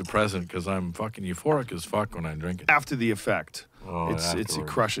considered a depressant because I'm fucking euphoric as fuck when I drink it. After the effect, Oh, it afterwards.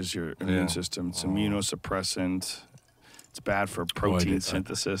 crushes your immune Yeah. system. It's immunosuppressant. It's bad for protein did-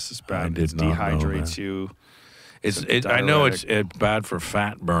 synthesis. It's I bad. did It not know dehydrates that. you. I know it's bad for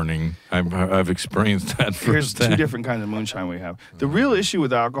fat burning. I've experienced that Here's firsthand. two different kinds of moonshine we have. The real issue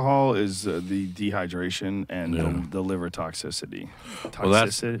with alcohol is the dehydration and Yeah. the liver toxicity. Well,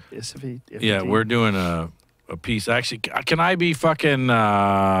 that's- Toxicity. Yeah, we're doing a piece. Actually, can I be fucking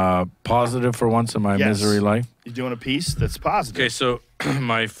positive for once in my Yes. misery life? You're doing a piece that's positive. Okay, so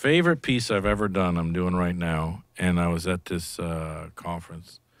my favorite piece I've ever done, I'm doing right now, and I was at this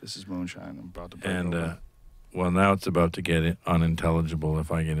conference, This is moonshine. I'm about to break and open. well, now it's about to get unintelligible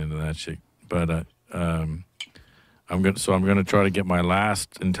if I get into that shit. But I'm gonna try to get my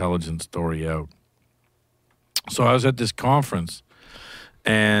last intelligent story out. So I was at this conference,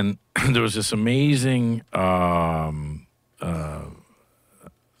 and there was this amazing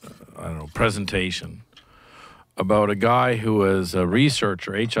presentation about a guy who was a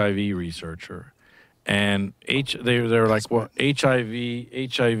researcher, HIV researcher, and they're like, well, HIV,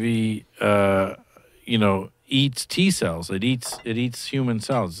 eats T cells. It eats human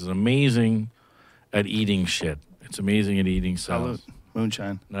cells. It's amazing at eating shit. It's amazing at eating cells. Salute.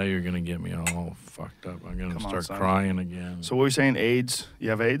 Moonshine. Now you're gonna get me all fucked up. I'm gonna Come on, start son. crying again. So what were you saying? AIDS?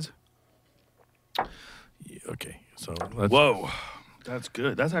 You have AIDS? Okay, so let's. Whoa. That's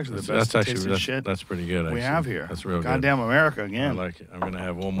good. That's actually the best tasting shit that's pretty good. Actually. we have here. That's real Goddamn America good. I again. like it. I'm gonna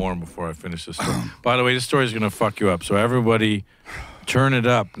have one more before I finish this story. By the way, this story is gonna fuck you up. So everybody, turn it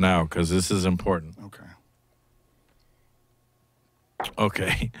up now because this is important. Okay.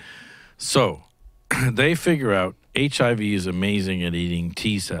 Okay, so they figure out HIV is amazing at eating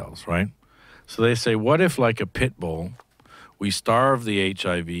T cells, right? So they say, what if, like a pit bull, we starve the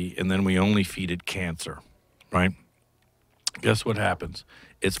HIV and then we only feed it cancer, right? Guess what happens?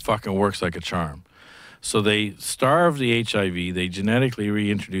 It fucking works like a charm. So they starve the HIV, they genetically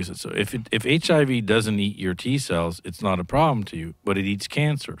reintroduce it. So if HIV doesn't eat your T cells, it's not a problem to you, but it eats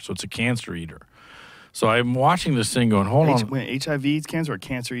cancer. So it's a cancer eater. So I'm watching this thing going, hold on. Wait, HIV eats cancer or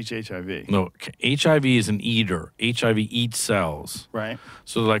cancer eats HIV? No, HIV is an eater. HIV eats cells. Right?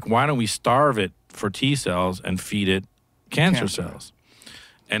 So like, why don't we starve it for T cells and feed it cancer Cancer. cells?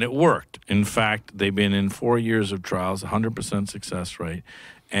 And it worked. In fact, they've been in 4 years of trials, 100% success rate,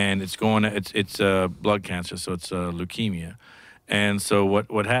 and it's blood cancer, so it's leukemia. And so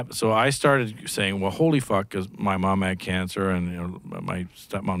what happened? So I started saying, well, holy fuck, because my mom had cancer and my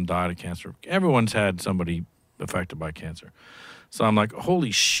stepmom died of cancer. Everyone's had somebody affected by cancer. So I'm like,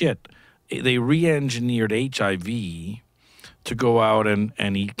 holy shit, they re-engineered HIV to go out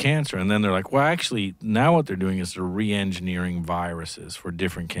and eat cancer. And then they're like, well, actually, now what they're doing is they're re-engineering viruses for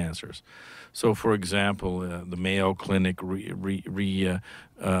different cancers. So, for example, the Mayo Clinic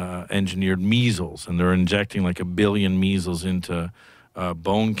engineered measles, and they're injecting like 1 billion measles into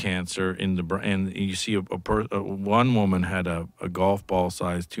bone cancer in the brain. And you see one woman had a golf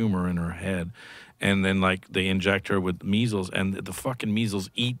ball-sized tumor in her head, and then like they inject her with measles, and the fucking measles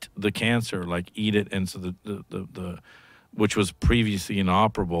eat the cancer, like eat it, and so the which was previously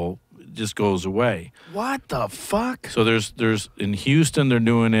inoperable just goes away. What the fuck? So there's in Houston they're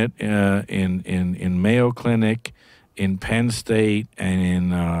doing it, in Mayo Clinic, in Penn State, and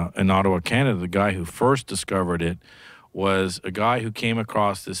in Ottawa, Canada. The guy who first discovered it was a guy who came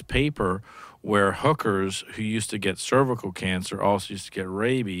across this paper where hookers who used to get cervical cancer also used to get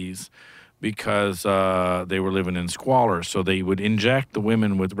rabies because they were living in squalor. So they would inject the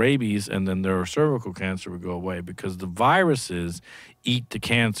women with rabies, and then their cervical cancer would go away because the viruses eat the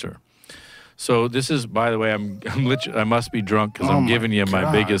cancer. So this is, by the way, I'm literally, I must be drunk because Oh I'm my giving you my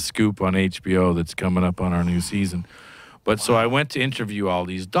God. biggest scoop on HBO that's coming up on our new season. But so I went to interview all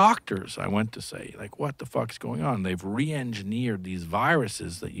these doctors. I went to say, like, what the fuck's going on? They've re-engineered these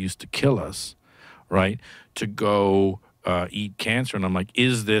viruses that used to kill us, right, to go eat cancer. And I'm like,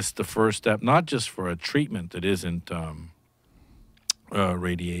 is this the first step, not just for a treatment that isn't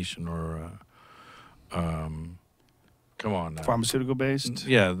radiation or, come on now. Pharmaceutical based?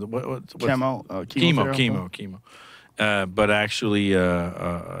 Yeah. What's Chemo. But actually,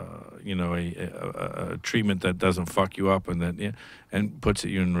 a treatment that doesn't fuck you up and puts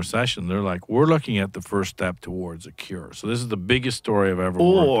you in recession. They're like, we're looking at the first step towards a cure. So this is the biggest story I've ever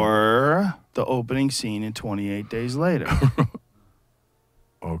worked on. Or the opening scene in 28 Days Later.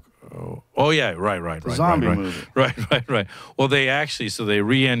 Oh yeah, right. zombie right. movie. Right. Well, they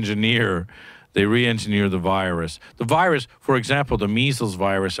re-engineer the virus. The virus, for example, the measles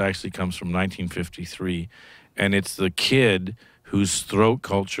virus actually comes from 1953, and it's the kid whose throat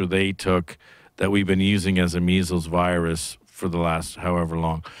culture they took that we've been using as a measles virus for the last however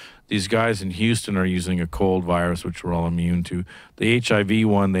long. These guys in Houston are using a cold virus, which we're all immune to. The HIV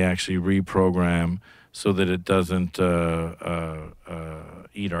one, they actually reprogram so that it doesn't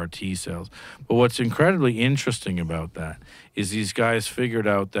eat our T cells. But what's incredibly interesting about that is these guys figured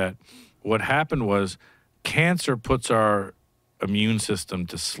out that what happened was cancer puts our immune system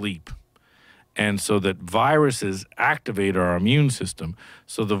to sleep. And so that viruses activate our immune system.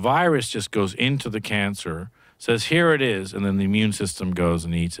 So the virus just goes into the cancer, says, here it is, and then the immune system goes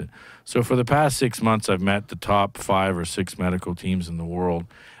and eats it. So for the past 6 months, I've met the top 5 or 6 medical teams in the world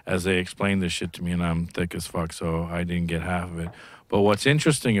as they explain this shit to me, and I'm thick as fuck, so I didn't get half of it. But what's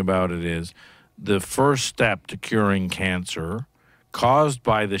interesting about it is the first step to curing cancer caused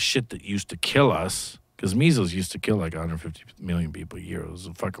by the shit that used to kill us, because measles used to kill like 150 million people a year. It was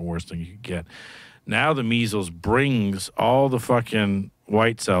the fucking worst thing you could get. Now the measles brings all the fucking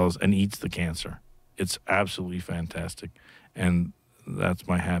white cells and eats the cancer. It's absolutely fantastic. And that's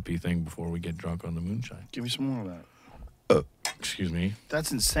my happy thing before we get drunk on the moonshine. Give me some more of that. Excuse me?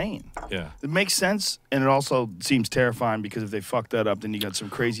 That's insane. Yeah. It makes sense, and it also seems terrifying because if they fuck that up, then you got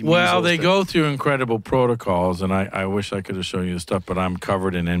some crazy Well, measles they that- go through incredible protocols, and I wish I could have shown you the stuff, but I'm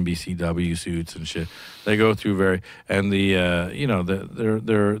covered in NBCW suits and shit. They go through and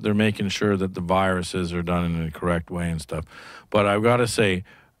they're making sure that the viruses are done in the correct way and stuff. But I've got to say,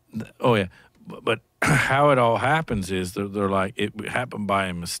 but how it all happens is they're like, it happened by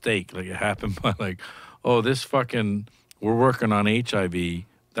a mistake. Like it happened by like, oh, this fucking, we're working on HIV.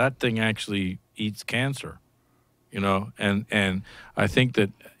 That thing actually eats cancer, and I think that,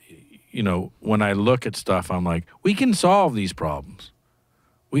 when I look at stuff, I'm like, we can solve these problems.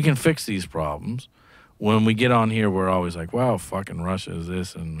 We can fix these problems. When we get on here, we're always like, wow, fucking Russia is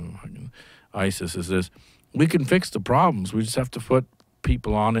this and fucking ISIS is this. We can fix the problems. We just have to put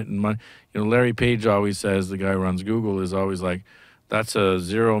people on it and money. Larry Page always says, the guy who runs Google is always like, that's a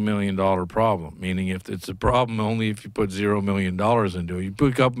 $0 million problem, meaning if it's a problem only if you put $0 million into it. You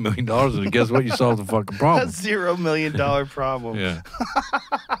put a couple $1 million in it, guess what? You solve the fucking problem. That's $0 million problem. Yeah.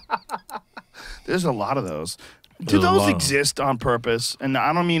 There's a lot of those. Do There's a those lot of exist on purpose? And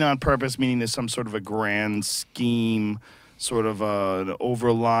I don't mean on purpose, meaning there's some sort of a grand scheme, sort of an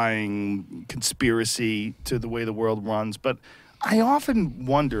overlying conspiracy to the way the world runs. But I often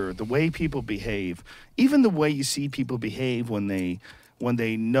wonder the way people behave, even the way you see people behave when they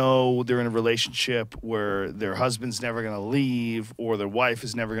know they're in a relationship where their husband's never going to leave or their wife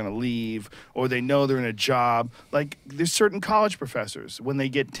is never going to leave, or they know they're in a job. Like there's certain college professors, when they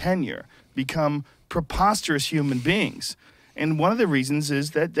get tenure, become preposterous human beings. And one of the reasons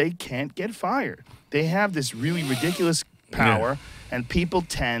is that they can't get fired. They have this really ridiculous power, and people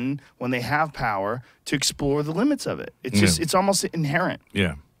tend, when they have power, to explore the limits of it. It's just, it's almost inherent.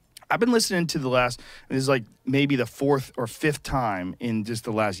 Yeah. I've been listening to this is like maybe the 4th or 5th time in just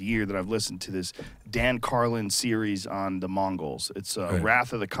the last year that I've listened to this Dan Carlin series on the Mongols. It's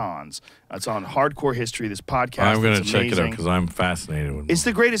Wrath of the Khans. It's on Hardcore History, this podcast. I'm going to It's check it out amazing. because I'm fascinated with it. It's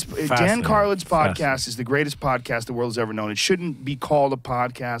the greatest. Dan Fascinating. Carlin's podcast Fascinating. is the greatest podcast the world has ever known. It shouldn't be called a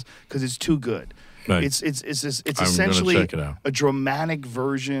podcast because it's too good. Right. It's I'm gonna essentially check it out. a dramatic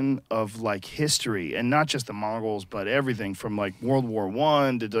version of like history, and not just the Mongols, but everything from like World War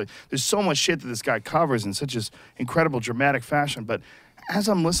I to there's so much shit that this guy covers in such an incredible dramatic fashion. But as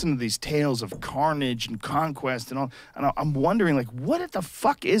I'm listening to these tales of carnage and conquest and all, and I'm wondering like, what the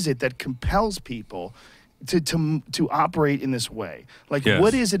fuck is it that compels people to operate in this way? Like, Yes.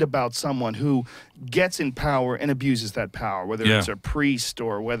 what is it about someone who gets in power and abuses that power, whether it's a priest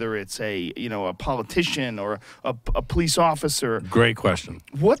or whether it's a politician or a police officer? Great question.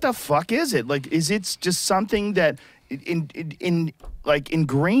 What the fuck is it? Like, is it just something that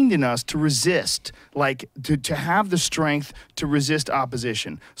ingrained in us to resist, like to have the strength to resist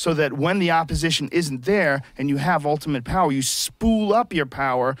opposition, so that when the opposition isn't there and you have ultimate power, you spool up your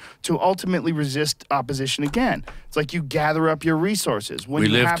power to ultimately resist opposition again. It's like you gather up your resources when We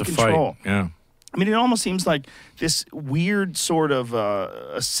you live have to control. fight. Yeah. I mean, it almost seems like this weird sort of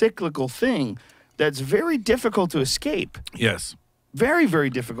a cyclical thing that's very difficult to escape. Yes. Very, very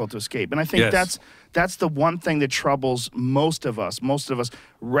difficult to escape. And I think Yes. that's the one thing that troubles most of us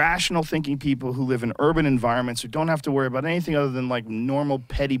rational thinking people who live in urban environments who don't have to worry about anything other than like normal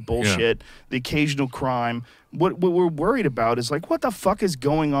petty bullshit, the occasional crime. What we're worried about is like, what the fuck is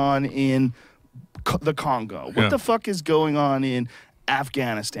going on in the Congo? What the fuck is going on in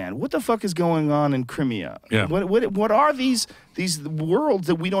Afghanistan? What the fuck is going on in Crimea? Yeah. What are these worlds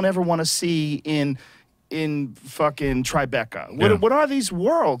that we don't ever want to see in fucking Tribeca? What are these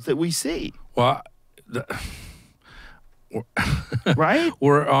worlds that we see? Well, Right?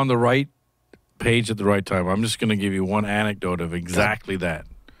 we're on the right page at the right time. I'm just going to give you one anecdote of exactly that,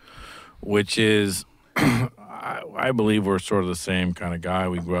 which is I believe we're sort of the same kind of guy.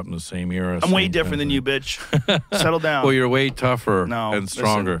 We grew up in the same era. I'm way same different than you, bitch. Settle down. Well, you're way tougher No, and listen,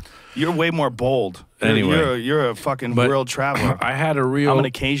 stronger. you're way more bold. Anyway. You're a fucking But world traveler. I had a real. I'm an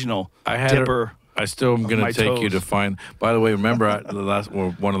occasional I had dipper. I still am going my to take you to toes. find. By the way, remember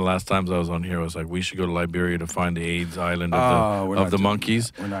one of the last times I was on here, I was like, we should go to Liberia to find the AIDS island we're of not the doing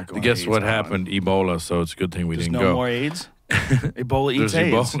monkeys. that. We're not going Guess AIDS what island. happened? Ebola. So it's a good thing we There's didn't no go. more AIDS. Ebola eats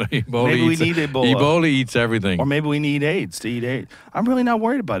There's AIDS. Ebola. Maybe we eats, need Ebola. Ebola eats everything. Or maybe we need AIDS to eat AIDS. I'm really not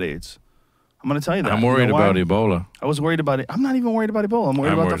worried about AIDS. I'm going to tell you that. I'm You know worried why? about Ebola. I was worried about it. I'm not even worried about Ebola. I'm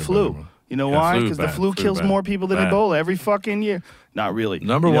worried I'm about worried the about flu. Ebola. You know Yeah, why? flu Because the bad, flu flu kills bad. more people than Bad. Ebola every fucking year. Not really.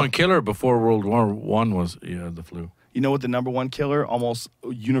 Number You know- one killer before World War One was the flu. You know what the number one killer almost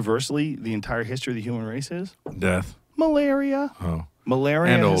universally the entire history of the human race is? Death. Malaria. Oh.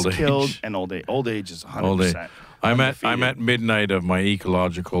 Malaria And has old killed age. and old age. Old age is 100%. Old age. I'm undefeated. at midnight of my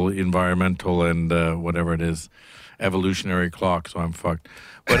ecological, environmental, and whatever it is, evolutionary clock. So I'm fucked.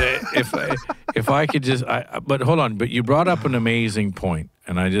 But if I could just, but hold on. But you brought up an amazing point,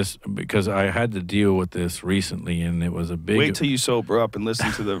 and because I had to deal with this recently, and it was a big. Wait till you sober up and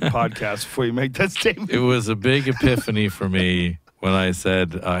listen to the podcast before you make that statement. It was a big epiphany for me when I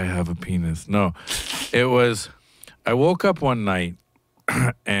said I have a penis. No, it was. I woke up one night,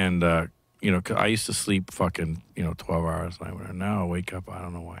 and 'cause I used to sleep fucking 12 hours a night. Now I wake up, I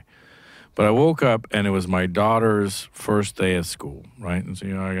don't know why. But I woke up and it was my daughter's first day at school, right? And so,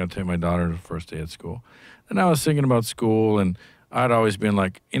 I got to take my daughter to the first day at school. And I was thinking about school, and I'd always been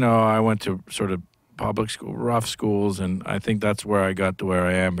like, I went to sort of public school, rough schools, and I think that's where I got to where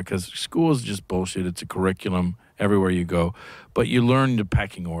I am because school is just bullshit. It's a curriculum everywhere you go. But you learn the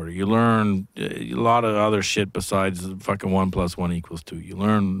pecking order. You learn a lot of other shit besides the fucking 1 + 1 = 2. You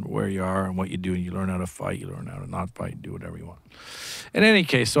learn where you are and what you do, and you learn how to fight. You learn how to not fight, do whatever you want. In any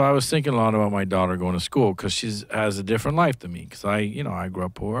case, so I was thinking a lot about my daughter going to school because she has a different life than me. Because I grew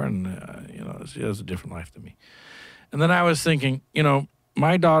up poor, and she has a different life than me. And then I was thinking,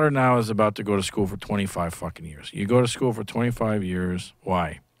 my daughter now is about to go to school for 25 fucking years. You go to school for 25 years.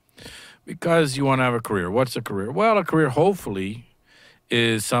 Why? Because you want to have a career. What's a career? Well, a career hopefully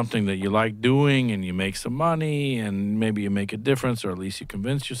is something that you like doing and you make some money and maybe you make a difference, or at least you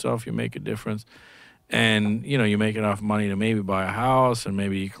convince yourself you make a difference. And, you make enough money to maybe buy a house, and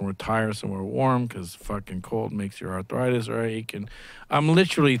maybe you can retire somewhere warm because fucking cold makes your arthritis ache. And I'm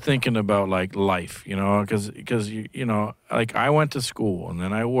literally thinking about, like, life, because like, I went to school, and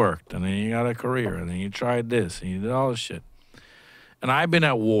then I worked, and then you got a career, and then you tried this, and you did all this shit. And I've been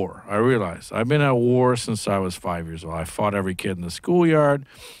at war. I realized I've been at war since I was 5 years old. I fought every kid in the schoolyard,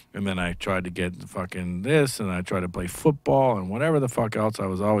 and then I tried to get fucking this, and I tried to play football, and whatever the fuck else. I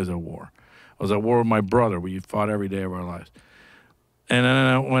was always at war. I was at war with my brother. We fought every day of our lives. And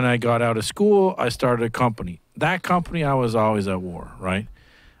then when I got out of school, I started a company. That company, I was always at war, right?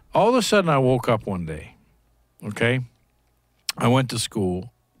 All of a sudden, I woke up one day, okay? I went to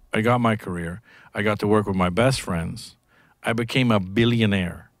school. I got my career. I got to work with my best friends. I became a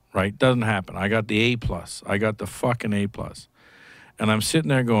billionaire, right? Doesn't happen. I got the A+. I got the fucking A+. And I'm sitting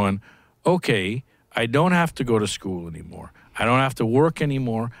there going, okay, I don't have to go to school anymore. I don't have to work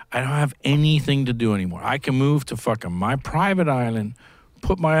anymore. I don't have anything to do anymore. I can move to fucking my private island,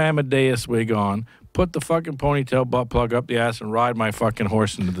 put my Amadeus wig on, put the fucking ponytail butt plug up the ass, and ride my fucking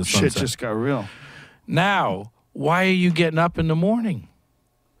horse into the sunset. Shit just got real. Now, why are you getting up in the morning?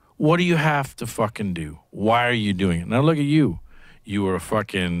 What do you have to fucking do? Why are you doing it? Now look at you. You were a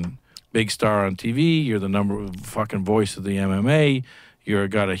fucking big star on TV. You're the number fucking voice of the MMA. You're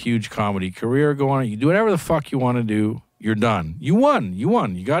got a huge comedy career going on. You do whatever the fuck you want to do. You're done. You won. You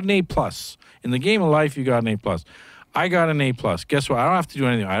won. You got an A+. In the game of life, you got an A+. I got an A+. Guess what? I don't have to do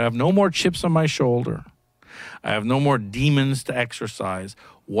anything. I have no more chips on my shoulder. I have no more demons to exercise.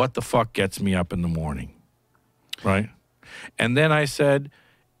 What the fuck gets me up in the morning? Right? And then I said,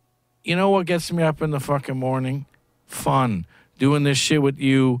 you know what gets me up in the fucking morning? Fun. Doing this shit with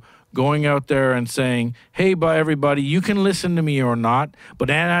you, going out there and saying, hey, bye, everybody, you can listen to me or not, but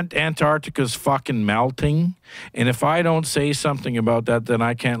Antarctica's fucking melting. And if I don't say something about that, then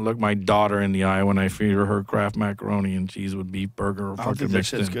I can't look my daughter in the eye when I feed her Kraft macaroni and cheese with beef burger or I don't fucking think that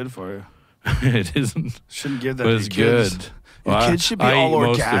mixed shit's in. good for you. It isn't. Shouldn't give that But to it's your kids. good. Your Well, kids should be I all eat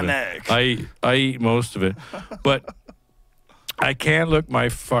most of it. organic. I eat most of it. But I can't look my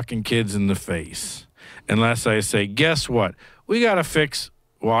fucking kids in the face unless I say, guess what? We got to fix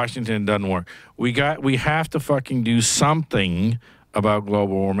Washington. It doesn't work. We have to fucking do something about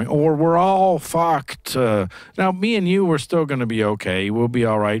global warming, or we're all fucked. Now, me and you, we're still going to be okay. We'll be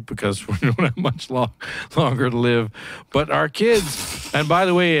all right because we don't have much longer to live. But our kids, and by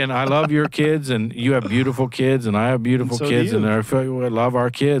the way, and I love your kids, and you have beautiful kids, and I have beautiful And so kids, do you. and I love our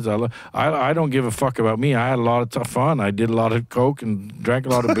kids. I don't give a fuck about me. I had a lot of tough fun. I did a lot of coke and drank a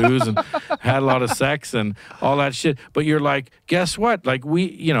lot of booze and had a lot of sex and all that shit. But you're like, guess what? Like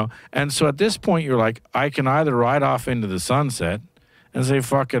and so at this point, you're like, I can either ride off into the sunset and say,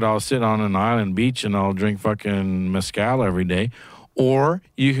 fuck it, I'll sit on an island beach and I'll drink fucking mezcal every day. Or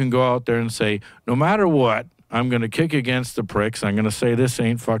you can go out there and say, no matter what, I'm going to kick against the pricks. I'm going to say this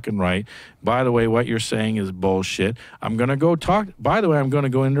ain't fucking right. By the way, what you're saying is bullshit. I'm going to go talk. By the way, I'm going to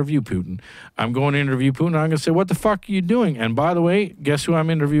go interview Putin. I'm going to interview Putin. I'm going to say, what the fuck are you doing? And by the way, guess who I'm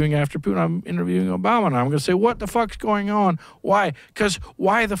interviewing after Putin? I'm interviewing Obama. And I'm going to say, what the fuck's going on? Why? Because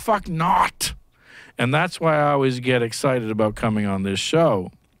why the fuck not? And that's why I always get excited about coming on this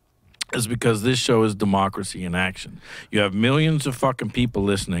show, is because this show is democracy in action. You have millions of fucking people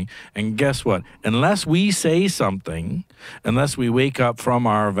listening, and guess what? Unless we say something, unless we wake up from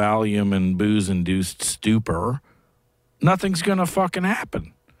our Valium and booze-induced stupor, nothing's gonna fucking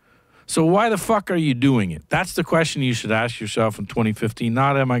happen. So why the fuck are you doing it? That's the question you should ask yourself in 2015.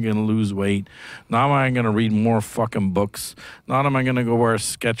 Not am I going to lose weight. Not am I going to read more fucking books. Not am I going to go wear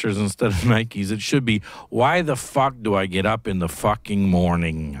Skechers instead of Nikes. It should be, why the fuck do I get up in the fucking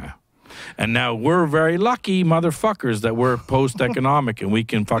morning? And now we're very lucky motherfuckers that we're post-economic and we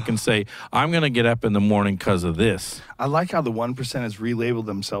can fucking say, I'm going to get up in the morning because of this. I like how the 1% has relabeled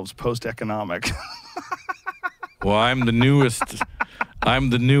themselves post-economic. Well, I'm the newest of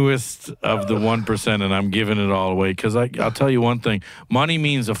the 1%, and I'm giving it all away. Because I'll tell you one thing. Money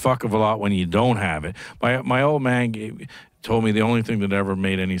means a fuck of a lot when you don't have it. My old man told me the only thing that ever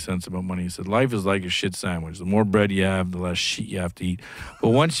made any sense about money. He said, life is like a shit sandwich. The more bread you have, the less shit you have to eat. But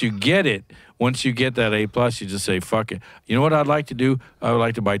once you get it, once you get that A+, you just say, fuck it. You know what I'd like to do? I would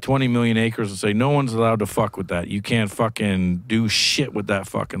like to buy 20 million acres and say, no one's allowed to fuck with that. You can't fucking do shit with that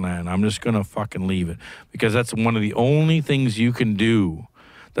fucking land. I'm just going to fucking leave it. Because that's one of the only things you can do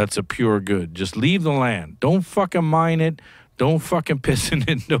that's a pure good. Just leave the land. Don't fucking mine it. Don't fucking piss in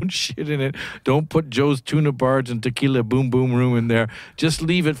it. Don't shit in it. Don't put Joe's Tuna Bars and Tequila Boom Boom Room in there. Just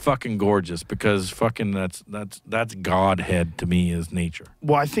leave it fucking gorgeous, because fucking that's Godhead to me, is nature.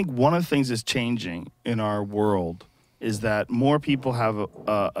 Well, I think one of the things that's changing in our world is that more people have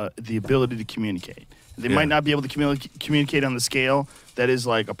the ability to communicate. They might not be able to communicate on the scale that is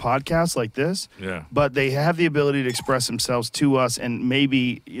like a podcast like this, but they have the ability to express themselves to us. And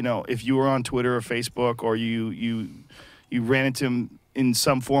maybe, if you were on Twitter or Facebook, or you ran into them in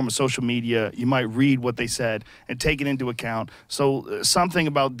some form of social media, you might read what they said and take it into account. So something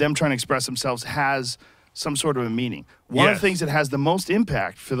about them trying to express themselves has some sort of a meaning. One of the things that has the most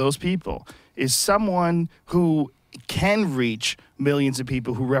impact for those people is someone who can reach millions of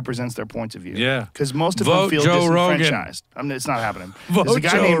people who represents their points of view. Yeah. Because most of Vote them feel Joe disenfranchised. It's not happening. There's a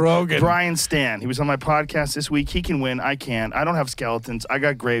guy Joe named Rogan. Brian Stan. He was on my podcast this week. He can win. I can't. I don't have skeletons. I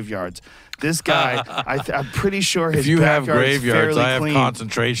got graveyards. This guy, I'm pretty sure his if you have backyard is graveyards, fairly I have clean.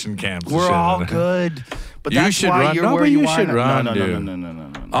 concentration camps. and We're shit all in it. good. But You that's should why run. you're No, where but you you should are. run, No. dude.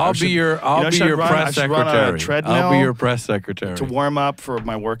 I I'll should- be your press I should run on a secretary. treadmill I'll be your press secretary. to warm up for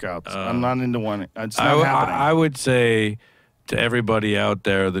my workouts. I'm not into one. It's not happening. I would say to everybody out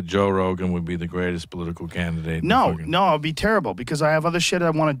there that Joe Rogan would be the greatest political candidate. No, it'd be terrible because I have other shit I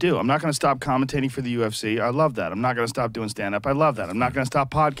want to do. I'm not going to stop commentating for the UFC. I love that. I'm not going to stop doing stand-up. I love that. I'm not going to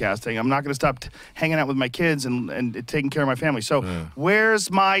stop podcasting. I'm not going to stop hanging out with my kids and taking care of my family. So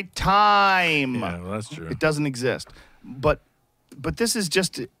where's my time? Yeah, well, that's true. It doesn't exist. But this is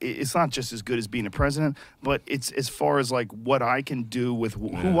just, it's not just as good as being a president, but it's as far as like what I can do with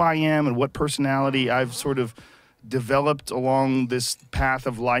who I am and what personality I've sort of developed along this path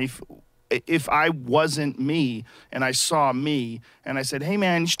of life. If I wasn't me and I saw me and I said, hey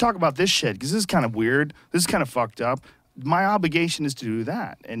man, you should talk about this shit because this is kind of weird, this is kind of fucked up, my obligation is to do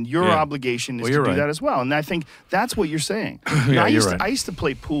that, and your obligation is to do that as well. And I think that's what you're saying. I used to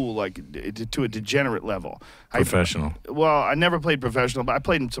play pool like to a degenerate level. Professional. I never played professional, but I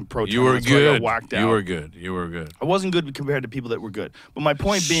played in some pro You were tournaments where I got good. whacked out. You were good. I wasn't good compared to people that were good. But my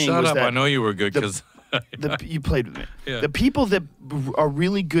point being Shut was up! that I know you were good because you played with me. Yeah. The people that are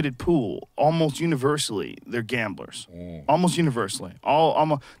really good at pool, almost universally, they're gamblers. Almost universally.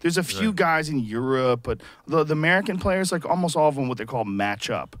 There's a few guys in Europe, but the American players, like almost all of them, what they call match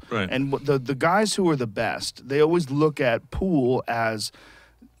up. Right. And the guys who are the best, they always look at pool as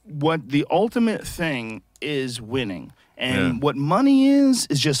what the ultimate thing is winning. And what money is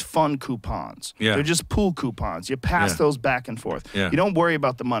just fun coupons. Yeah. They're just pool coupons. You pass those back and forth. Yeah. You don't worry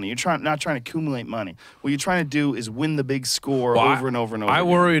about the money. You're not trying to accumulate money. What you're trying to do is win the big score over and over and over I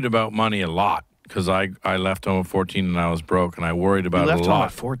again. worried about money a lot because I left home at 14 and I was broke, and I worried about You it left a home lot.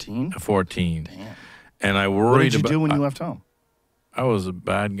 at 14? 14. Damn. And I worried What did you about do when you left home? I was a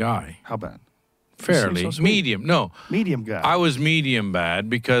bad guy. How bad? Fairly. so sweet. Medium. No. Medium guy. I was medium bad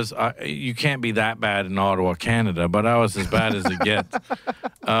because you can't be that bad in Ottawa, Canada, but I was as bad as it gets.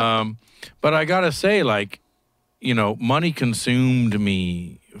 But I got to say, like, you know, money consumed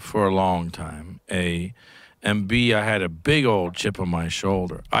me for a long time, A. And B, I had a big old chip on my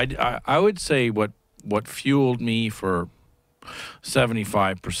shoulder. I would say what fueled me for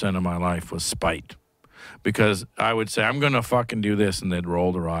 75% of my life was spite. Because I would say, I'm going to fucking do this, and they'd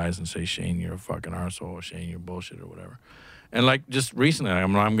roll their eyes and say, Shane, you're a fucking arsehole, Shane, you're bullshit, or whatever. And, like, just recently,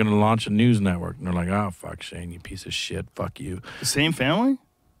 I'm going to launch a news network. And they're like, oh, fuck, Shane, you piece of shit, fuck you. The same family?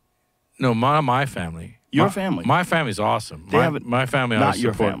 No, my family. Your family? My family's awesome. They have it- my family, not I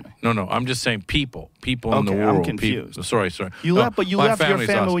your support. family. No, I'm just saying people in the Okay, world. I'm confused. People. Sorry. You No, left, but you my left your family's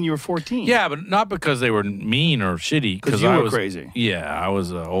family awesome. when you were 14. Yeah, but not because they were mean or shitty. Because you I were was crazy. Yeah, I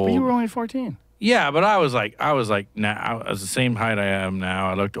was old. But you were only 14. Yeah, but I was like, now I was the same height I am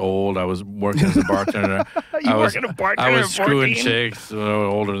now. I looked old. I was working as a bartender. You working as a bartender I was at screwing 14? chicks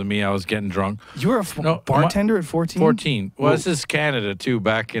older than me. I was getting drunk. You were a bartender at 14? 14. Well, Whoa. this is Canada too.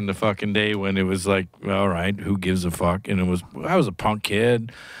 Back in the fucking day when it was like, all right, who gives a fuck? And I was a punk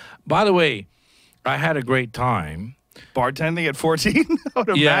kid. By the way, I had a great time. Bartending at 14? I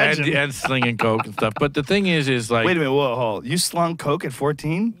would Yeah, imagine. and slinging coke and stuff. But the thing is like, Wait a minute, whoa, hold. You slung coke at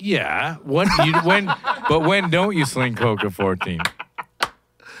 14? yeah, when don't you sling coke at 14?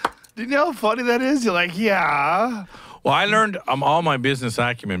 Do you know how funny that is? You're like, yeah. Well, I learned all my business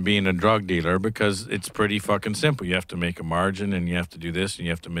acumen being a drug dealer because it's pretty fucking simple. You have to make a margin, and you have to do this, and you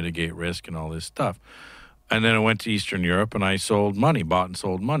have to mitigate risk and all this stuff. And then I went to Eastern Europe, and I bought and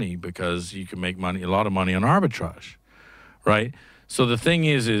sold money because you can make money, a lot of money on arbitrage, right? So the thing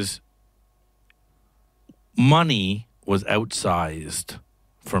is money was outsized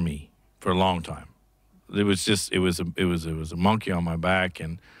for me for a long time. It was a monkey on my back,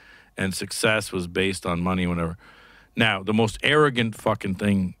 and success was based on money, whatever. Now, the most arrogant fucking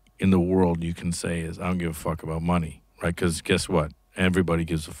thing in the world you can say is, I don't give a fuck about money, right? Because guess what? Everybody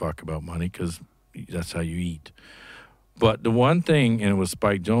gives a fuck about money because that's how you eat. But the one thing, and it was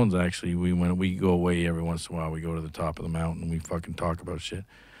Spike Jones actually, we go away every once in a while, we go to the top of the mountain, and we fucking talk about shit.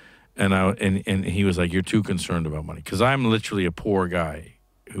 And he was like, you're too concerned about money. Because I'm literally a poor guy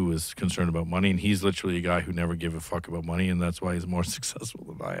who is concerned about money, and he's literally a guy who never gave a fuck about money, and that's why he's more successful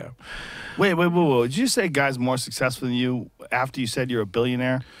than I am. Wait. Did you say guy's more successful than you after you said you're a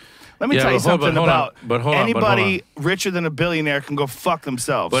billionaire? Let me Yeah, tell you but hold- something but hold on, about but hold on, but hold anybody richer than a billionaire can go fuck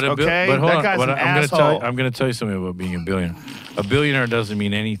themselves, But okay? but hold That on, guy's but an I'm asshole. I'm going to tell you something about being a billionaire. A billionaire doesn't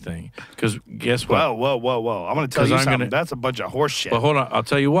mean anything. Because guess what? Whoa. I'm going to tell 'Cause you I'm something. gonna- That's a bunch of horse shit. But hold on, I'll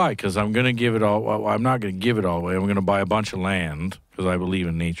tell you why. Because I'm going to give it all. Well, I'm not going to give it all away. I'm going to buy a bunch of land because I believe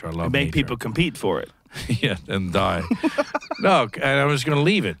in nature. I love Make nature. people compete for it. Yeah, and die. No, and I'm just going to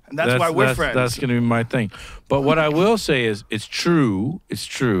leave it. And that's why we're friends. That's going to be my thing. But what I will say is, it's true. It's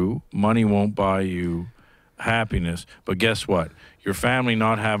true. Money won't buy you happiness. But guess what? Your family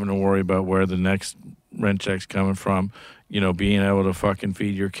not having to worry about where the next rent check's coming from, being able to fucking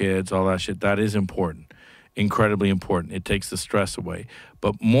feed your kids, all that shit, that is important. Incredibly important. It takes the stress away.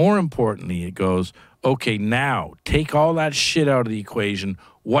 But more importantly, it goes, okay, now take all that shit out of the equation.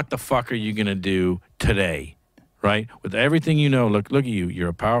 What the fuck are you going to do today? Right? With everything you know, look at you. You're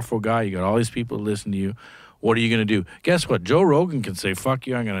a powerful guy. You got all these people to listen to you. What are you going to do? Guess what? Joe Rogan can say, fuck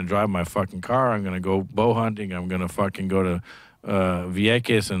you, I'm going to drive my fucking car. I'm going to go bow hunting. I'm going to fucking go to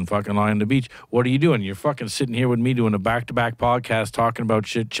Vieques and fucking lie on the beach. What are you doing? You're fucking sitting here with me doing a back-to-back podcast, talking about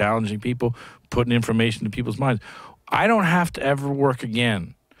shit, challenging people, putting information to people's minds. I don't have to ever work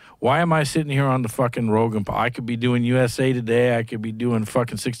again. Why am I sitting here on the fucking Rogan? I could be doing USA Today. I could be doing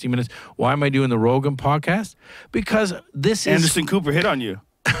fucking 60 Minutes. Why am I doing the Rogan podcast? Because this is... Anderson Cooper hit on you.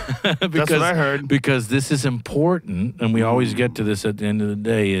 That's what I heard. Because this is important, and we always get to this at the end of the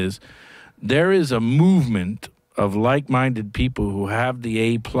day, is there is a movement of like-minded people who have the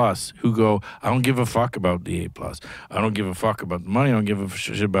A+, who go, I don't give a fuck about the A+. I don't give a fuck about the money. I don't give a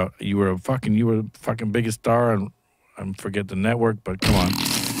shit about... You were the fucking biggest star, and I forget the network, but come on.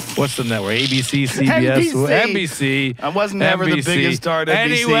 What's the network? ABC, CBS, NBC. I was never the biggest star at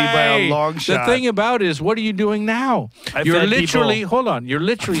NBC by a long shot. The thing about it is, what are you doing now? I You're fed literally, people. hold on, you're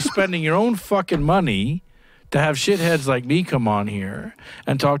literally spending your own fucking money to have shitheads like me come on here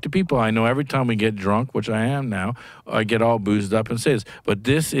and talk to people. I know every time we get drunk, which I am now, I get all boozed up and say this. But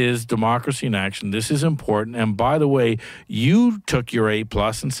this is democracy in action. This is important. And by the way, you took your A+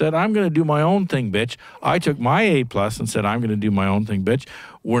 and said, I'm going to do my own thing, bitch. I took my A+ and said, I'm going to do my own thing, bitch.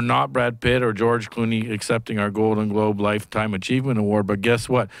 We're not Brad Pitt or George Clooney accepting our Golden Globe Lifetime Achievement Award, but guess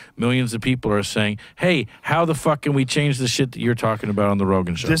what? Millions of people are saying, hey, how the fuck can we change the shit that you're talking about on the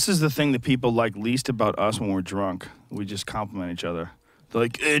Rogan Show? This is the thing that people like least about us when we're drunk. We just compliment each other. They're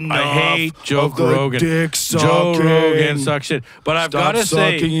like, enough I hate Joe of the Rogan. dick Joe sucking. Rogan sucks shit. But I've Stop got to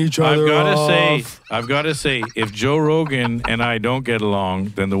say, sucking each other off. I've got to say, if Joe Rogan and I don't get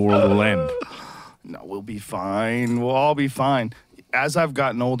along, then the world will end. No, we'll be fine. We'll all be fine. As I've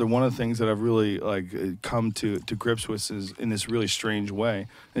gotten older, one of the things that I've really come to grips with is in this really strange way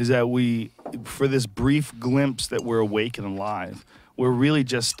is that we, for this brief glimpse that we're awake and alive, we're really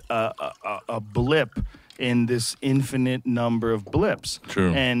just a blip in this infinite number of blips.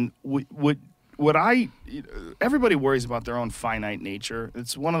 True. And everybody worries about their own finite nature.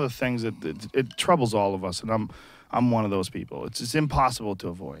 It's one of the things that it troubles all of us, and I'm one of those people. It's impossible to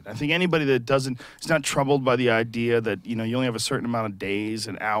avoid. I think anybody that is not troubled by the idea that you only have a certain amount of days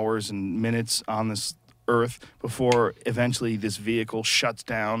and hours and minutes on this earth before eventually this vehicle shuts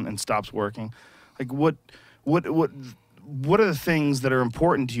down and stops working. Like what are the things that are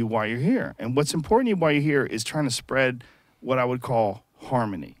important to you while you're here? And what's important to you while you're here is trying to spread what I would call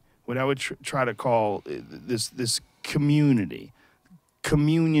harmony, what I would try to call this community,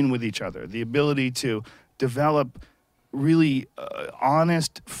 communion with each other, the ability to develop really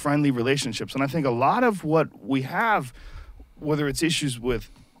honest, friendly relationships. And I think a lot of what we have, whether it's issues with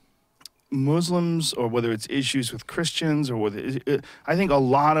Muslims or whether it's issues with Christians or I think a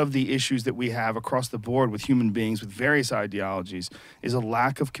lot of the issues that we have across the board with human beings with various ideologies is a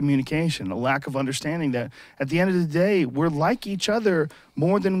lack of communication, a lack of understanding that at the end of the day, we're like each other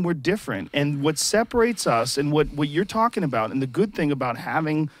more than we're different. And what separates us and what you're talking about, and the good thing about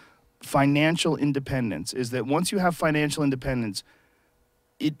having financial independence is that once you have financial independence,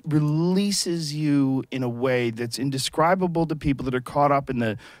 it releases you in a way that's indescribable to people that are caught up in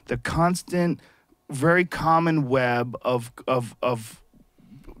the constant, very common web of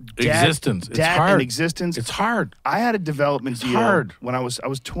existence. It's debt hard. And existence. It's hard. I had a development deal hard. when I was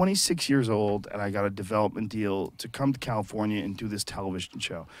 26 years old, and I got a development deal to come to California and do this television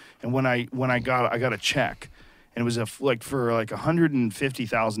show. And when I got a check, and it was for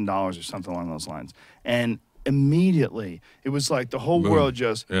 $150,000 or something along those lines, and immediately it was like the whole Boom. World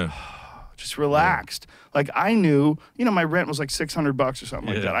just relaxed. Like I knew, my rent was like $600 or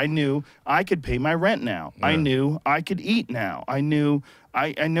something like that. I knew I could pay my rent now. I knew I could eat now. I knew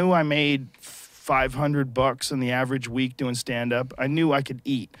I made $500 in the average week doing stand-up. I knew I could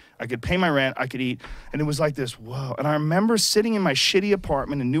eat. I could pay my rent. I could eat. And it was like this, whoa. And I remember sitting in my shitty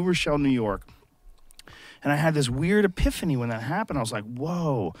apartment in New Rochelle, New York, and I had this weird epiphany when that happened. I was like,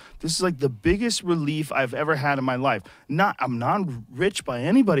 whoa, this is like the biggest relief I've ever had in my life. I'm not rich by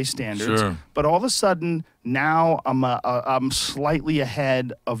anybody's standards, Sure. but all of a sudden now I'm slightly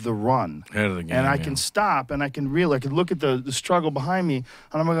ahead of the run. Ahead of the game, and I can stop and I can look at the struggle behind me,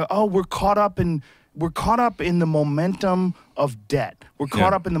 and I'm like, oh, we're caught up in the momentum of debt. We're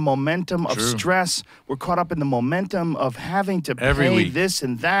caught up in the momentum of stress. We're caught up in the momentum of having to pay this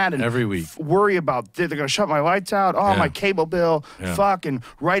and that, and every week worry about they're going to shut my lights out. Oh, my cable bill, fucking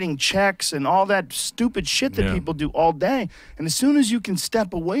writing checks and all that stupid shit that people do all day. And as soon as you can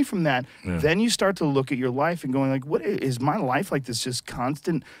step away from that, then you start to look at your life and going like, what is my life like? This just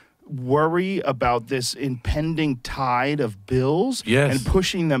constant worry about this impending tide of bills and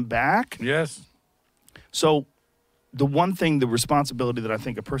pushing them back. Yes. So the responsibility that I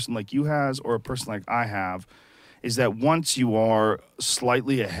think a person like you has or a person like I have is that once you are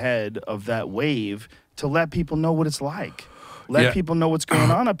slightly ahead of that wave, to let people know what it's like. Let people know what's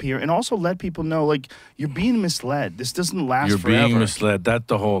going on up here, and also let people know, like, you're being misled. This doesn't last forever. You're being misled. That's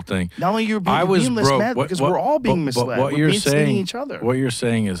the whole thing. Not only you're being misled, because we're all being misled. What we're you're misleading each other. What you're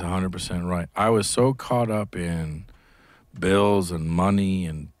saying is 100% right. I was so caught up in bills and money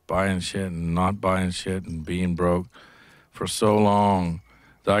and buying shit and not buying shit and being broke for so long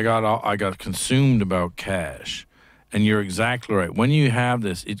that I got consumed about cash. And you're exactly right. When you have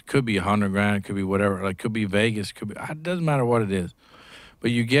this, it could be $100,000, it could be whatever, like could be Vegas, it doesn't matter what it is.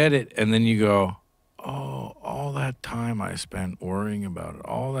 But you get it, and then you go, oh, all that time I spent worrying about it,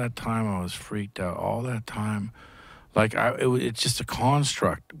 all that time I was freaked out, all that time, it's just a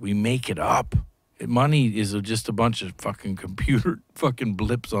construct. We make it up. Money is just a bunch of fucking computer fucking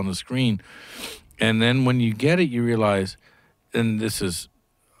blips on the screen. And then when you get it, you realize, and this is,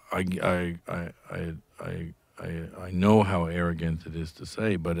 I I know how arrogant it is to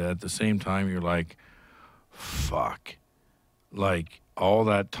say, but at the same time, you're like, fuck. Like, all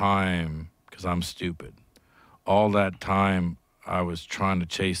that time, because I'm stupid, all that time I was trying to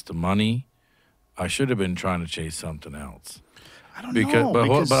chase the money, I should have been trying to chase something else. I don't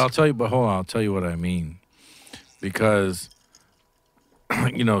know. But I'll tell you, but hold on, I'll tell you what I mean. Because,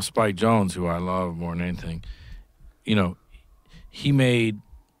 you know, Spike Jonze, who I love more than anything, you know, he made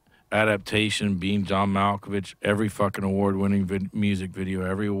Adaptation, Being John Malkovich, every fucking award-winning music video,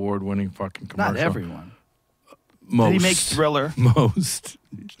 every award-winning fucking commercial. Not everyone. Most. Did he make Thriller? Most.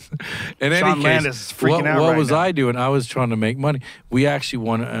 In Sean any Landis case, is freaking out what right was now. I doing? I was trying to make money. We actually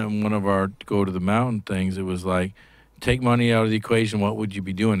won one of our Go to the Mountain things. It was like, take money out of the equation, what would you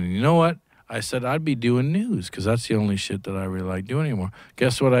be doing? And you know what? I said I'd be doing news because that's the only shit that I really like doing anymore.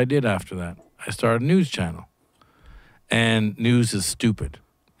 Guess what I did after that? I started a news channel. And news is stupid.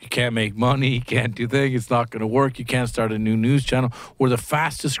 You can't make money. You can't do things. It's not going to work. You can't start a new news channel. We're the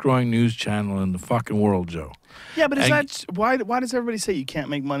fastest growing news channel in the fucking world, Joe. Yeah, but And- why does everybody say you can't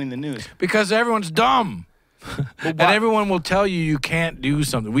make money in the news? Because everyone's dumb. And everyone will tell you can't do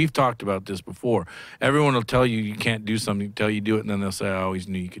something. We've talked about this before. Everyone will tell you can't do something until you do it, and then they'll say, I always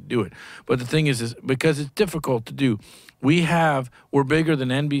knew you could do it. But the thing is because it's difficult to do, we're bigger than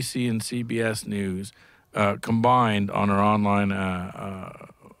NBC and CBS News combined on our online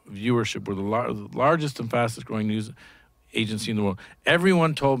viewership. We're the largest and fastest growing news agency in the world.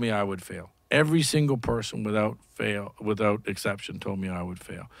 Everyone told me I would fail. Every single person without exception told me I would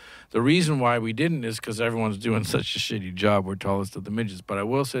fail. The reason why we didn't is because everyone's doing such a shitty job. We're tallest of the midgets. But I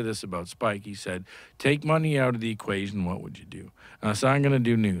will say this about Spike. He said, take money out of the equation, what would you do? And I said, I'm going to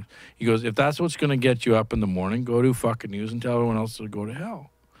do news. He goes, if that's what's going to get you up in the morning, go do fucking news and tell everyone else to go to hell.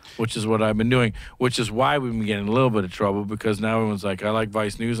 Which is what I've been doing, which is why we've been getting a little bit of trouble because now everyone's like, I like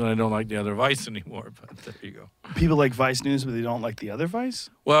Vice News and I don't like the other Vice anymore. But there you go. People like Vice News, but they don't like the other Vice?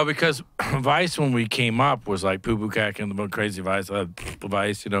 Well, because Vice, when we came up, was like Poo Poo Cack and the Crazy Vice,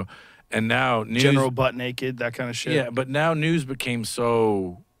 Vice, you know. And now news. General Butt Naked, that kind of shit. Yeah, but now news became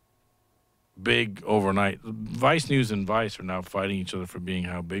so big overnight. Vice News and Vice are now fighting each other for being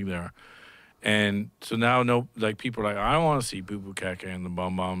how big they are. And so now, people are like, I don't want to see Poo Poo Caca and the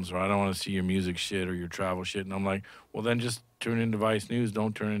Bum Bums, or I don't want to see your music shit or your travel shit. And I'm like, well, then just turn into Vice News.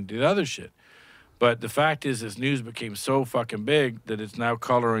 Don't turn into the other shit. But the fact is, this news became so fucking big that it's now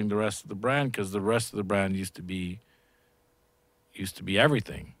coloring the rest of the brand because the rest of the brand used to be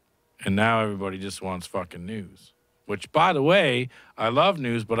everything. And now everybody just wants fucking news. Which, by the way, I love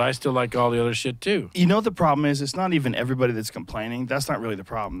news, but I still like all the other shit too. You know what the problem is? It's not even everybody that's complaining. That's not really the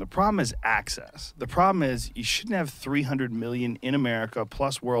problem. The problem is access. The problem is you shouldn't have 300 million in America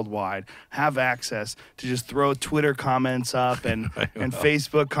plus worldwide have access to just throw Twitter comments up and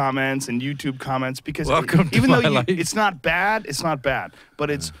Facebook comments and YouTube comments because Welcome to even though my life. it's not bad, but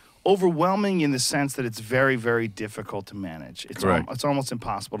it's overwhelming in the sense that it's very, very difficult to manage. It's Correct. it's almost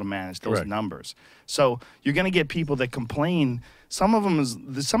impossible to manage those Correct. numbers. So you're going to get people that complain. Some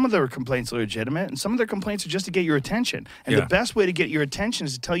of their complaints are legitimate, and some of their complaints are just to get your attention. And the Yeah. best way to get your attention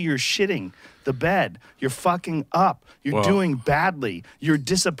is to tell you you're shitting the bed, you're fucking up, you're Well- doing badly, you're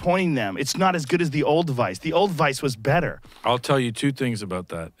disappointing them. It's not as good as the old Vice. The old Vice was better. I'll tell you two things about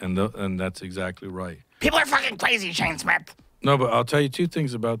that, and that's exactly right. People are fucking crazy, Shane Smith. No, but I'll tell you two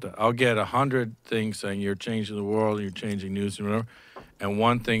things about that. I'll get 100 things saying you're changing the world, you're changing news and whatever, and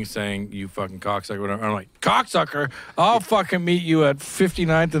one thing saying you fucking cocksucker, whatever. I'm like, cocksucker, I'll fucking meet you at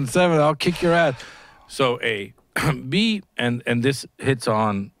 59th and 7th. I'll kick your ass. So A, B, and this hits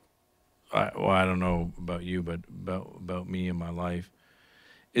on, I don't know about you, but about me and my life,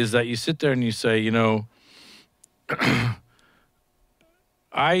 is that you sit there and you say, you know,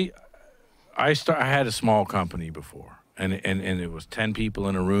 I had a small company before. And it was 10 people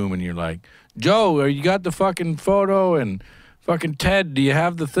in a room, and you're like, Joe, you got the fucking photo? And fucking Ted, do you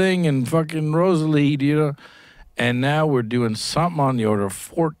have the thing? And fucking Rosalie, do you know? And now we're doing something on the order of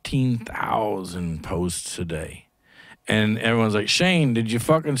 14,000 posts a day. And everyone's like, Shane, did you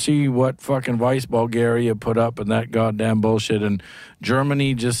fucking see what fucking Vice Bulgaria put up and that goddamn bullshit? And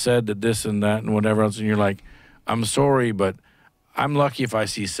Germany just said that this and that and whatever else. And you're like, I'm sorry, but I'm lucky if I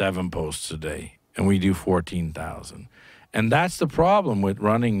see 7 posts a day. And we do 14,000. And that's the problem with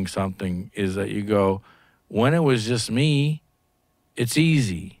running something is that you go, when it was just me, it's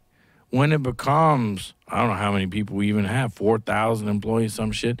easy. When it becomes, I don't know how many people we even have, 4,000 employees,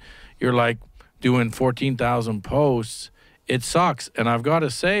 some shit, you're like doing 14,000 posts. It sucks. And I've got to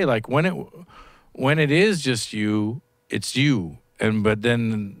say, like, when it is just you, it's you. But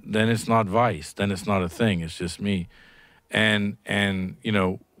then it's not Vice. Then it's not a thing. It's just me. And you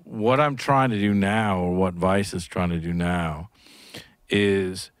know, what I'm trying to do now, or what Vice is trying to do now,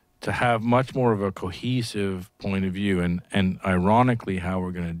 is to have much more of a cohesive point of view. And ironically, how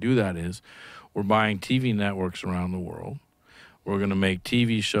we're going to do that is we're buying TV networks around the world. We're going to make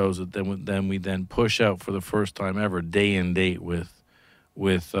TV shows that then we push out for the first time ever, day and date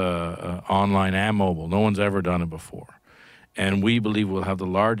with online and mobile. No one's ever done it before. And we believe we'll have the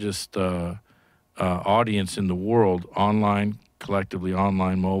largest audience in the world, online, collectively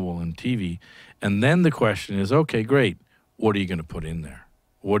online, mobile, and TV. And then the question is, okay, great. What are you going to put in there?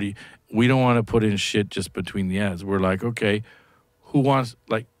 We don't want to put in shit just between the ads. We're like, okay, who wants,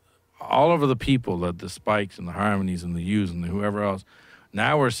 like, all over the people, the Spikes and the Harmonies and the U's and the whoever else.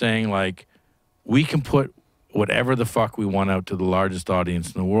 Now we're saying, like, we can put whatever the fuck we want out to the largest audience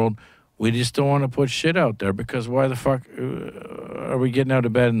in the world. We just don't want to put shit out there because why the fuck are we getting out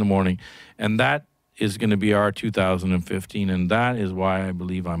of bed in the morning? And that is going to be our 2015, and that is why I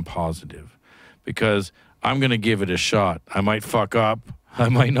believe I'm positive, because I'm going to give it a shot. I might fuck up. I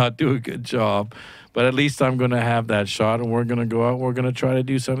might not do a good job, but at least I'm going to have that shot, and we're going to go out. We're going to try to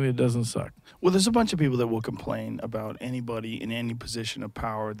do something that doesn't suck. Well, there's a bunch of people that will complain about anybody in any position of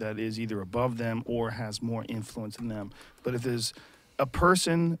power that is either above them or has more influence than them. But if there's a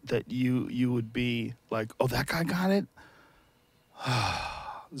person that you would be like, oh, that guy got it.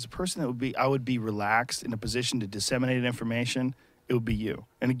 There's a person that I would be relaxed in a position to disseminate information. It would be you.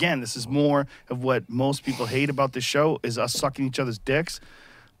 And again, this is more of what most people hate about the show is us sucking each other's dicks.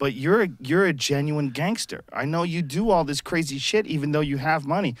 But you're a genuine gangster. I know you do all this crazy shit even though you have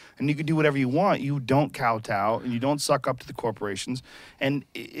money and you can do whatever you want. You don't kowtow and you don't suck up to the corporations. And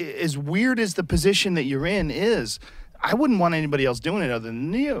as weird as the position that you're in is, I wouldn't want anybody else doing it other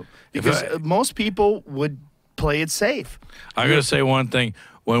than you. Because most people would play it safe. I'm going to say one thing.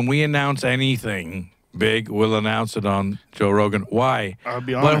 When we announce anything big, we'll announce it on Joe Rogan. Why? I'll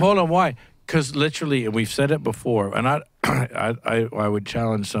be honest. But hold on, why? Because literally, and we've said it before, and I would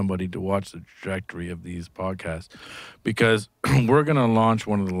challenge somebody to watch the trajectory of these podcasts, because we're going to launch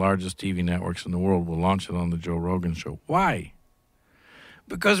one of the largest TV networks in the world. We'll launch it on the Joe Rogan Show. Why?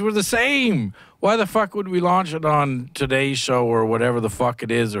 Because we're the same. Why the fuck would we launch it on Today's Show or whatever the fuck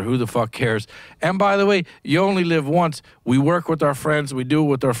it is, or who the fuck cares? And by the way, you only live once. We work with our friends. We do it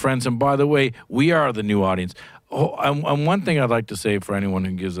with our friends. And by the way, we are the new audience. Oh, and one thing I'd like to say for anyone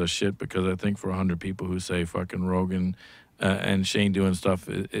who gives us shit, because I think for 100 people who say fucking Rogan and Shane doing stuff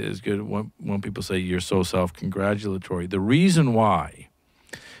is good, when people say you're so self-congratulatory, the reason why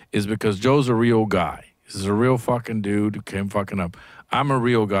is because Joe's a real guy. He's a real fucking dude who came fucking up. I'm a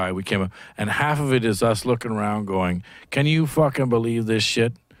real guy. We came up. And half of it is us looking around going, can you fucking believe this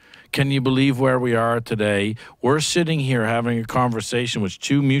shit? Can you believe where we are today? We're sitting here having a conversation which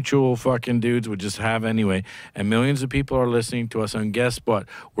two mutual fucking dudes would just have anyway, and millions of people are listening to us, and guess what?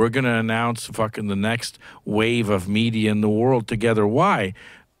 We're going to announce fucking the next wave of media in the world together. Why?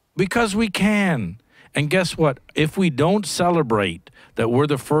 Because we can. And guess what? If we don't celebrate that we're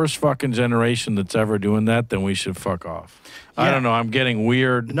the first fucking generation that's ever doing that, then we should fuck off. Yeah. I don't know. I'm getting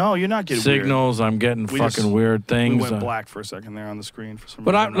weird. No, you're not getting signals. Weird. I'm getting weird things. We went black for a second there on the screen for some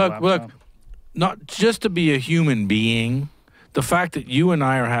reason. But look, not just to be a human being. The fact that you and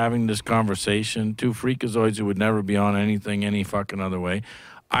I are having this conversation, two freakazoids who would never be on anything any fucking other way.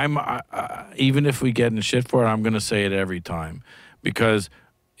 Even if we get in shit for it, I'm going to say it every time, because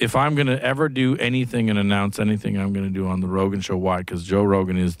if I'm going to ever do anything and announce anything, I'm going to do on the Rogan Show. Why? Because Joe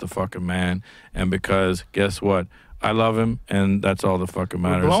Rogan is the fucking man. And because, guess what? I love him, and that's all that fucking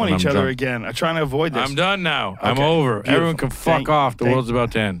matters. We're blowing each other again. I'm trying to avoid this. I'm done now. Okay. I'm over. Beautiful. Everyone can fuck off. The world's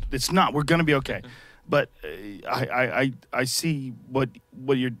about to end. It's not. We're going to be okay. But I see what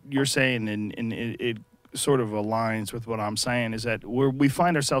you're saying, and it sort of aligns with what I'm saying, is that we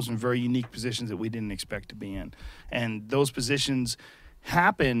find ourselves in very unique positions that we didn't expect to be in. And those positions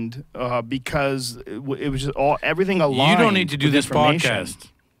happened because it was just everything aligned. You don't need to do this podcast.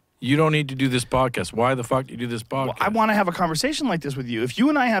 You don't need to do this podcast. Why the fuck do you do this podcast? Well, I want to have a conversation like this with you. If you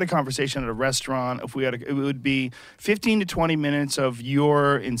and I had a conversation at a restaurant, it would be 15 to 20 minutes of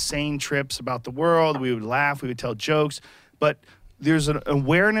your insane trips about the world. We would laugh. We would tell jokes. But there's an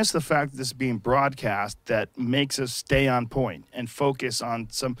awareness of the fact that this is being broadcast that makes us stay on point and focus on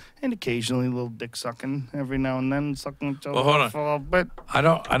and occasionally a little dick sucking every now and then, sucking each other. Well, hold on. But I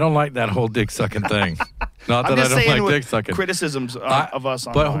don't like that whole dick sucking thing. Not that I don't like dick sucking. Criticisms of us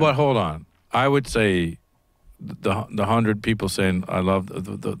online. But hold on. I would say the 100 people saying I love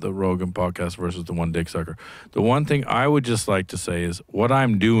the Rogan podcast versus the one dick sucker. The one thing I would just like to say is what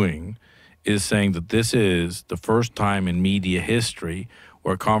I'm doing is saying that this is the first time in media history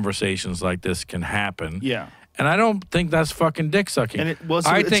where conversations like this can happen. Yeah. And I don't think that's fucking dick sucking. And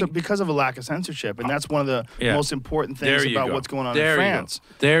it's because of a lack of censorship, and that's one of the most important things about what's going on in France.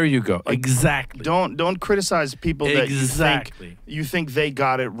 There you go. Exactly. Don't criticize people that you think they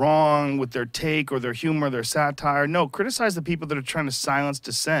got it wrong with their take or their humor, their satire. No, criticize the people that are trying to silence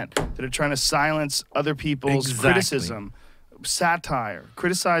dissent, that are trying to silence other people's criticism. Satire.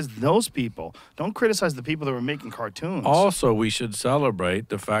 Criticize those people. Don't criticize the people that were making cartoons. Also, we should celebrate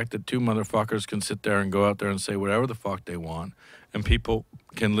the fact that two motherfuckers can sit there and go out there and say whatever the fuck they want, and people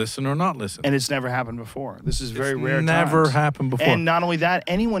can listen or not listen. And it's never happened before. This is very rare. It's never happened before. And not only that,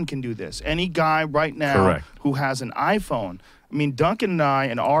 anyone can do this. Any guy right now who has an iPhone. I mean, Duncan and I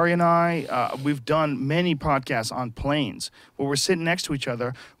and Ari and I, we've done many podcasts on planes where we're sitting next to each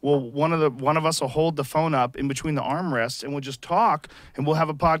other. Well, one of us will hold the phone up in between the armrests and we'll just talk, and we'll have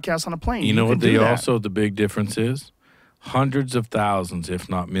a podcast on a plane. You know what the big difference is? Hundreds of thousands, if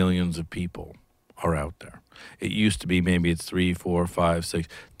not millions of people are out there. It used to be maybe it's 3, 4, 5, 6.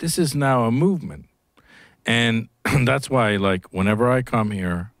 This is now a movement. And that's why, like, whenever I come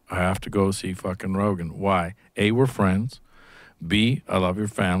here, I have to go see fucking Rogan. Why? A, we're friends. B, I love your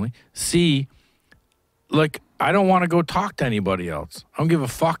family. C, like, I don't want to go talk to anybody else. I don't give a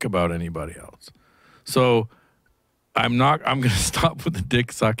fuck about anybody else. So I'm going to stop with the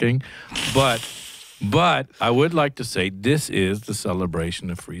dick sucking, but I would like to say this is the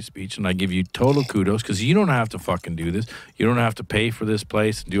celebration of free speech, and I give you total kudos because you don't have to fucking do this. You don't have to pay for this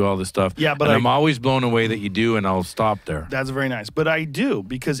place and do all this stuff. Yeah, but I'm always blown away that you do, and I'll stop there. That's very nice. But I do,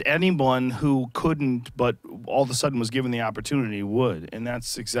 because anyone who couldn't but all of a sudden was given the opportunity would, and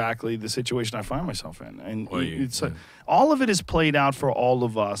that's exactly the situation I find myself in. And all of it is played out for all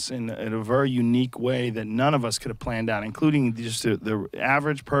of us in a very unique way that none of us could have planned out, including just the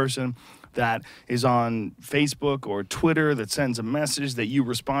average person that is on Facebook or Twitter that sends a message that you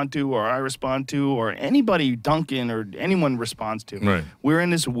respond to or I respond to or anybody, Duncan or anyone responds to. Right. We're in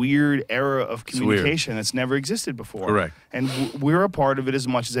this weird era of communication that's never existed before. Correct. And we're a part of it as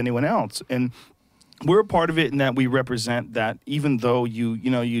much as anyone else. And we're a part of it in that we represent that even though you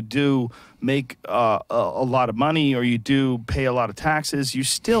do make a lot of money or you do pay a lot of taxes, you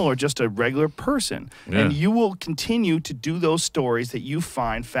still are just a regular person. Yeah. And you will continue to do those stories that you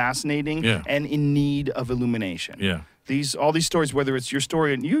find fascinating and in need of illumination. Yeah. All these stories, whether it's your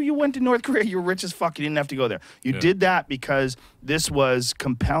story and you went to North Korea, you're rich as fuck, you didn't have to go there. You did that because this was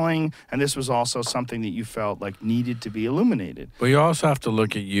compelling and this was also something that you felt like needed to be illuminated. But you also have to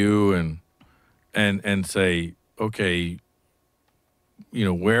look at you and say, okay,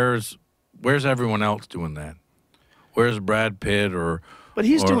 where's everyone else doing that? Where's Brad Pitt But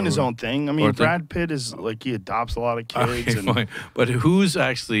he's doing his own thing. I mean, Brad Pitt is like, he adopts a lot of kids. Fine. But who's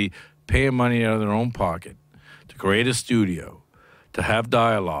actually paying money out of their own pocket to create a studio, to have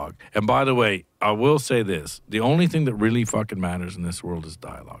dialogue? And by the way, I will say this. The only thing that really fucking matters in this world is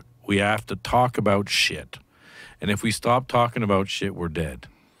dialogue. We have to talk about shit. And if we stop talking about shit, we're dead.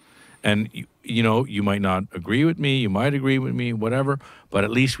 And, you might not agree with me, you might agree with me, whatever, but at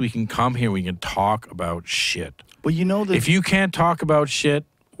least we can come here, we can talk about shit. But if you can't talk about shit,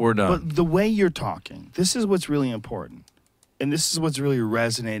 we're done. But the way you're talking, this is what's really important. And this is what's really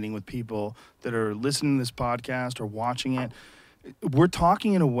resonating with people that are listening to this podcast or watching it. We're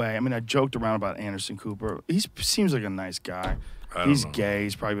talking in a way, I joked around about Anderson Cooper. He seems like a nice guy. He's gay.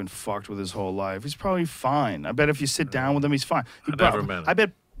 He's probably been fucked with his whole life. He's probably fine. I bet if you sit down with him, he's fine. I never met him. I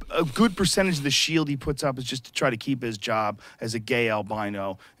bet a good percentage of the shield he puts up is just to try to keep his job as a gay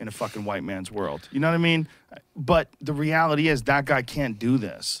albino in a fucking white man's world. You know what I mean? But the reality is that guy can't do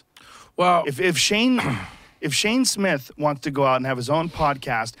this. Well, if Shane Smith wants to go out and have his own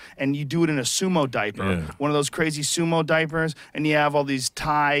podcast and you do it in a sumo diaper, one of those crazy sumo diapers, and you have all these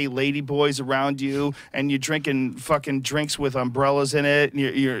Thai lady boys around you and you're drinking fucking drinks with umbrellas in it and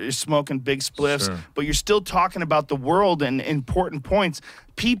you're smoking big spliffs, but you're still talking about the world and important points,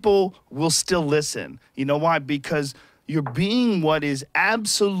 people will still listen. You know why? Because you're being what is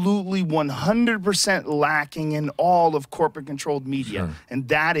absolutely 100% lacking in all of corporate-controlled media, and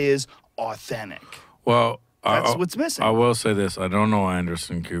that is authentic. Well, that's what's missing. I will say this. I don't know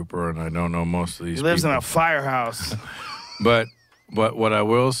Anderson Cooper, and I don't know most of these people. He lives in a firehouse. But what I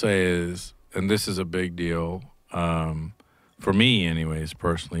will say is, and this is a big deal, for me anyways,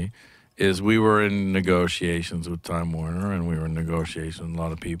 personally, is we were in negotiations with Time Warner, and we were in negotiations with a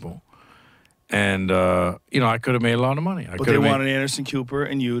lot of people. And, I could have made a lot of money. But they wanted Anderson Cooper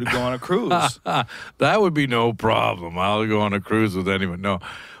and you to go on a cruise. That would be no problem. I'll go on a cruise with anyone. No.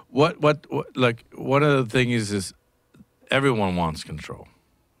 What one of the things is everyone wants control,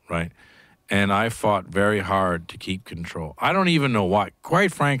 right? and I fought very hard to keep control. I don't even know why.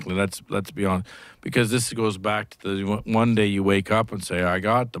 Quite frankly, let's be honest, because this goes back to the one day you wake up and say, I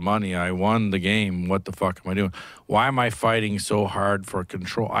got the money, I won the game, what the fuck am I doing? Why am I fighting so hard for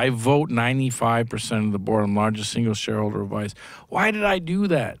control? I vote 95% of the board. I'm the largest single shareholder of Vice. Why did I do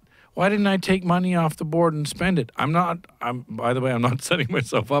that? Why didn't I take money off the board and spend it? By the way, I'm not setting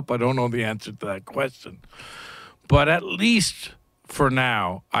myself up. I don't know the answer to that question. But at least for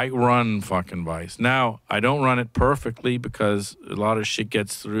now, I run fucking Vice. Now, I don't run it perfectly because a lot of shit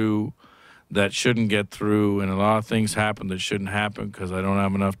gets through that shouldn't get through, and a lot of things happen that shouldn't happen because I don't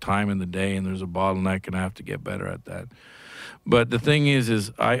have enough time in the day, and there's a bottleneck, and I have to get better at that. But the thing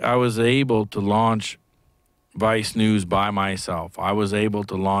is I was able to launch Vice News by myself. I was able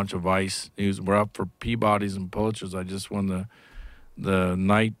to launch a Vice News. We're up for Peabodys and Pulitzers. I just won the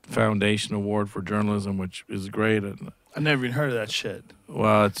Knight Foundation Award for Journalism, which is great. I never even heard of that shit.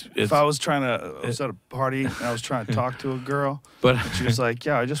 Well, it's if I was at a party and I was trying to talk to a girl, but and she was like,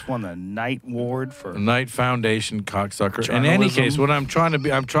 "Yeah, I just won the Knight Award for Knight Foundation, cocksucker." Journalism. In any case, I'm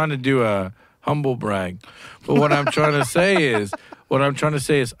trying to do a humble brag, but what I'm trying to say is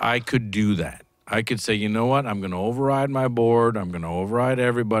I could do that. I could say, you know what? I'm going to override my board. I'm going to override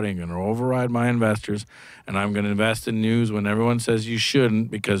everybody. I'm going to override my investors. And I'm going to invest in news when everyone says you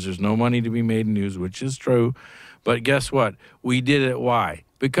shouldn't because there's no money to be made in news, which is true. But guess what? We did it. Why?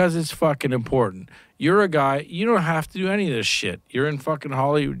 Because it's fucking important. You're a guy. You don't have to do any of this shit. You're in fucking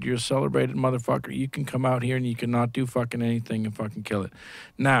Hollywood. You're a celebrated motherfucker. You can come out here and you can not do fucking anything and fucking kill it.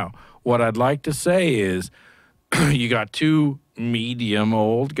 Now, what I'd like to say is you got two medium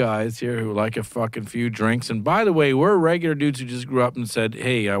old guys here who like a fucking few drinks. And by the way, we're regular dudes who just grew up and said,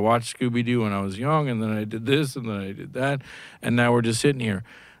 hey, I watched Scooby-Doo when I was young, and then I did this, and then I did that, and now we're just sitting here.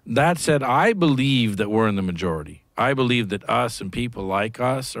 That said, I believe that we're in the majority. I believe that us and people like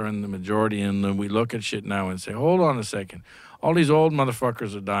us are in the majority, and then we look at shit now and say, hold on a second. All these old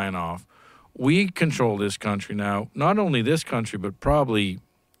motherfuckers are dying off. We control this country now, not only this country, but probably,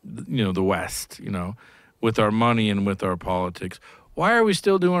 the West, with our money and with our politics. Why are we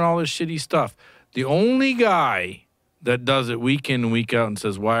still doing all this shitty stuff? The only guy that does it week in and week out and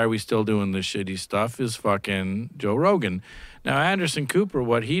says, why are we still doing this shitty stuff is fucking Joe Rogan. Now, Anderson Cooper,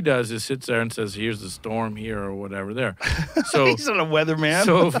 what he does is sits there and says, here's the storm here or whatever there. So he's not a weatherman.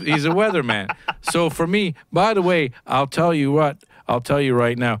 So he's a weatherman. So for me, by the way, I'll tell you right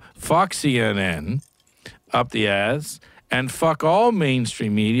now, fuck CNN up the ass. And fuck all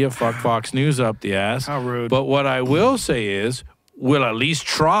mainstream media, fuck Fox News up the ass. How rude. But what I will say is, we'll at least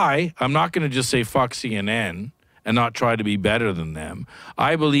try. I'm not going to just say fuck CNN and not try to be better than them.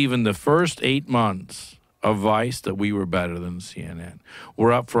 I believe in the first 8 months of Vice that we were better than CNN.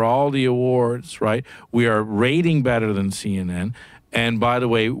 We're up for all the awards, right? We are rating better than CNN. And by the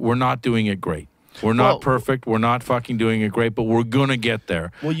way, we're not doing it great. We're not perfect. We're not fucking doing it great, but we're going to get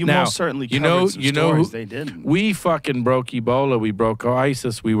there. Well, you most certainly covered some stories they didn't. We fucking broke Ebola. We broke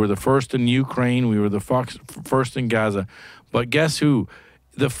ISIS. We were the first in Ukraine. We were the first in Gaza. But guess who?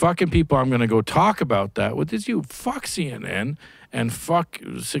 The fucking people I'm going to go talk about that with is you. Fuck CNN and fuck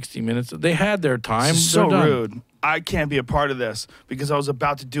 60 Minutes. They had their time. This is so rude. I can't be a part of this because I was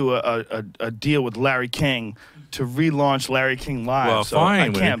about to do a deal with Larry King to relaunch Larry King Live. Well, so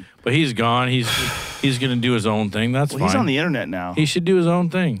fine. I can't. But he's gone. He's going to do his own thing. That's fine. He's on the internet now. He should do his own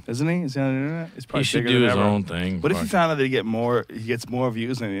thing. Isn't he? Is he on the internet? He's probably he should bigger do than his ever. own thing. What if he found out that he gets more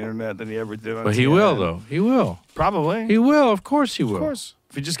views on the internet than he ever did on But CNN? he will, though. He will. Probably. He will. Of course he will. Of course.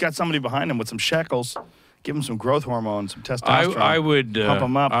 If he just got somebody behind him with some shekels, give him some growth hormone, some testosterone. I would pump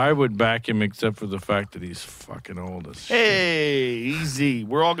him up. I would back him, except for the fact that he's fucking old as shit. Hey, easy.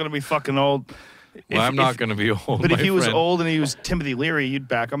 We're all going to be fucking old. Well, I'm not going to be old. But if my he was friend. old and he was Timothy Leary, you'd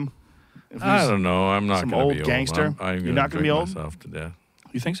back him. If he I was don't know. I'm not some going to old be old. gangster. I'm You're not going to be drink old? myself to death.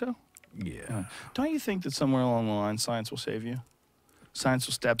 You think so? Yeah. Don't you think that somewhere along the line science will save you? Science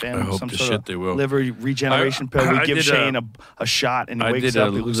will step in. I hope some to sort shit of they will. liver regeneration pill. We I give did Shane a shot and he I wakes did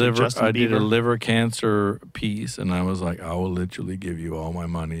up. He looks like Justin I did a Bieber. liver cancer piece, and I was like, I will literally give you all my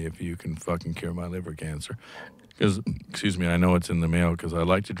money if you can fucking cure my liver cancer. Because, excuse me, I know it's in the mail because I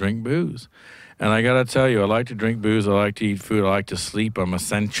like to drink booze. And I got to tell you, I like to drink booze. I like to eat food. I like to sleep. I'm a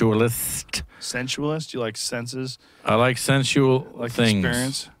sensualist. Sensualist? You like senses? I like sensual Like things.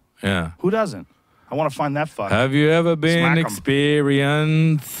 experience? Yeah. Who doesn't? I want to find that fuck. Have you ever been Smack 'em.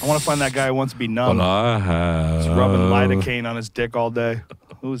 experienced? I want to find that guy who wants to be numb. Well, I have. He's rubbing lidocaine on his dick all day.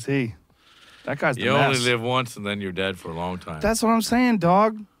 Who's he? That guy's the You mess. only live once, and then you're dead for a long time. That's what I'm saying,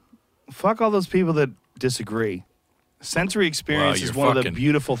 dog. Fuck all those people that disagree. Sensory experience Well, is you're one of the fucking-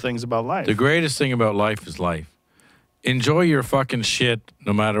 beautiful things about life. The greatest thing about life is life. enjoy your fucking shit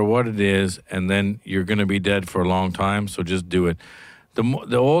no matter what it is, and then you're going to be dead for a long time, so just do it.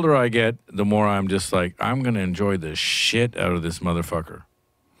 The older I get, the more I'm just like, I'm going to enjoy the shit out of this motherfucker.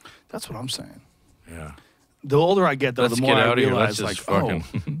 That's what I'm saying. Yeah. The older I get, though, Let's the more get I out of here. realize, Let's like, just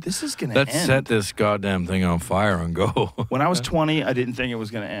fucking- this is going to end. Let's set this goddamn thing on fire and go. When I was 20, I didn't think it was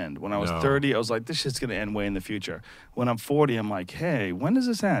going to end. When I was No. 30, I was like, this shit's going to end way in the future. When I'm 40, I'm like, hey, when does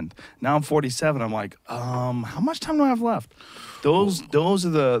this end? Now I'm 47, I'm like, how much time do I have left? Those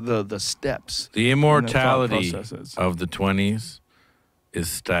are the steps. The in immortality thought processes. of the 20s is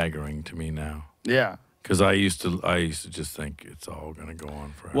staggering to me now. Yeah. Because I used to just think it's all going to go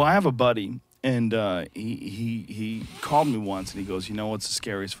on forever. Well, I have a buddy, and he called me once, and he goes, you know what's the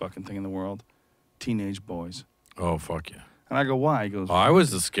scariest fucking thing in the world? Teenage boys. Oh, fuck yeah. And I go, why? He goes, Oh, I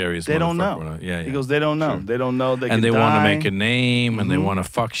was the scariest they don't motherfucker know. when yeah. He goes, they don't know. Sure. They don't know they and can they want to die. make a name, and they Mhm. want to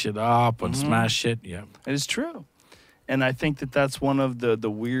fuck shit up and smash shit. Yeah. It is true. And I think that that's one of the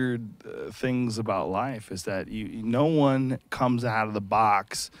weird things about life is that no one comes out of the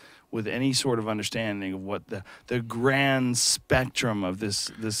box with any sort of understanding of what the grand spectrum of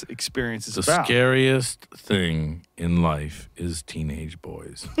this experience is The about. scariest thing in life is teenage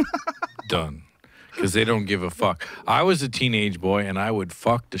boys. Done. Because they don't give a fuck. I was a teenage boy, and I would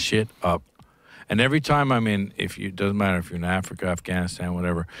fuck the shit up. And every time I'm in, doesn't matter if you're in Africa, Afghanistan,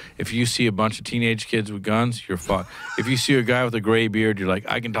 whatever, if you see a bunch of teenage kids with guns, you're fucked. If you see a guy with a gray beard, you're like,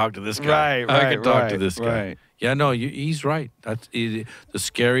 I can talk to this guy. I can talk to this guy. Right. Yeah, no, he's right. That's the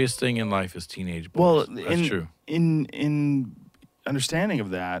scariest thing in life is teenage boys. Well, That's true. In understanding of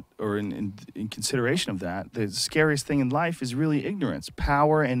that, or in consideration of that, the scariest thing in life is really ignorance,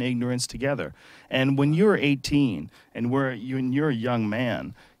 power and ignorance together. And when you're 18 and you're a young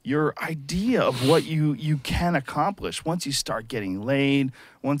man, your idea of what you can accomplish once you start getting laid,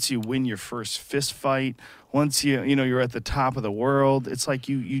 once you win your first fist fight, once you're at the top of the world, it's like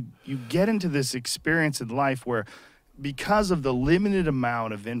you get into this experience in life where, because of the limited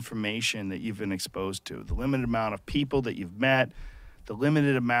amount of information that you've been exposed to, the limited amount of people that you've met, the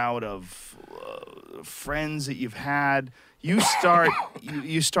limited amount of friends that you've had, you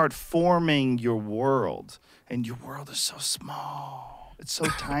start forming your world, and your world is so small, it's so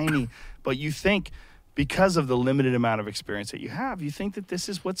tiny, but you think, because of the limited amount of experience that you have, you think that this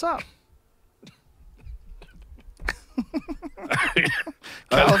is what's up.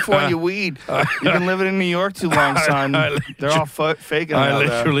 California weed. You've been living in New York too long, son. They're all faking it I out there.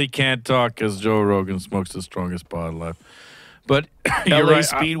 literally can't talk because Joe Rogan smokes the strongest pot of life. But you're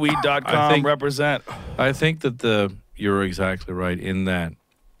right. I LASpeedweed.com think- represent. I think that you're exactly right in that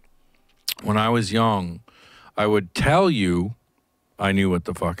when I was young, I would tell you I knew what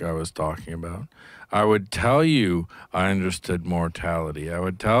the fuck I was talking about. I would tell you I understood mortality. I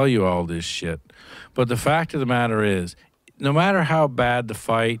would tell you all this shit. But the fact of the matter is, no matter how bad the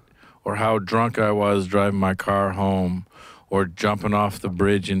fight or how drunk I was driving my car home or jumping off the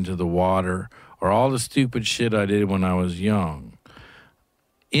bridge into the water or all the stupid shit I did when I was young,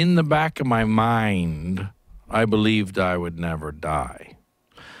 in the back of my mind, I believed I would never die.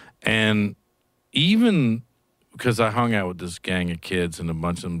 And even because I hung out with this gang of kids and a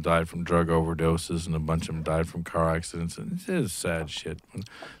bunch of them died from drug overdoses and a bunch of them died from car accidents, and it is sad shit.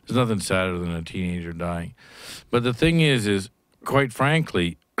 There's nothing sadder than a teenager dying. But the thing is quite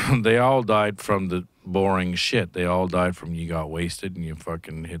frankly, they all died from the boring shit. They all died from you got wasted and you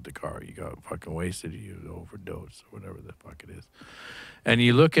fucking hit the car. You got fucking wasted, you overdosed, or whatever the fuck it is. And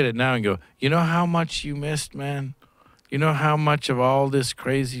you look at it now and go, you know how much you missed, man? You know how much of all this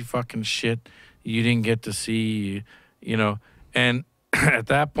crazy fucking shit you didn't get to see, And at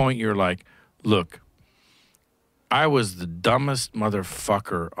that point, you're like, look, I was the dumbest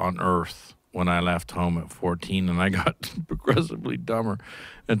motherfucker on earth when I left home at 14, and I got progressively dumber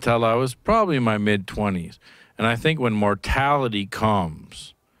until I was probably in my mid-20s. And I think when mortality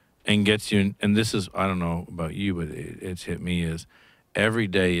comes and gets you, and this is, I don't know about you, but it's hit me, is every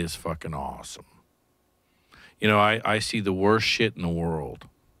day is fucking awesome. I see the worst shit in the world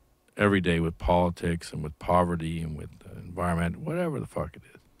every day with politics and with poverty and with the environment, whatever the fuck it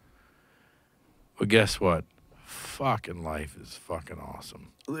is. But guess what? Fucking life is fucking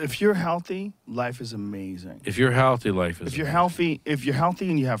awesome. If you're healthy, life is amazing. If you're healthy, life is amazing. If you're healthy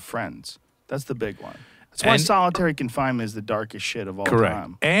and you have friends, that's the big one. That's why And- solitary confinement is the darkest shit of all Correct.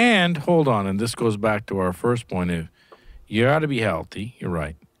 time. And hold on, and this goes back to our first point of you got to be healthy. You're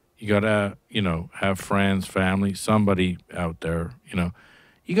right. You got to, have friends, family, somebody out there,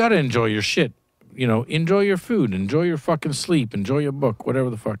 You got to enjoy your shit. Enjoy your food, enjoy your fucking sleep, enjoy your book, whatever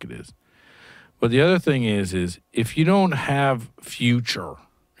the fuck it is. But the other thing is if you don't have future,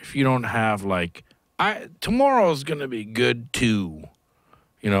 if you don't have tomorrow's gonna be good too.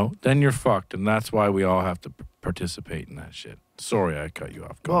 Then you're fucked, and that's why we all have to participate in that shit. Sorry, I cut you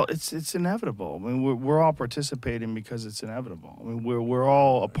off. Go Well, on. it's inevitable. I mean, we're all participating because it's inevitable. I mean, we're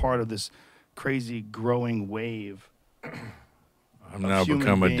all a part of this crazy growing wave. I'm now human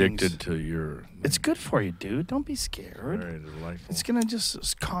become beings. addicted to your. It's good for you, dude. Don't be scared. Very delightful. It's gonna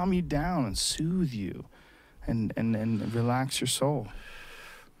just calm you down and soothe you, and relax your soul.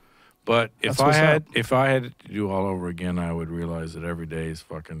 But That's if I what's had up. if I had it to do all over again, I would realize that every day is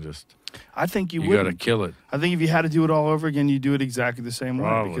fucking just. I think you You would. gotta kill it. I think if you had to do it all over again, you'd do it exactly the same way.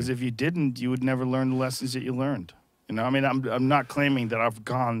 Probably. Because if you didn't, you would never learn the lessons that you learned. I mean, I'm not claiming that I've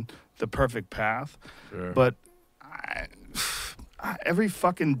gone the perfect path, Sure. but every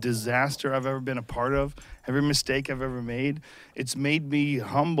fucking disaster I've ever been a part of, every mistake I've ever made, it's made me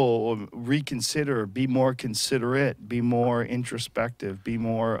humble or reconsider, be more considerate, be more introspective, be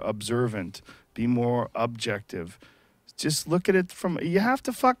more observant, be more objective. Just look at it you have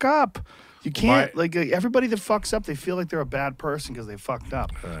to fuck up. You can't, everybody that fucks up, they feel like they're a bad person because they fucked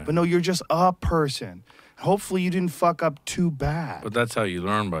up. Right. But no, you're just a person. Hopefully you didn't fuck up too bad. But that's how you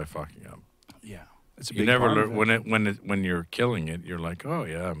learn by fucking up. Yeah. It's a You big never part of learn it. when you're killing it. You're like, oh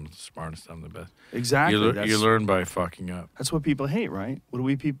yeah, I'm the smartest. I'm the best. Exactly. You learn by fucking up. That's what people hate, right? What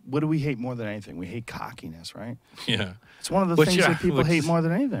do we hate more than anything? We hate cockiness, right? Yeah. It's one of the Which, things yeah, that people which hate is- more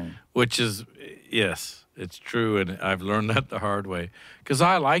than anything. Which is, yes, it's true, and I've learned that the hard way. Because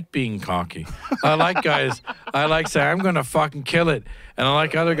I like being cocky. I like guys. I like saying I'm going to fucking kill it, and I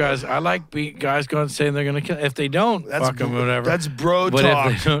like other guys. I like guys going saying they're going to kill it. If they don't, fuck them, whatever. That's bro But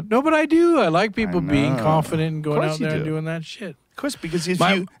talk. if they don't, no, but I do. I like people being know. confident and going Of course out you there and do. doing that shit. Of course, because it's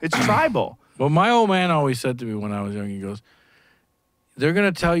tribal. Well, my old man always said to me when I was young, he goes, they're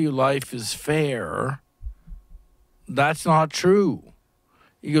going to tell you life is fair. That's not true.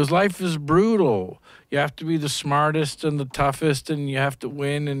 He goes, life is brutal. You have to be the smartest and the toughest, and you have to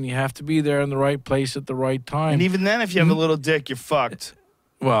win, and you have to be there in the right place at the right time. And even then, if you have a little dick, you're fucked.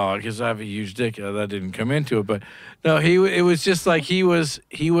 Well, because I have a huge dick, that didn't come into it. But no, it was just like he was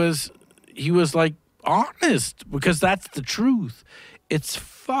like honest, because that's the truth. It's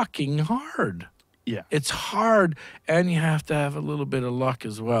fucking hard. Yeah. It's hard, and you have to have a little bit of luck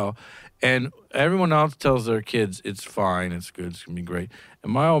as well. And everyone else tells their kids, it's fine, it's good, it's going to be great.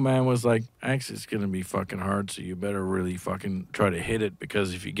 And my old man was like, actually, it's going to be fucking hard, so you better really fucking try to hit it,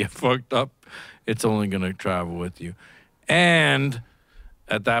 because if you get fucked up, it's only going to travel with you. And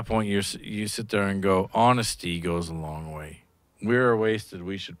at that point, you sit there and go, honesty goes a long way. We're wasted.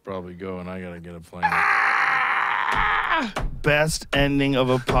 We should probably go, and I got to get a plane. Best ending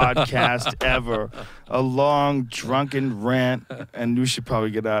of a podcast ever. A long, drunken rant, and we should probably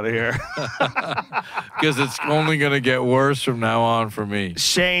get out of here. Because it's only going to get worse from now on for me.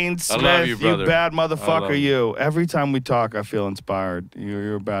 Shane I love Smith, you, you brother. bad I love motherfucker, you. you. Every time we talk, I feel inspired.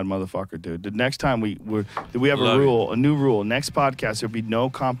 You're a bad motherfucker, dude. The next time we have Love you. a new rule. Next podcast, there'll be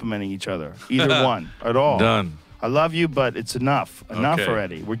no complimenting each other, either one at all. Done. I love you, but it's enough. Enough Okay.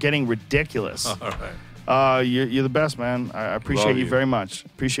 already. We're getting ridiculous. All right. You're the best, man. I appreciate Love you you. very much.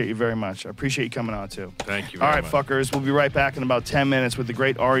 Appreciate you very much. I appreciate you coming on, too. Thank you All very right, much. fuckers. We'll be right back in about 10 minutes with the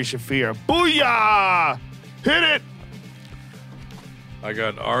great Ari Shafir. Booyah! Hit it! I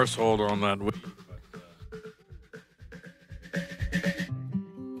got arsehold on that.